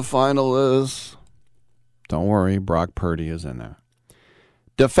one of the finalists. Don't worry, Brock Purdy is in there.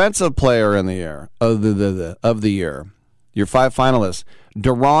 Defensive player in the year of the year. Your 5 finalists: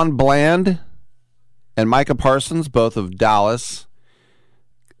 Deron Bland and Micah Parsons, both of Dallas.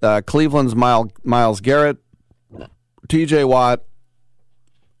 Cleveland's Myles Garrett, T.J. Watt,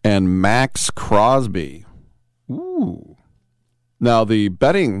 and Max Crosby. Ooh. Now, the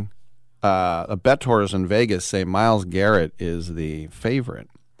bettors in Vegas say Myles Garrett is the favorite.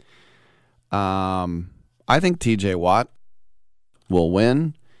 I think T.J. Watt will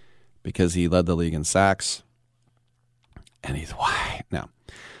win because he led the league in sacks, and he's white. Now,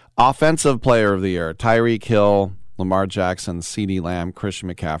 offensive player of the year: Tyreek Hill, Lamar Jackson, CeeDee Lamb,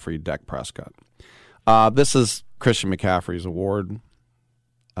 Christian McCaffrey, Dak Prescott. This is Christian McCaffrey's award.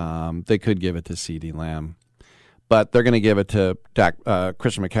 They could give it to CeeDee Lamb, but they're going to give it to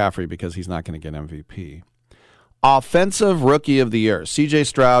Christian McCaffrey because he's not going to get MVP. Offensive Rookie of the Year: C.J.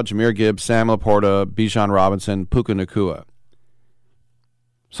 Stroud, Jahmyr Gibbs, Sam Laporta, Bijan Robinson, Puka Nacua.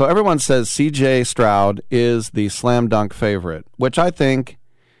 So everyone says C.J. Stroud is the slam dunk favorite, which I think,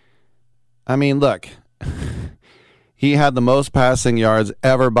 look, he had the most passing yards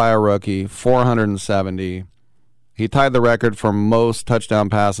ever by a rookie, 470. He tied the record for most touchdown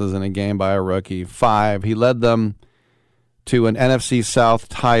passes in a game by a rookie, 5. He led them to an NFC South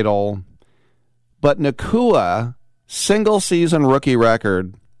title. But Nacua, single-season rookie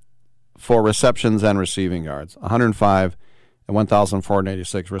record for receptions and receiving yards, 105 and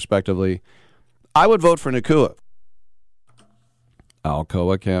 1,486, respectively. I would vote for Nacua.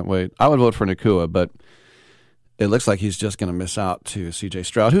 Alcoa can't wait. I would vote for Nacua, but it looks like he's just going to miss out to C.J.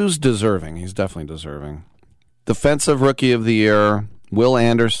 Stroud, who's deserving. He's definitely deserving. Defensive Rookie of the Year: Will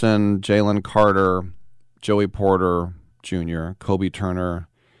Anderson, Jalen Carter, Joey Porter Jr., Kobe Turner,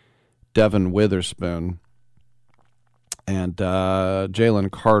 Devin Witherspoon, and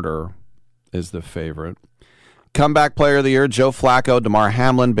Jalen Carter is the favorite. Comeback Player of the Year: Joe Flacco, DeMar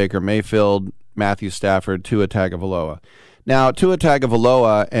Hamlin, Baker Mayfield, Matthew Stafford, Tua Tagovailoa. Now, Tua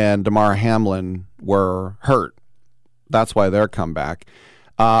Tagovailoa and DeMar Hamlin were hurt. That's why they're comeback.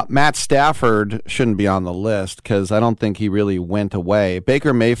 Matt Stafford shouldn't be on the list because I don't think he really went away.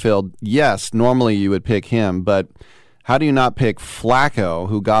 Baker Mayfield, yes, normally you would pick him, but how do you not pick Flacco,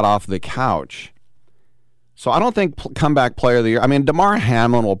 who got off the couch? So I don't think comeback player of the year. DeMar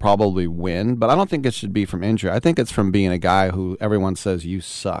Hamlin will probably win, but I don't think it should be from injury. I think it's from being a guy who everyone says you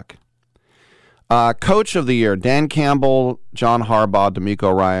suck. Coach of the year: Dan Campbell, John Harbaugh,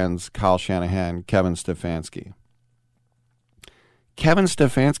 DeMeco Ryans, Kyle Shanahan, Kevin Stefanski. Kevin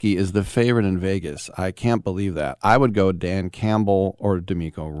Stefanski is the favorite in Vegas. I can't believe that. I would go Dan Campbell or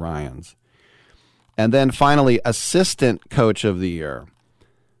DeMeco Ryans. And then finally, assistant coach of the year.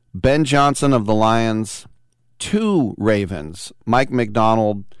 Ben Johnson of the Lions, 2 Ravens, Mike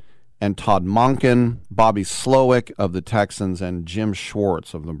McDonald and Todd Monken, Bobby Slowick of the Texans, and Jim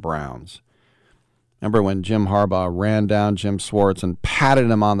Schwartz of the Browns. Remember when Jim Harbaugh ran down Jim Schwartz and patted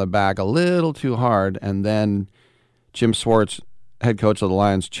him on the back a little too hard, and then Jim Schwartz, head coach of the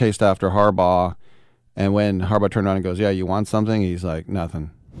Lions, chased after Harbaugh, and when Harbaugh turned around and goes, "Yeah, you want something?" He's like,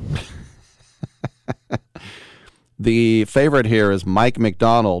 "Nothing." The favorite here is Mike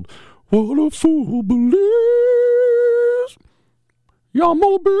McDonald. What a fool believes. Yum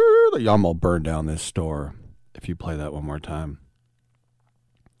will burn down this store if you play that one more time.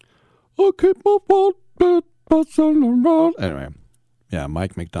 I keep my fault bed buzzing around. Anyway, yeah,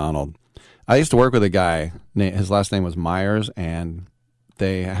 Mike McDonald. I used to work with a guy. His last name was Myers, and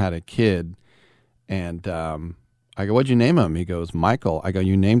they had a kid. And I go, "What'd you name him?" He goes, "Michael." I go,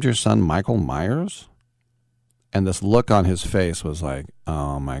 "You named your son Michael Myers?" And this look on his face was like,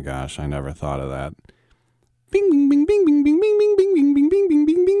 "Oh my gosh, I never thought of that." Bing, bing, bing, bing, bing, bing, bing, bing, bing, bing, bing, bing, bing,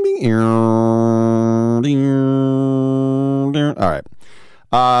 bing, bing, bing. All right.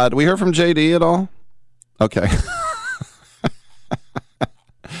 Do we hear from JD at all? Okay.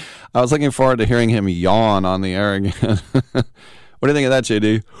 I was looking forward to hearing him yawn on the air again. What do you think of that,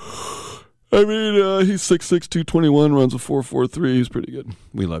 JD? I mean, he's 6'6", 221, runs a 4.43. He's pretty good.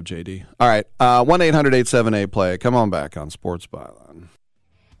 We love JD. All right, 1-800-878-PLAY. Come on back on Sports Byline.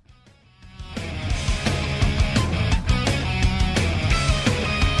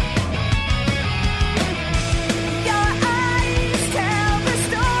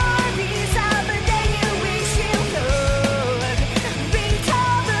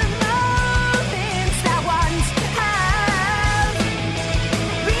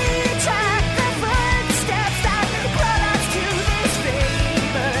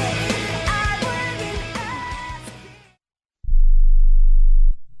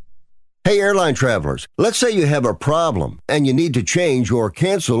 Hey, airline travelers, let's say you have a problem and you need to change or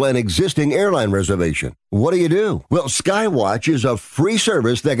cancel an existing airline reservation. What do? Well, Skywatch is a free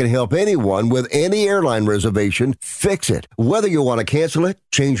service that can help anyone with any airline reservation fix it. Whether you want to cancel it,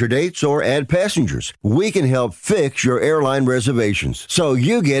 change your dates, or add passengers, we can help fix your airline reservations so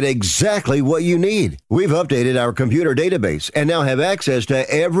you get exactly what you need. We've updated our computer database and now have access to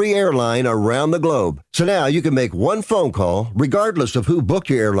every airline around the globe. So now you can make one phone call regardless of who booked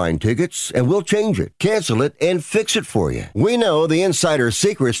your airline tickets, and we'll change it, cancel it, and fix it for you. We know the insider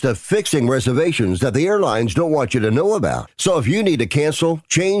secrets to fixing reservations that the airlines don't want you to know about. So if you need to cancel,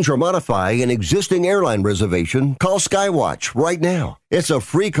 change, or modify an existing airline reservation, call Skywatch right now. It's a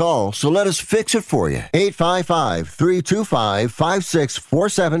free call, so let us fix it for you.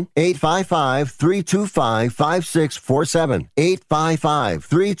 855-325-5647. 855-325-5647.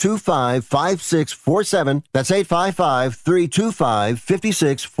 855-325-5647. That's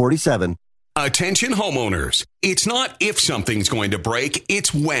 855-325-5647. Attention homeowners. It's not if something's going to break,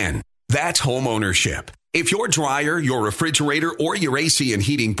 it's when. That's home ownership. If your dryer, your refrigerator, or your AC and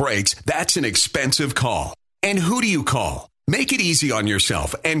heating breaks, that's an expensive call. And who do you call? Make it easy on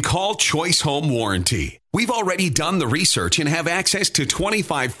yourself and call Choice Home Warranty. We've already done the research and have access to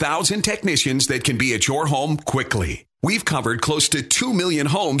 25,000 technicians that can be at your home quickly. We've covered close to 2 million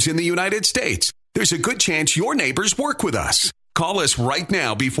homes in the United States. There's a good chance your neighbors work with us. Call us right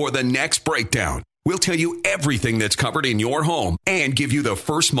now before the next breakdown. We'll tell you everything that's covered in your home and give you the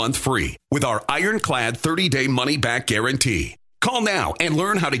first month free with our ironclad 30-day money-back guarantee. Call now and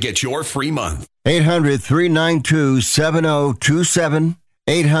learn how to get your free month. 800-392-7027.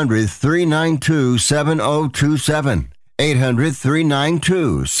 800-392-7027.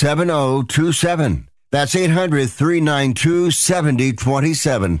 800-392-7027. That's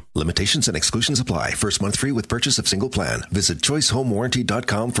 800-392-7027. Limitations and exclusions apply. First month free with purchase of single plan. Visit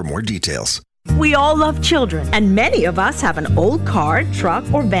choicehomewarranty.com for more details. We all love children, and many of us have an old car, truck,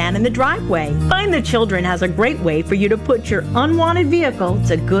 or van in the driveway. Find the Children has a great way for you to put your unwanted vehicle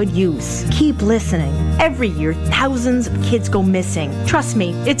to good use. Keep listening. Every year, thousands of kids go missing. Trust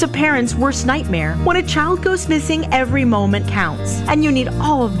me, it's a parent's worst nightmare. When a child goes missing, every moment counts, and you need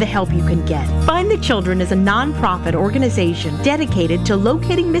all of the help you can get. Find the Children is a non-profit organization dedicated to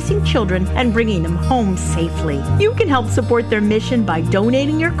locating missing children and bringing them home safely. You can help support their mission by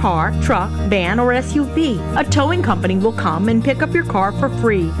donating your car, truck, van, or SUV. A towing company will come and pick up your car for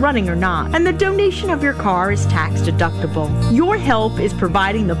free, running or not, and the donation of your car is tax deductible. Your help is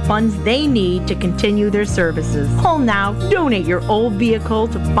providing the funds they need to continue their services. Call now, donate your old vehicle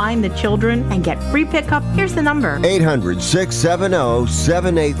to Find the Children, and get free pickup. Here's the number: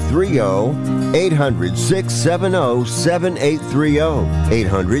 800-670-7830. 800-670-7830.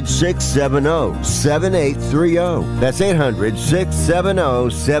 800-670-7830. That's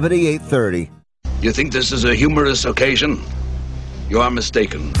 800-670-7830. You think this is a humorous occasion? You are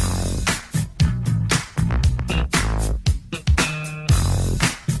mistaken.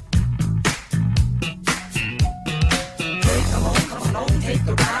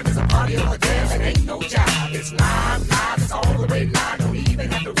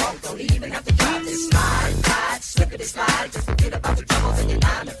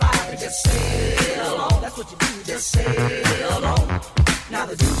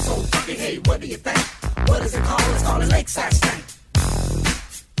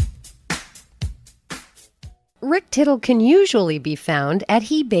 Rick Tittle can usually be found at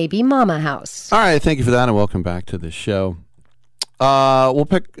He Baby Mama House. All right, thank you for that, and welcome back to the show.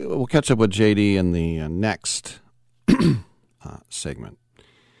 We'll catch up with JD in the next segment.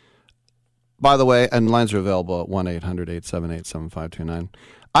 By the way, and lines are available at 1-800-878-7529.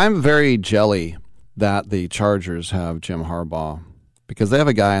 I'm very jelly that the Chargers have Jim Harbaugh, because they have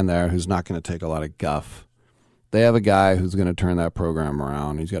a guy in there who's not going to take a lot of guff. They have a guy who's going to turn that program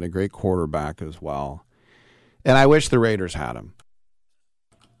around. He's got a great quarterback as well. And I wish the Raiders had him.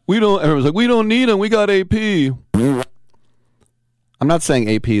 Everyone's like, we don't need him. We got AP. I'm not saying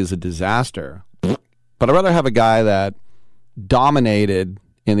AP is a disaster, but I'd rather have a guy that dominated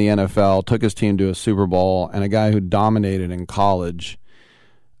in the NFL, took his team to a Super Bowl, and a guy who dominated in college.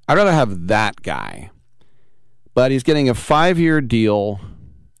 I'd rather have that guy. But he's getting a 5-year deal,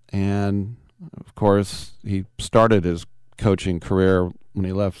 and, of course, he started his coaching career when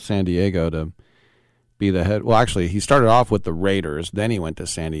he left San Diego to be the head. Well, actually, he started off with the Raiders, then he went to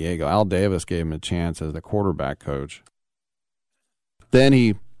San Diego. Al Davis gave him a chance as the quarterback coach. Then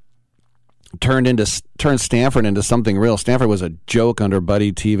he turned Stanford into something real. Stanford was a joke under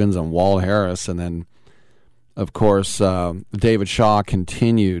Buddy Tevens and Walt Harris, and then, of course, David Shaw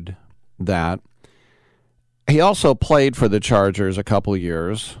continued that. He also played for the Chargers a couple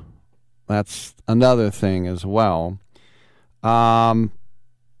years. That's another thing as well.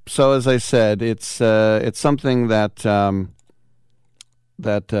 So as I said, it's something that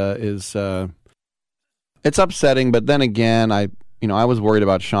is it's upsetting. But then again, I was worried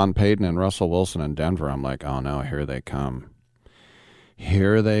about Sean Payton and Russell Wilson in Denver. I'm like, oh no, here they come.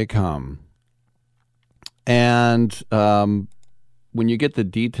 Here they come. And when you get the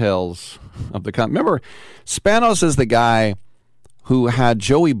details of the remember, Spanos is the guy who had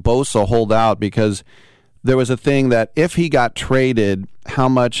Joey Bosa hold out because there was a thing that if he got traded, how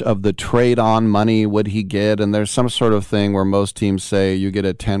much of the trade-on money would he get? And there's some sort of thing where most teams say you get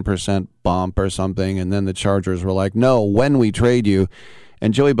a 10% bump or something, and then the Chargers were like, no, when we trade you.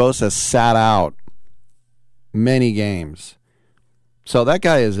 And Joey Bosa sat out many games. So that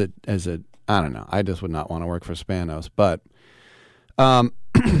guy is a I don't know. I just would not want to work for Spanos. But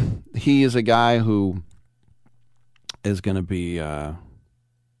he is a guy who is going to be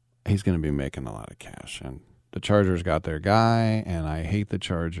he's going to be making a lot of cash. And the Chargers got their guy, and I hate the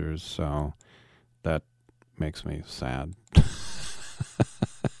Chargers, so that makes me sad.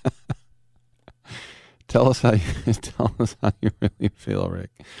 Tell us how you really feel,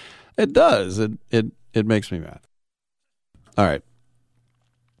 Rick. It does. It makes me mad. All right.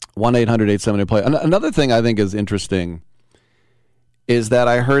 1-800-870-PLAY. Another thing I think is interesting is that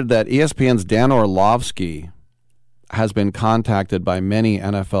I heard that ESPN's Dan Orlovsky has been contacted by many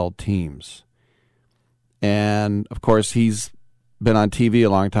NFL teams. And, of course, he's been on TV a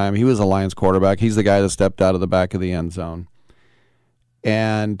long time. He was a Lions quarterback. He's the guy that stepped out of the back of the end zone.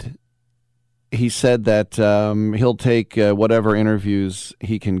 And he said that he'll take whatever interviews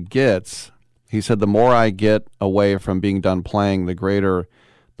he can get. He said, the more I get away from being done playing, the greater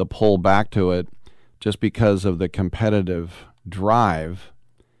the pull back to it, just because of the competitive drive.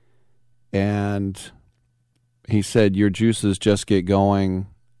 And he said, your juices just get going,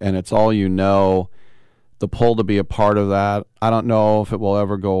 and it's all you know. The pull to be a part of that, I don't know if it will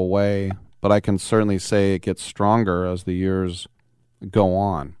ever go away, but I can certainly say it gets stronger as the years go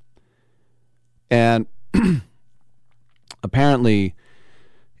on. And apparently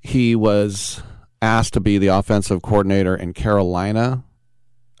he was asked to be the offensive coordinator in Carolina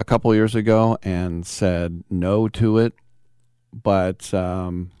a couple years ago and said no to it. But,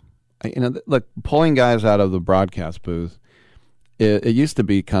 look, pulling guys out of the broadcast booth it used to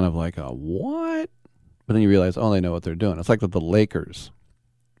be kind of like a what? But then you realize, oh, they know what they're doing. It's like with the Lakers.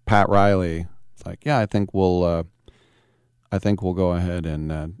 Pat Riley, it's like, yeah, I think we'll go ahead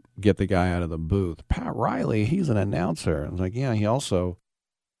and get the guy out of the booth. Pat Riley, he's an announcer. It's like, yeah, he also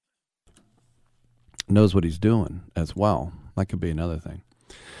knows what he's doing as well. That could be another thing.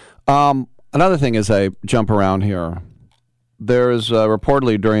 Another thing as I jump around here, there's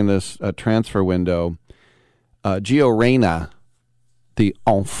reportedly during this transfer window, Gio Reyna, the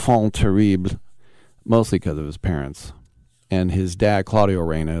enfant terrible, mostly because of his parents, and his dad, Claudio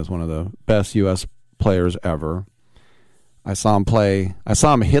Reyna, is one of the best U.S. players ever. I saw him play. I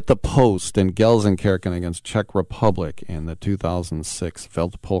saw him hit the post in Gelsenkirchen against Czech Republic in the 2006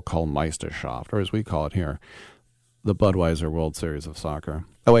 Weltpokalmeisterschaft, or as we call it here, the Budweiser World Series of Soccer.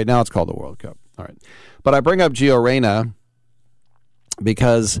 Oh, wait, now it's called the World Cup. All right. But I bring up Gio Reyna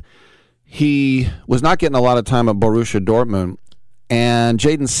because he was not getting a lot of time at Borussia Dortmund, and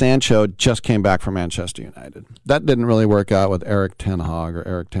Jadon Sancho just came back from Manchester United. That didn't really work out with Eric Ten Hag or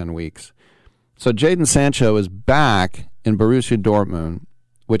Eric Ten Weeks. So Jadon Sancho is back in Borussia Dortmund,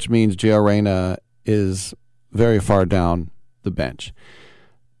 which means Gio Reyna is very far down the bench.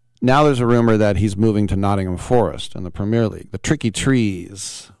 Now there's a rumor that he's moving to Nottingham Forest in the Premier League, the Tricky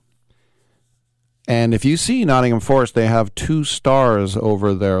Trees. And if you see Nottingham Forest, they have 2 stars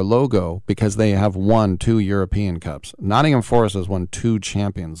over their logo because they have won 2 European Cups. Nottingham Forest has won 2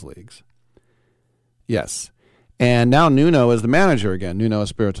 Champions Leagues. Yes. And now Nuno is the manager again. Nuno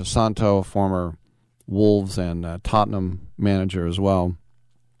Espirito Santo, former Wolves and Tottenham manager as well.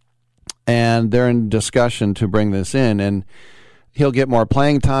 And they're in discussion to bring this in. And he'll get more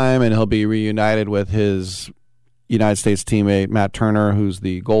playing time, and he'll be reunited with his United States teammate, Matt Turner, who's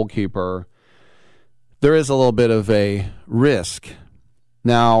the goalkeeper. There is a little bit of a risk.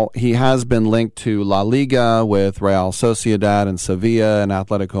 Now, he has been linked to La Liga with Real Sociedad and Sevilla and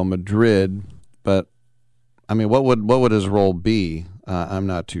Atletico Madrid, but, I mean, what would his role be? I'm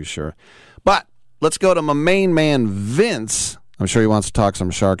not too sure. But let's go to my main man, Vince. I'm sure he wants to talk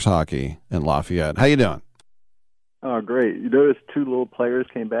some Sharks hockey in Lafayette. How you doing? Oh, great. You notice 2 little players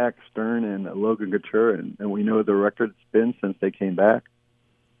came back, Stern and Logan Couture, and we know the record's been since they came back.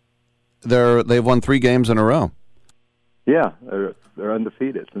 They've won 3 games in a row. Yeah, they're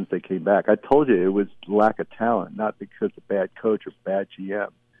undefeated since they came back. I told you it was lack of talent, not because of bad coach or bad GM.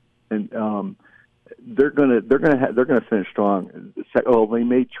 And they're gonna finish strong. They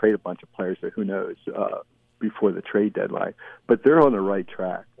may trade a bunch of players, but who knows? Before the trade deadline, but they're on the right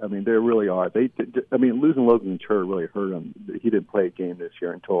track. I mean, they really are. Losing Logan Couture really hurt him. He didn't play a game this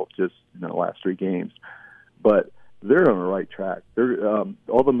year until just the last 3 games, but they're on the right track. They're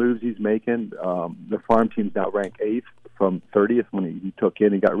all the moves he's making. The farm team's now ranked 8th from 30th when he took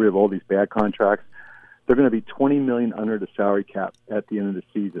in. He got rid of all these bad contracts. They're going to be $20 million under the salary cap at the end of the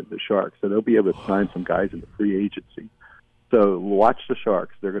season, the Sharks. So they'll be able to sign some guys into free agency. So watch the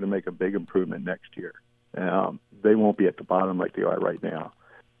Sharks. They're going to make a big improvement next year. They won't be at the bottom like they are right now.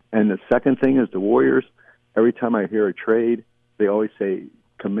 And the second thing is the Warriors. Every time I hear a trade, they always say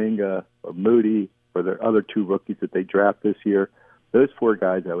Kuminga or Moody or their other 2 rookies that they draft this year. Those 4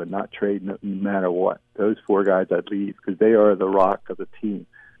 guys I would not trade no matter what. Those 4 guys I'd leave because they are the rock of the team.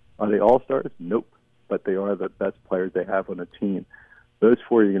 Are they all-stars? Nope. But they are the best players they have on the team. Those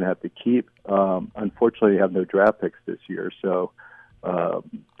 4 you're going to have to keep. Unfortunately, you have no draft picks this year, so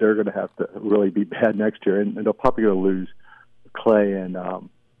they're going to have to really be bad next year, and they're probably going to lose Clay and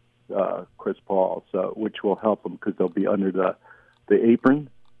Chris Paul, so which will help them because they'll be under the apron,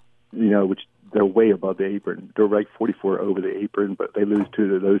 which they're way above the apron. They're ranked 44 over the apron, but they lose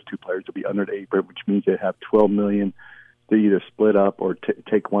 2 of those 2 players to be under the apron, which means they have $12 million to either split up or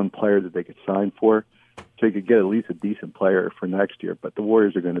take 1 player that they could sign for, so you could get at least a decent player for next year. But the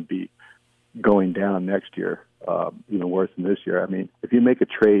Warriors are going to be going down next year, worse than this year. I mean, if you make a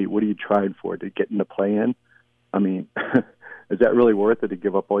trade, what are you trying for? To get in the play-in? I mean, is that really worth it to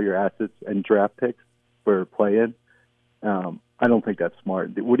give up all your assets and draft picks for play-in? I don't think that's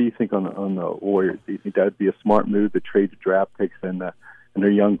smart. What do you think on the Warriors? Do you think that would be a smart move to trade the draft picks and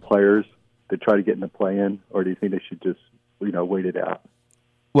their young players to try to get in the play-in, or do you think they should just wait it out?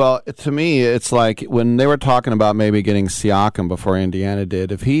 Well, to me, it's like when they were talking about maybe getting Siakam before Indiana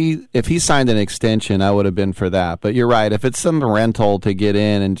did. If he signed an extension, I would have been for that. But you're right. If it's some rental to get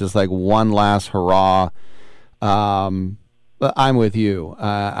in and just like one last hurrah, I'm with you.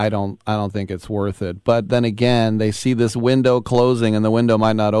 I don't think it's worth it. But then again, they see this window closing, and the window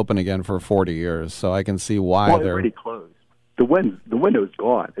might not open again for 40 years. So I can see why they're already closed. The window is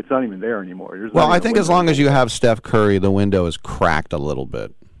gone. It's not even there anymore. Well, I think as long as you have Steph Curry, the window is cracked a little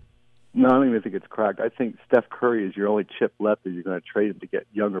bit. No, I don't even think it's cracked. I think Steph Curry is your only chip left that you're going to trade him to get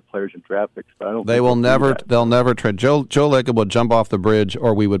younger players in draft picks. But I don't. They'll never trade. Joe Lacob would jump off the bridge,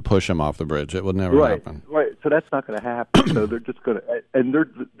 or we would push him off the bridge. It would never happen. Right. So that's not going to happen. So they're just going to, and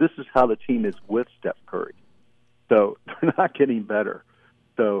this is how the team is with Steph Curry. So they're not getting better.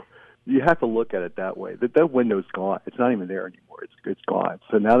 So you have to look at it that way. That window's gone. It's not even there anymore. It's gone.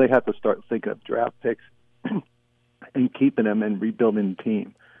 So now they have to start thinking of draft picks and keeping them and rebuilding the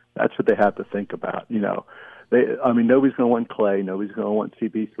team. That's what they have to think about. Nobody's going to want Clay. Nobody's going to want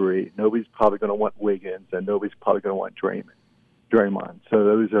CP3. Nobody's probably going to want Wiggins, and nobody's probably going to want Draymond. So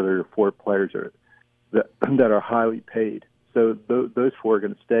those are the 4 players that are highly paid. So those 4 are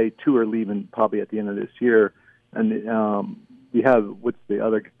going to stay. 2 are leaving probably at the end of this year, and you have what's the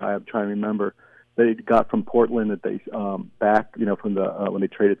other guy I'm trying to remember they got from Portland that they back from the when they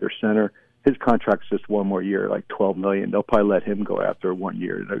traded their center. His contract's just 1 more year, like $12 million. They'll probably let him go after 1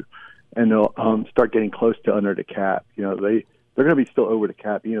 year, and they'll start getting close to under the cap. They're going to be still over the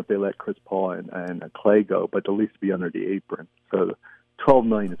cap, even if they let Chris Paul and Clay go, but they'll at least be under the apron. So $12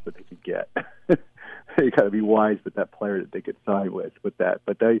 million is what they can get. They got to be wise with that player that they could sign with that.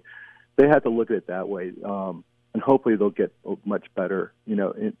 But they have to look at it that way, and hopefully they'll get much better.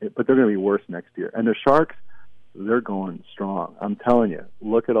 But they're going to be worse next year. And the Sharks, they're going strong. I'm telling you.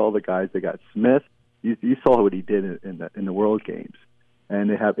 Look at all the guys. They got Smith. You saw what he did in the World Games, and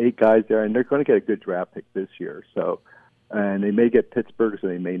they have 8 guys there, and they're going to get a good draft pick this year. So, and they may get Pittsburgh, so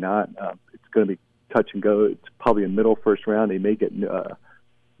they may not. It's going to be touch and go. It's probably a middle first round. They may get the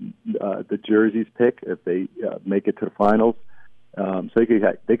Jerseys pick if they make it to the finals. So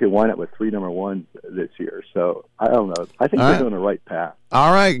they could wind up with 3 number 1s this year. So I don't know. I think they're on the right path.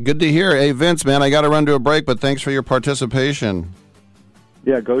 All right, good to hear. Hey, Vince, man, I got to run to a break, but thanks for your participation.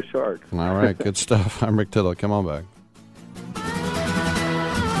 Yeah, go Sharks. All right, good stuff. I'm Rick Tittle. Come on back.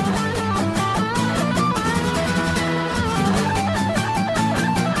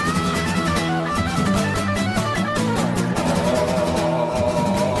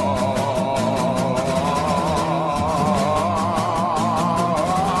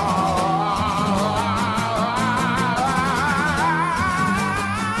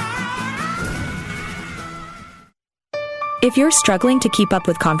 If you're struggling to keep up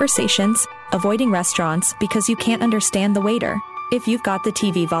with conversations, avoiding restaurants because you can't understand the waiter, if you've got the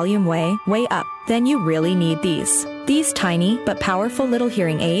TV volume way up, then you really need these. These tiny but powerful little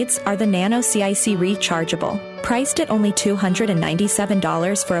hearing aids are the Nano CIC Rechargeable, priced at only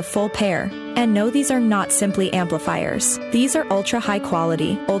 $297 for a full pair. And no, these are not simply amplifiers. These are ultra high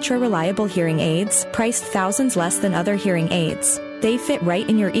quality, ultra reliable hearing aids, priced thousands less than other hearing aids. They fit right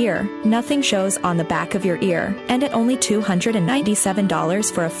in your ear, nothing shows on the back of your ear, and at only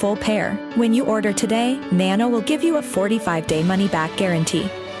 $297 for a full pair. When you order today, Nano will give you a 45-day money-back guarantee.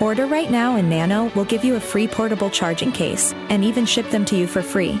 Order right now and Nano will give you a free portable charging case and even ship them to you for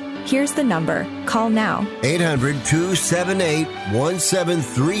free. Here's the number. Call now.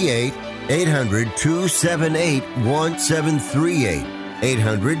 800-278-1738. 800-278-1738.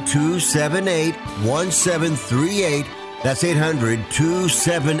 800-278-1738. That's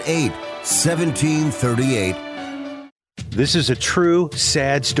 800-278-1738. This is a true,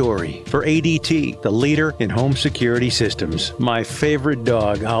 sad story for ADT, the leader in home security systems. My favorite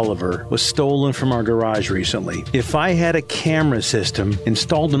dog, Oliver, was stolen from our garage recently. If I had a camera system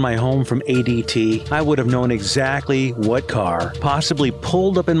installed in my home from ADT, I would have known exactly what car possibly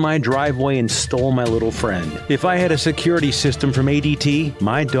pulled up in my driveway and stole my little friend. If I had a security system from ADT,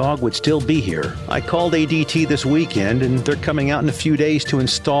 my dog would still be here. I called ADT this weekend, and they're coming out in a few days to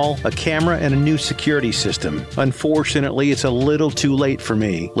install a camera and a new security system. Unfortunately, it's a little too late for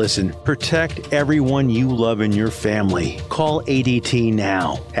me. Listen, protect everyone you love in your family. Call ADT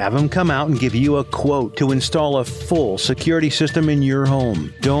now. Have them come out and give you a quote to install a full security system in your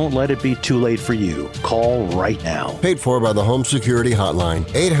home. Don't let it be too late for you. Call right now. Paid for by the Home Security Hotline.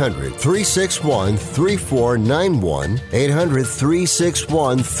 800-361-3491.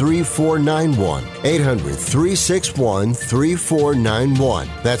 800-361-3491.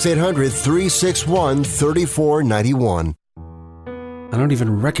 800-361-3491. That's 800-361-3491. I don't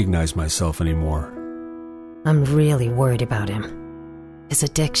even recognize myself anymore. I'm really worried about him. His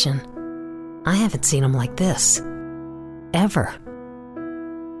addiction. I haven't seen him like this. Ever.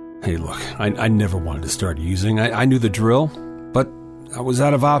 Hey, look, I never wanted to start using. I knew the drill, but I was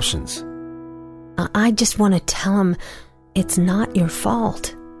out of options. I just want to tell him it's not your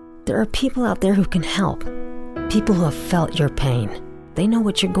fault. There are people out there who can help. People who have felt your pain. They know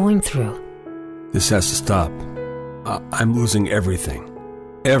what you're going through. This has to stop. I'm losing everything.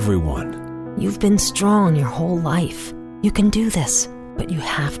 Everyone. You've been strong your whole life. You can do this. but you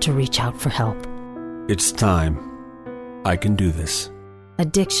have to reach out for help. It's time. I can do this.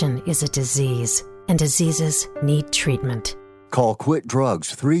 Addiction is a disease, and diseases need treatment. Call Quit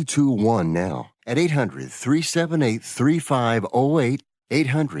Drugs 321 now at 800-378-3508,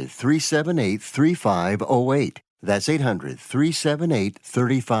 800-378-3508. That's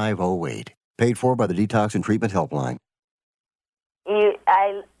 800-378-3508. Paid for by the Detox and Treatment Helpline.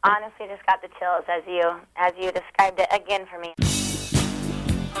 I honestly just got the chills as you described it again for me.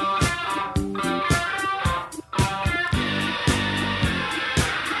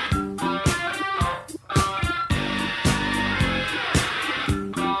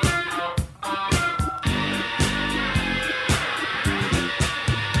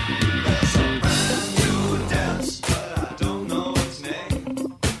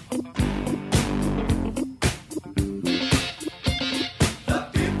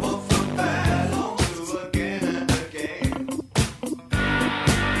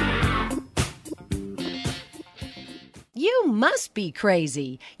 You must be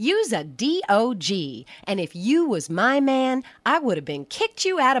crazy. Use a DOG. And if you was my man, I would have been kicked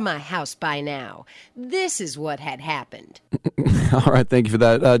you out of my house by now. This is what had happened. All right, thank you for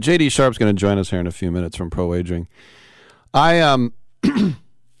that. JD Sharp's going to join us here in a few minutes from Pro Wagering. I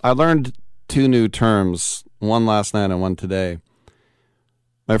learned 2 new terms, one last night and one today.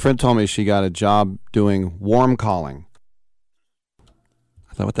 My friend told me she got a job doing warm calling.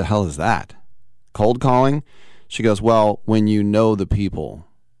 I thought, what the hell is that? Cold calling? She goes, well, when you know the people,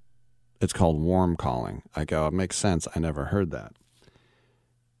 it's called warm calling. I go, it makes sense. I never heard that.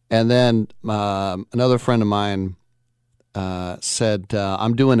 And then another friend of mine said,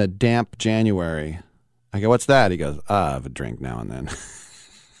 I'm doing a damp January. I go, what's that? He goes, I have a drink now and then.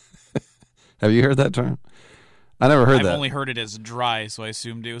 Have you heard that term? I never heard that. I've only heard it as dry, so I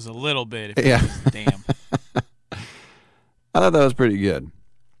assumed it was a little bit. Yeah. Damn. I thought that was pretty good.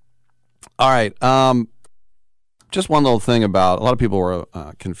 All right. Just one little thing about, a lot of people were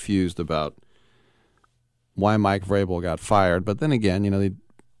confused about why Mike Vrabel got fired. But then again, they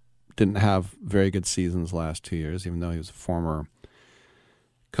didn't have very good seasons last 2 years, even though he was a former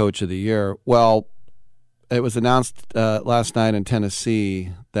coach of the year. Well, it was announced last night in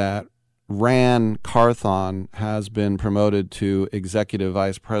Tennessee that Ran Carthon has been promoted to executive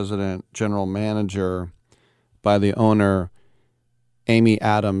vice president, general manager by the owner, Amy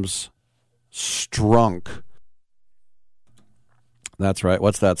Adams Strunk. That's right.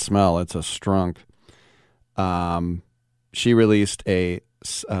 What's that smell? It's a strunk. She released a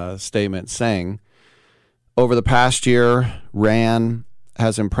statement saying, over the past year, Ran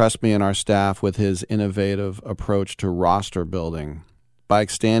has impressed me and our staff with his innovative approach to roster building. By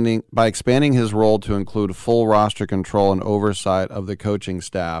expanding his role to include full roster control and oversight of the coaching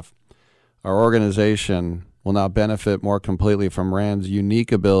staff, our organization will now benefit more completely from Rand's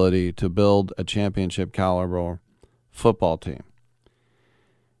unique ability to build a championship caliber football team.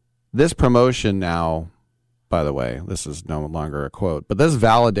 This promotion now, by the way, this is no longer a quote, but this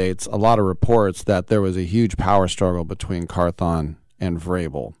validates a lot of reports that there was a huge power struggle between Carthon and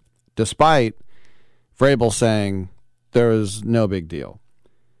Vrabel, despite Vrabel saying there was no big deal.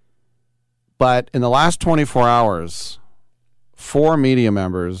 But in the last 24 hours, 4 media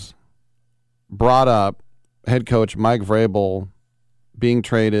members brought up head coach Mike Vrabel being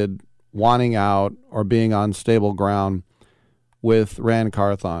traded, wanting out, or being on stable ground with Ran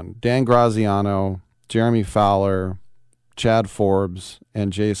Carthon. Dan Graziano, Jeremy Fowler, Chad Forbes,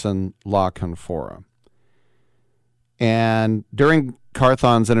 and Jason La Canfora. And during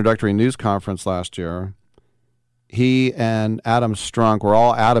Carthon's introductory news conference last year, he and Adam Strunk were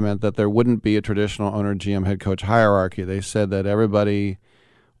all adamant that there wouldn't be a traditional owner, GM, head coach hierarchy. They said that everybody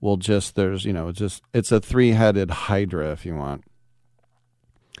will just, it's a 3-headed hydra, if you want.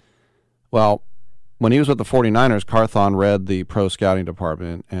 Well, when he was with the 49ers, Carthon read the pro scouting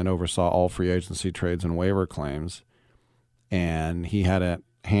department and oversaw all free agency trades and waiver claims. And he had a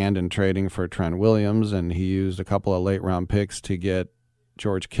hand in trading for Trent Williams, and he used a couple of late-round picks to get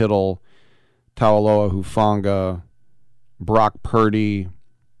George Kittle, Taoloa Hufanga, Brock Purdy,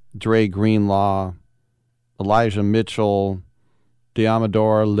 Dre Greenlaw, Elijah Mitchell,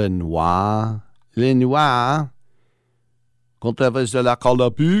 Diamador Lenoir. Quand t'avais de la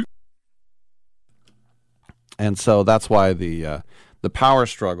calapu. And so that's why the power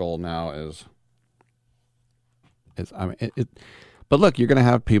struggle now is but look, you're going to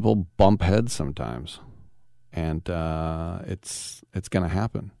have people bump heads sometimes, and it's going to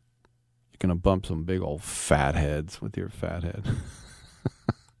happen. You're going to bump some big old fat heads with your fat head.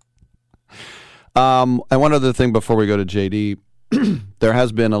 And one other thing before we go to JD, there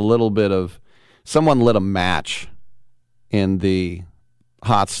has been a little bit of someone lit a match in the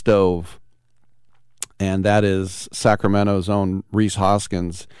hot stove, and that is Sacramento's own Rhys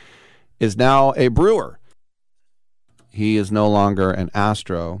Hoskins, is now a Brewer. He is no longer an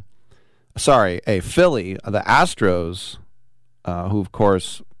Astro. Sorry, a Philly. The Astros, who, of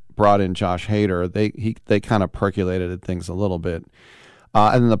course, brought in Josh Hader, they kind of percolated things a little bit.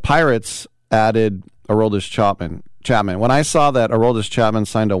 And then the Pirates added Aroldis Chapman. When I saw that Aroldis Chapman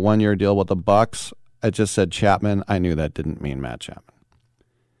signed a 1-year deal with the Bucks, it just said Chapman. I knew that didn't mean Matt Chapman.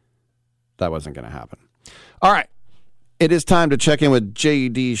 That wasn't going to happen. All right. It is time to check in with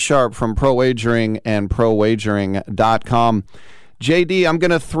J.D. Sharp from Pro Wagering and ProWagering.com. J.D., I'm going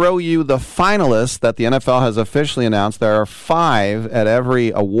to throw you the finalists that the NFL has officially announced. There are 5 at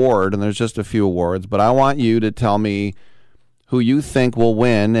every award, and there's just a few awards. But I want you to tell me who you think will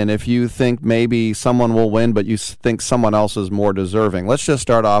win, and if you think maybe someone will win, but you think someone else is more deserving. Let's just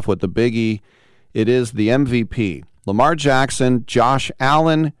start off with the biggie. It is the MVP. Lamar Jackson, Josh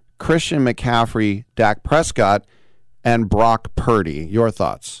Allen, Christian McCaffrey, Dak Prescott, and Brock Purdy. Your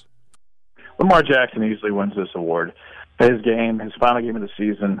thoughts? Lamar Jackson easily wins this award. His final game of the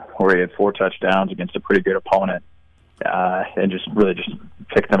season, where he had 4 touchdowns against a pretty good opponent, and just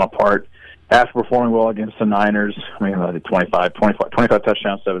picked them apart. After performing well against the Niners, 25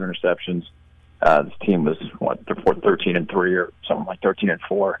 touchdowns, 7 interceptions. This team was 13-3 or something like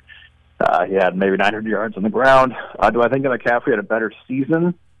 13-4. He had maybe 900 yards on the ground. Do I think that McCaffrey had a better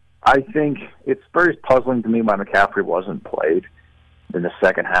season? I think it's very puzzling to me why McCaffrey wasn't played in the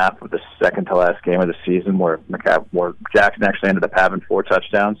second half of the second to last game of the season, where Jackson actually ended up having 4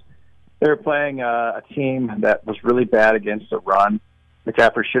 touchdowns. They were playing a team that was really bad against the run.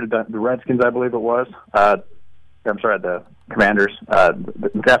 McCaffrey should have done the Redskins, I believe it was. The Commanders.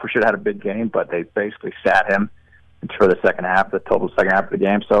 McCaffrey should have had a big game, but they basically sat him for the second half, the total second half of the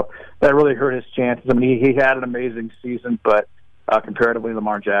game. So that really hurt his chances. I mean, he had an amazing season, but comparatively,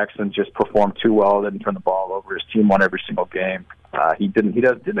 Lamar Jackson just performed too well. Didn't turn the ball over. His team won every single game. He didn't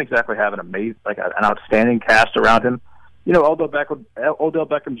exactly have an outstanding cast around him. Odell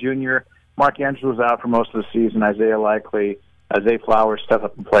Beckham Jr., Mark Andrews was out for most of the season. Isaiah Likely, Zay Flowers stepped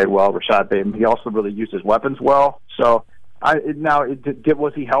up and played well. Rashad Bateman, he also really used his weapons well. So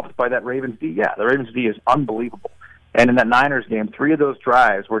was he helped by that Ravens D? Yeah, the Ravens D is unbelievable. And in that Niners game, 3 of those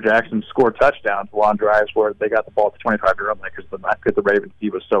drives where Jackson scored touchdowns were on drives where they got the ball to 25-yard line because the Ravens D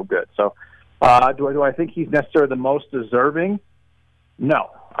was so good. So do I think he's necessarily the most deserving? No.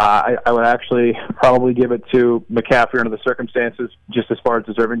 I would actually probably give it to McCaffrey under the circumstances, just as far as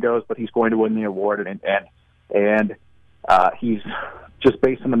deserving goes, but he's going to win the award, and he's just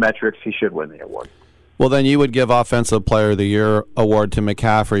based on the metrics, he should win the award. Well, then you would give Offensive Player of the Year award to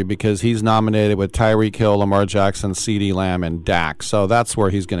McCaffrey because he's nominated with Tyreek Hill, Lamar Jackson, CeeDee Lamb, and Dak. So that's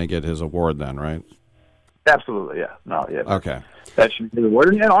where he's going to get his award then, right? Absolutely, yeah. No, yeah. Okay. That should be the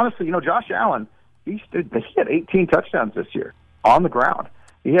award. And honestly, Josh Allen, he had 18 touchdowns this year on the ground.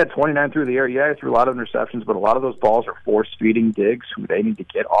 He had 29 through the air. Yeah, he threw a lot of interceptions, but a lot of those balls are force-feeding Diggs, who they need to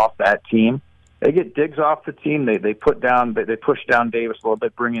get off that team. They get Diggs off the team. They push down Davis a little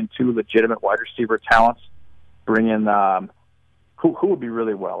bit, bring in 2 legitimate wide receiver talents, bring in who would be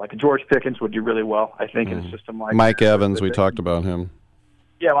really well. Like George Pickens would do really well, I think, in a system like Mike Evans. We talked about him.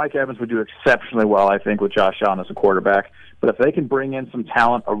 Yeah, Mike Evans would do exceptionally well, I think, with Josh Allen as a quarterback. But if they can bring in some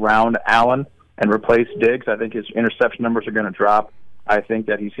talent around Allen and replace Diggs, I think his interception numbers are going to drop. I think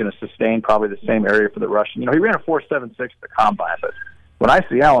that he's going to sustain probably the same area for the rushing. He ran a 4.76 at the combine, but when I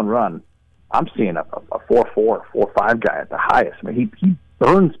see Allen run, I'm seeing a 4.4, 4.5 guy at the highest. I mean, he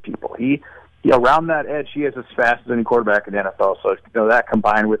burns people. He around that edge, he is as fast as any quarterback in the NFL. So that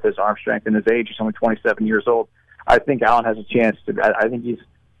combined with his arm strength and his age, he's only 27 years old. I think Allen has a chance to. I think he's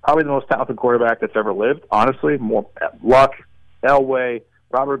probably the most talented quarterback that's ever lived. Honestly, more Luck, Elway,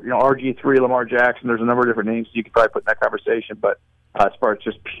 Robert, RG3, Lamar Jackson. There's a number of different names you could probably put in that conversation. But as far as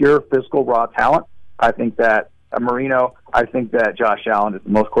just pure physical raw talent, I think that Marino. I think that Josh Allen is the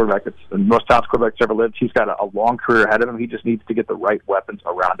most talented quarterback that's ever lived. He's got a long career ahead of him. He just needs to get the right weapons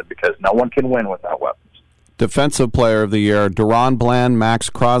around him because no one can win without weapons. Defensive Player of the Year, Deron Bland, Max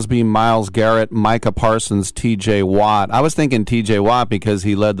Crosby, Myles Garrett, Micah Parsons, T.J. Watt. I was thinking T.J. Watt because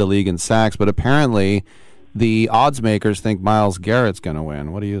he led the league in sacks, but apparently the odds makers think Myles Garrett's going to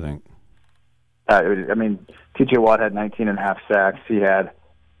win. What do you think? T.J. Watt had 19.5 sacks. He had,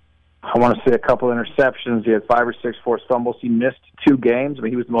 I want to say, a couple of interceptions. He had 5 or 6 forced fumbles. He missed 2 games.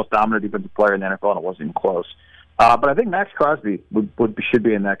 He was the most dominant defensive player in the NFL, and it wasn't even close. But I think Max Crosby should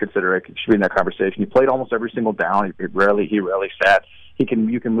be in that consideration. Should be in that conversation. He played almost every single down. He rarely sat. You can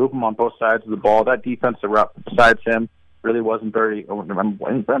move him on both sides of the ball. That defense besides him really wasn't very.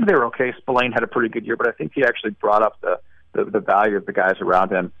 Remember they were okay. Spillane had a pretty good year, but I think he actually brought up the the value of the guys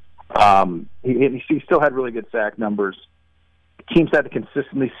around him. He still had really good sack numbers. Teams had to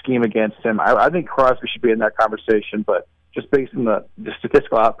consistently scheme against him. I think Crosby should be in that conversation, but just based on the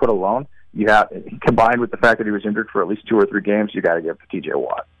statistical output alone, you have, combined with the fact that he was injured for at least 2 or 3 games, you got to give it to T.J.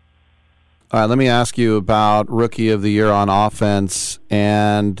 Watt. All right, let me ask you about Rookie of the Year on offense,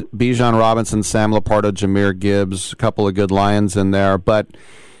 and Bijan Robinson, Sam Laporta, Jahmyr Gibbs, a couple of good Lions in there, but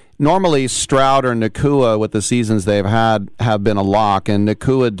normally Stroud or Nacua, with the seasons they've had, have been a lock, and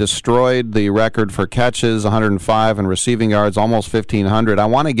Nacua destroyed the record for catches, 105, and receiving yards, almost 1,500. I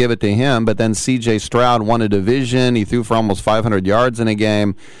want to give it to him, but then C.J. Stroud won a division. He threw for almost 500 yards in a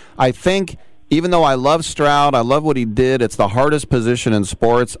game. I think, even though I love Stroud, I love what he did, it's the hardest position in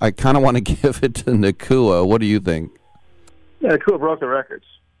sports. I kind of want to give it to Nacua. What do you think? Yeah, Nacua broke the records,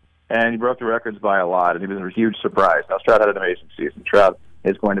 and he broke the records by a lot, and he was a huge surprise. Now, Stroud had an amazing season. Stroud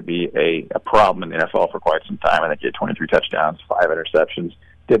is going to be a problem in the NFL for quite some time. I think he had 23 touchdowns, 5 interceptions,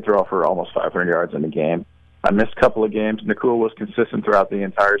 did throw for almost 500 yards in the game. I missed a couple of games. Nacua was consistent throughout the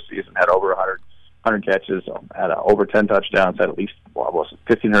entire season, had over 100 catches, had over 10 touchdowns, had at least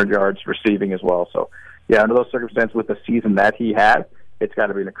 1,500 yards receiving as well. So, yeah, under those circumstances, with the season that he had, it's got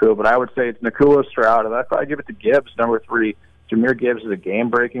to be Nacua. But I would say it's Nacua, Stroud, and I'd probably give it to Gibbs, number 3. Jahmyr Gibbs is a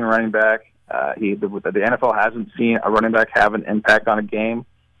game-breaking running back. The NFL hasn't seen a running back have an impact on a game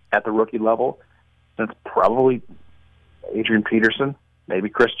at the rookie level since probably Adrian Peterson, maybe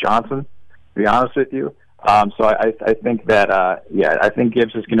Chris Johnson, to be honest with you. So I think that, I think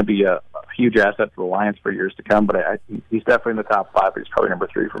Gibbs is going to be a huge asset for the Lions for years to come, but he's definitely in the top 5, but he's probably number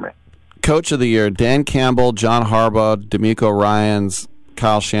 3 for me. Coach of the Year, Dan Campbell, John Harbaugh, D'Amico Ryans,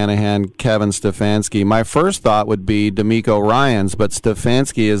 Kyle Shanahan, Kevin Stefanski. My first thought would be D'Amico Ryans, but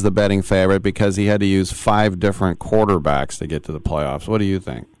Stefanski is the betting favorite because he had to use 5 different quarterbacks to get to the playoffs. What do you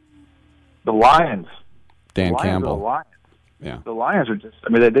think? The Lions. Dan the Lions Campbell. Are the Lions. Yeah. The Lions are just, I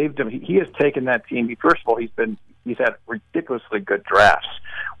mean, he has taken that team. First of all, he's had ridiculously good drafts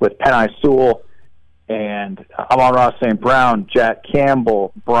with Penei Sewell and Amon-Ra St. Brown, Jack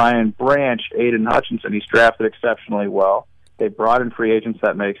Campbell, Brian Branch, Aiden Hutchinson. He's drafted exceptionally well. They brought in free agents.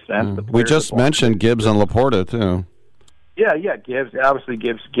 That makes sense. We just mentioned Gibbs and Laporta, too. Yeah, Gibbs. Obviously,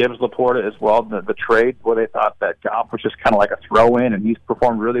 Gibbs, Laporta as well. The trade where they thought that Goff was just kind of like a throw-in, and he's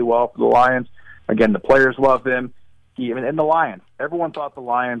performed really well for the Lions. Again, the players love him. And the Lions. Everyone thought the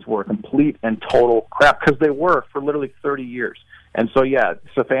Lions were complete and total crap because they were for literally 30 years. And so, yeah,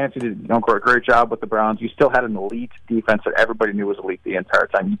 Stefanski did a great job with the Browns. You still had an elite defense that everybody knew was elite the entire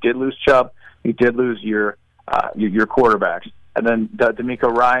time. You did lose Chubb. You did lose your quarterbacks. And then D'Amico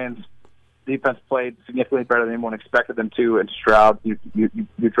Ryans' defense played significantly better than anyone expected them to. And Stroud, you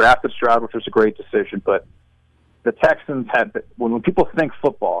drafted Stroud, which was a great decision. But the Texans had, when people think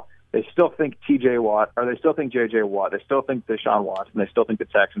football, they still think T.J. Watt, or they still think J.J. Watt, they still think Deshaun Watson, they still think the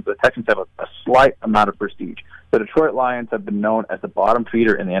Texans. The Texans have a slight amount of prestige. The Detroit Lions have been known as the bottom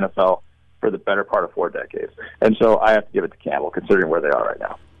feeder in the NFL for the better part of 4 decades. And so I have to give it to Campbell, considering where they are right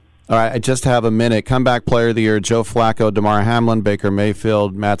now. All right, I just have a minute. Comeback Player of the Year, Joe Flacco, DeMar Hamlin, Baker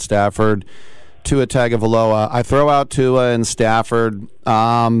Mayfield, Matt Stafford, Tua Tagovailoa. I throw out Tua and Stafford.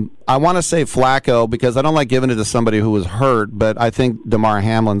 I want to say Flacco because I don't like giving it to somebody who was hurt, but I think DeMar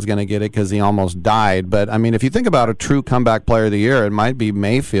Hamlin's going to get it because he almost died. But, I mean, if you think about a true comeback player of the year, it might be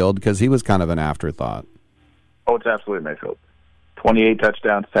Mayfield because he was kind of an afterthought. Oh, it's absolutely Mayfield. 28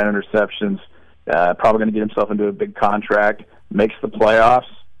 touchdowns, 10 interceptions, probably going to get himself into a big contract, makes the playoffs,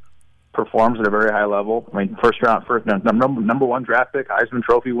 performs at a very high level. I mean, number 1 draft pick, Heisman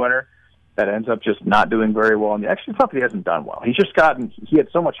Trophy winner, that ends up just not doing very well. And actually, it's not that he hasn't done well. He had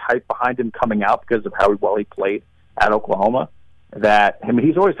so much hype behind him coming out because of how well he played at Oklahoma that, I mean,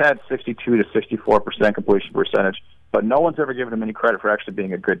 he's always had 62 to 64% completion percentage, but no one's ever given him any credit for actually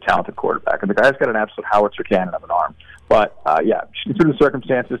being a good, talented quarterback. And the guy's got an absolute howitzer cannon of an arm. But, considering the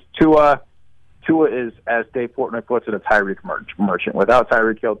circumstances, Tua is, as Dave Portnoy puts it, a Tyreek merchant. Without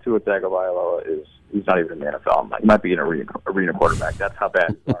Tyreek Hill, Tua Tagovailoa he's not even in the NFL. He might be an arena quarterback. That's how bad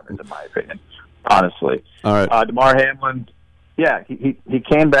his arm is, in my opinion, honestly. All right. DeMar Hamlin, he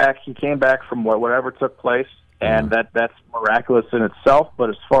came back. He came back from whatever took place, and that's miraculous in itself. But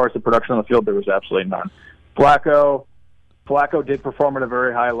as far as the production on the field, there was absolutely none. Flacco did perform at a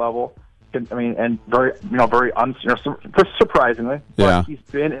very high level. I mean, and surprisingly, but he's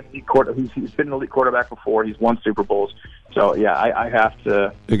been an elite quarterback before. He's won Super Bowls, so I have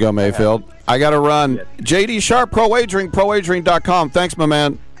to. You go, Mayfield. I got to run. JD Sharp, Pro Wagering, ProWagering.com. Thanks, my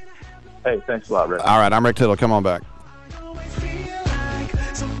man. Hey, thanks a lot, Rick. All right, I'm Rick Tittle. Come on back.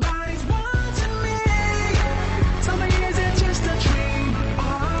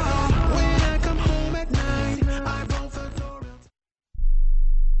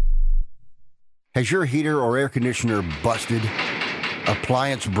 Has your heater or air conditioner busted?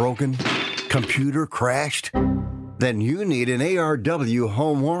 Appliance broken? Computer crashed? Then you need an ARW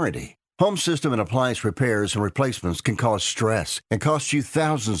home warranty. Home system and appliance repairs and replacements can cause stress and cost you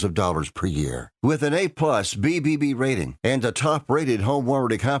thousands of dollars per year. With an A-plus BBB rating and a top-rated home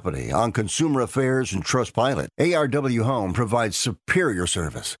warranty company on Consumer Affairs and Trustpilot, ARW Home provides superior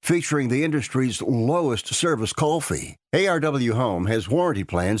service, featuring the industry's lowest service call fee. ARW Home has warranty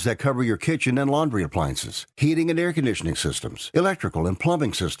plans that cover your kitchen and laundry appliances, heating and air conditioning systems, electrical and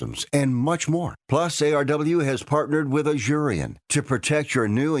plumbing systems, and much more. Plus, ARW has partnered with Azurian to protect your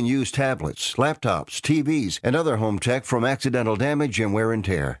new and used tablets, laptops, TVs, and other home tech from accidental damage and wear and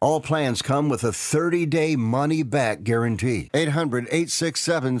tear. All plans come with a 30-day money-back guarantee.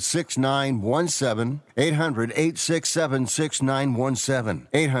 800-867-6917. 800-867-6917.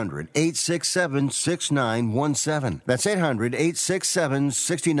 800-867-6917. That's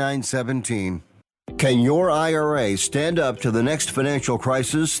 800-867-6917. Can your IRA stand up to the next financial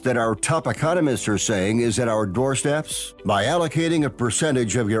crisis that our top economists are saying is at our doorsteps? By allocating a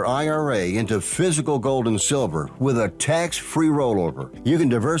percentage of your IRA into physical gold and silver with a tax-free rollover, you can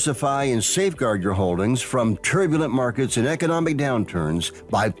diversify and safeguard your holdings from turbulent markets and economic downturns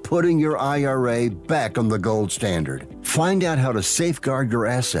by putting your IRA back on the gold standard. Find out how to safeguard your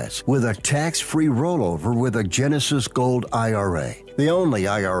assets with a tax-free rollover with a Genesis Gold IRA, the only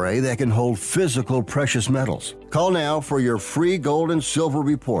IRA that can hold physical precious metals. Call now for your free gold and silver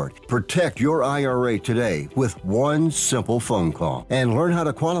report. Protect your IRA today with one simple phone call and learn how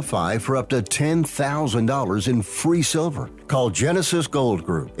to qualify for up to $10,000 in free silver. Call Genesis Gold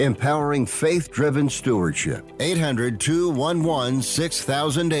Group, empowering faith-driven stewardship.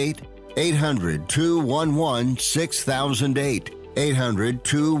 800-211-6008. 800-211-6008.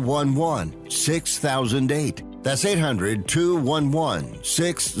 800-211-6008. That's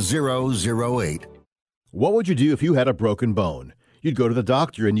 800-211-6008. What would you do if you had a broken bone? You'd go to the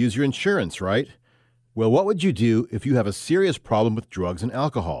doctor and use your insurance, right? Well, what would you do if you have a serious problem with drugs and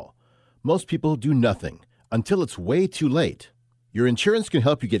alcohol? Most people do nothing until it's way too late. Your insurance can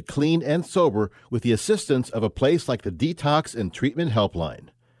help you get clean and sober with the assistance of a place like the Detox and Treatment Helpline.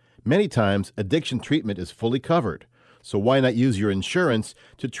 Many times, addiction treatment is fully covered. So why not use your insurance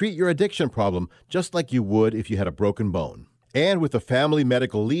to treat your addiction problem just like you would if you had a broken bone? And with the Family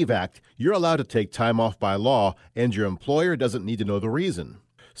Medical Leave Act, you're allowed to take time off by law, and your employer doesn't need to know the reason.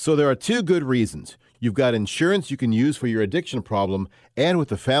 So there are two good reasons. You've got insurance you can use for your addiction problem, and with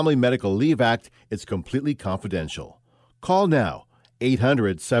the Family Medical Leave Act, it's completely confidential. Call now,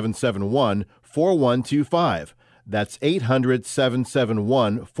 800-771-4125. That's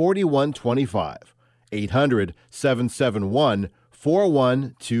 800-771-4125.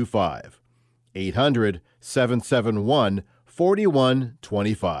 800-771-4125.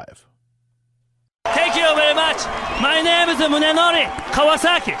 800-771-4125. Thank you very much. My name is Munenori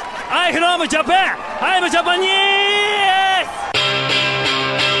Kawasaki. I'm from Japan. I'm Japanese.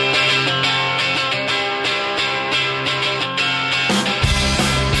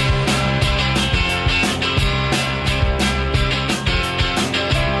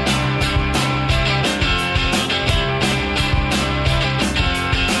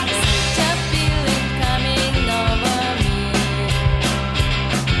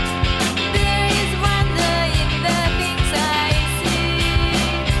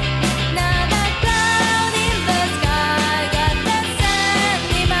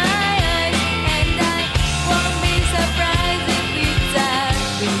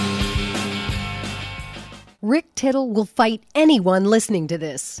 Rick Tittle will fight anyone listening to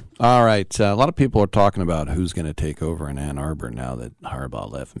this. All right. A lot of people are talking about who's going to take over in Ann Arbor now that Harbaugh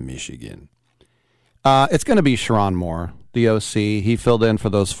left Michigan. It's going to be Sherrone Moore, the OC. He filled in for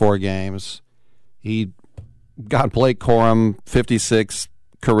those 4 games. He got Blake Corum 56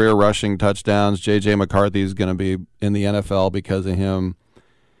 career rushing touchdowns. J.J. McCarthy is going to be in the NFL because of him.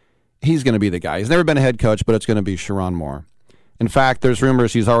 He's going to be the guy. He's never been a head coach, but it's going to be Sherrone Moore. In fact, there's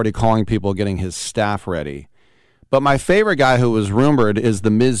rumors he's already calling people, getting his staff ready. But my favorite guy who was rumored is the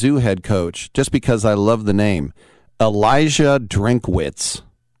Mizzou head coach, just because I love the name, Elijah Drinkwitz.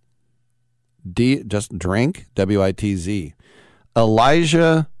 Just drink, W-I-T-Z.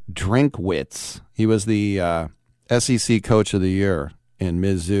 Elijah Drinkwitz. He was the SEC Coach of the Year in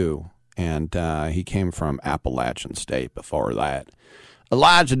Mizzou, and he came from Appalachian State before that.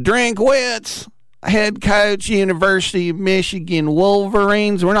 Elijah Drinkwitz, head coach, University of Michigan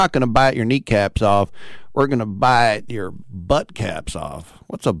Wolverines. We're not going to bite your kneecaps off. We're going to bite your butt caps off.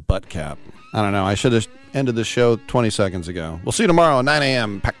 What's a butt cap? I don't know. I should have ended the show 20 seconds ago. We'll see you tomorrow at 9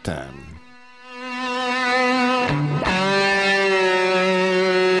 a.m. pack time.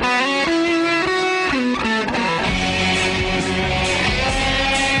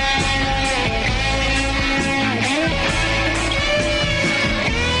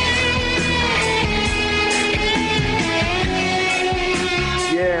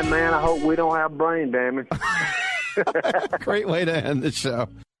 man, I hope we don't have brain damage. Great way to end the show.